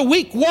off the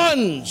weak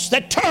ones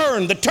that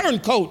turn, the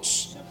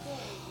turncoats.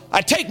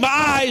 I take my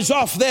eyes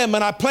off them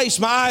and I place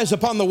my eyes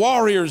upon the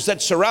warriors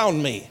that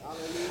surround me.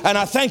 And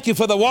I thank you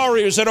for the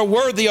warriors that are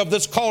worthy of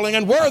this calling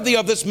and worthy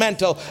of this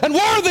mantle and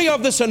worthy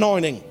of this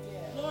anointing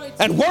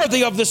and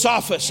worthy of this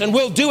office. And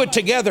we'll do it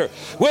together.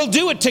 We'll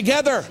do it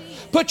together.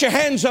 Put your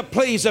hands up,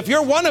 please. If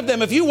you're one of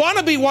them, if you want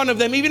to be one of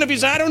them, even if you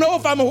say, I don't know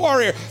if I'm a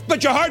warrior,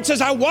 but your heart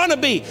says, I want to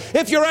be.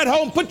 If you're at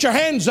home, put your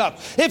hands up.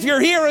 If you're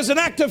here as an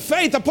act of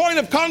faith, a point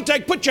of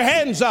contact, put your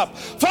hands up.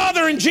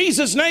 Father, in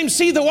Jesus' name,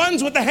 see the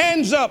ones with the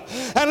hands up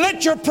and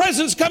let your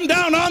presence come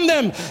down on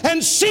them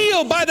and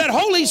seal by that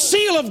holy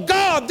seal of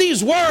God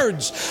these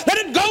words. Let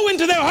it go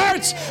into their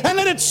hearts and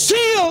let it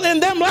seal in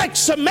them like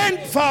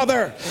cement,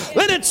 Father.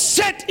 Let it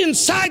set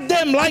inside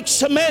them like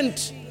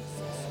cement.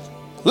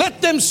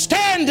 Let them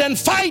stand and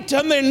fight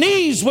on their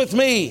knees with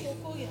me.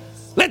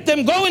 Let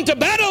them go into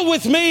battle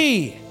with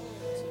me.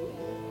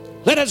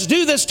 Let us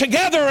do this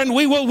together and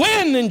we will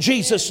win in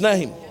Jesus'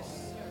 name.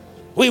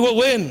 We will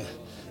win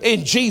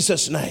in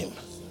Jesus' name.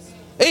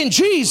 In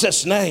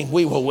Jesus' name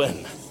we will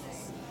win.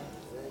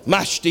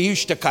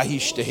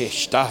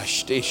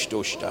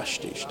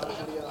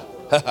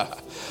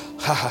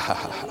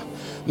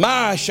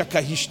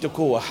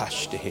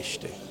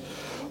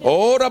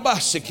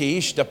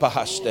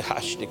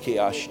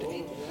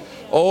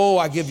 Oh,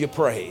 I give you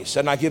praise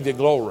and I give you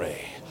glory.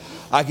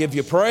 I give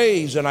you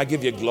praise and I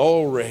give you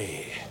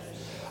glory.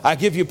 I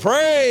give you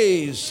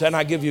praise and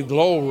I give you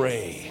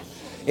glory.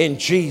 In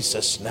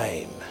Jesus'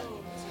 name.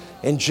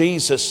 In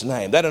Jesus'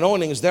 name. That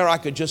anointing is there. I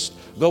could just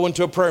go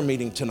into a prayer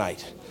meeting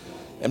tonight.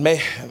 And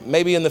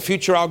maybe in the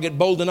future I'll get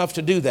bold enough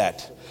to do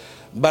that.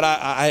 But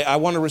I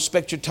want to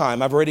respect your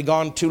time. I've already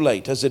gone too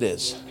late as it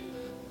is.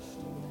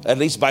 At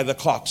least by the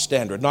clock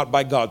standard, not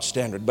by God's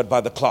standard, but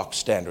by the clock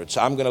standard. So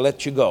I'm going to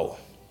let you go.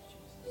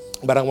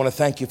 But I want to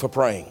thank you for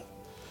praying.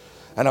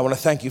 And I want to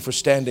thank you for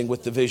standing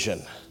with the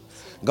vision.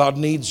 God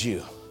needs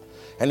you.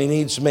 And He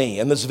needs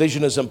me. And this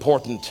vision is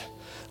important.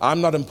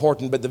 I'm not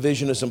important, but the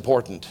vision is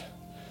important.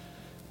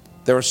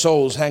 There are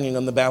souls hanging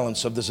on the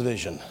balance of this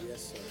vision.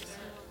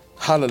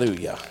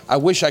 Hallelujah. I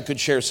wish I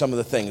could share some of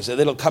the things.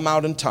 It'll come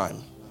out in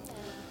time.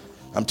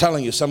 I'm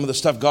telling you, some of the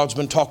stuff God's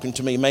been talking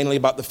to me, mainly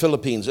about the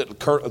Philippines,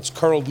 it's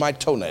curled my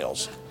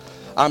toenails.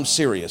 I'm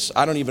serious.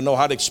 I don't even know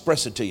how to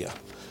express it to you.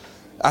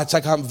 It's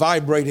like I'm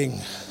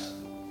vibrating.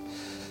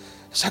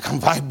 It's like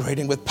I'm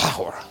vibrating with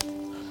power.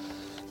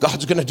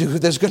 There's going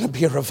to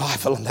be a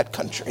revival in that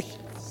country.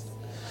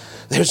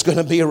 There's going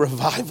to be a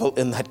revival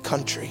in that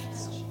country.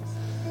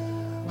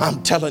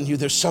 I'm telling you,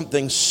 there's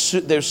something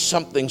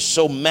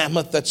so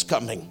mammoth that's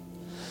coming.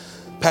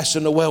 Pastor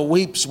Noel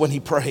weeps when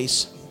he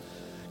prays,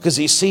 because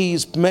he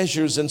sees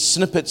measures and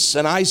snippets,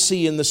 and I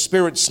see in the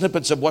spirit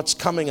snippets of what's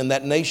coming in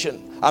that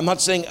nation. I'm not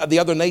saying the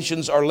other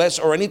nations are less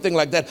or anything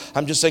like that.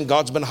 I'm just saying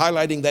God's been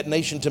highlighting that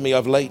nation to me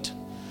of late.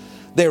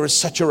 There is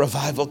such a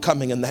revival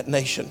coming in that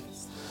nation.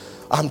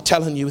 I'm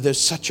telling you,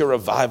 there's such a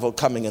revival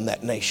coming in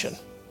that nation.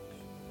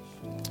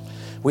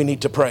 We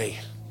need to pray.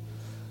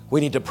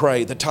 We need to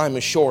pray. The time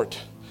is short.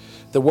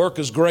 The work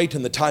is great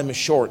and the time is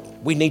short.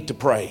 We need to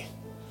pray.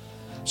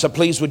 So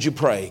please, would you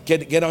pray?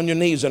 Get on your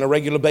knees on a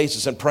regular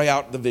basis and pray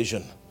out the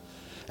vision.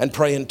 And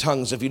pray in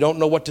tongues. If you don't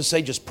know what to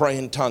say, just pray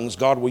in tongues.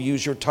 God will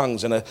use your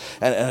tongues and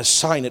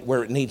assign it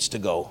where it needs to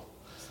go.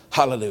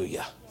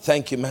 Hallelujah.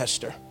 Thank you,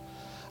 Master.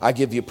 I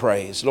give you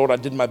praise. Lord, I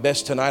did my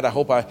best tonight. I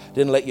hope I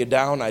didn't let you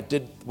down. I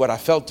did what I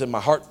felt in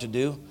my heart to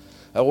do.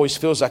 It always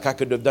feels like I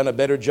could have done a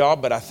better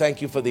job, but I thank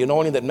you for the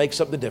anointing that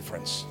makes up the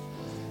difference.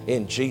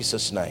 In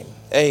Jesus' name,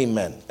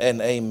 amen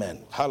and amen.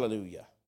 Hallelujah.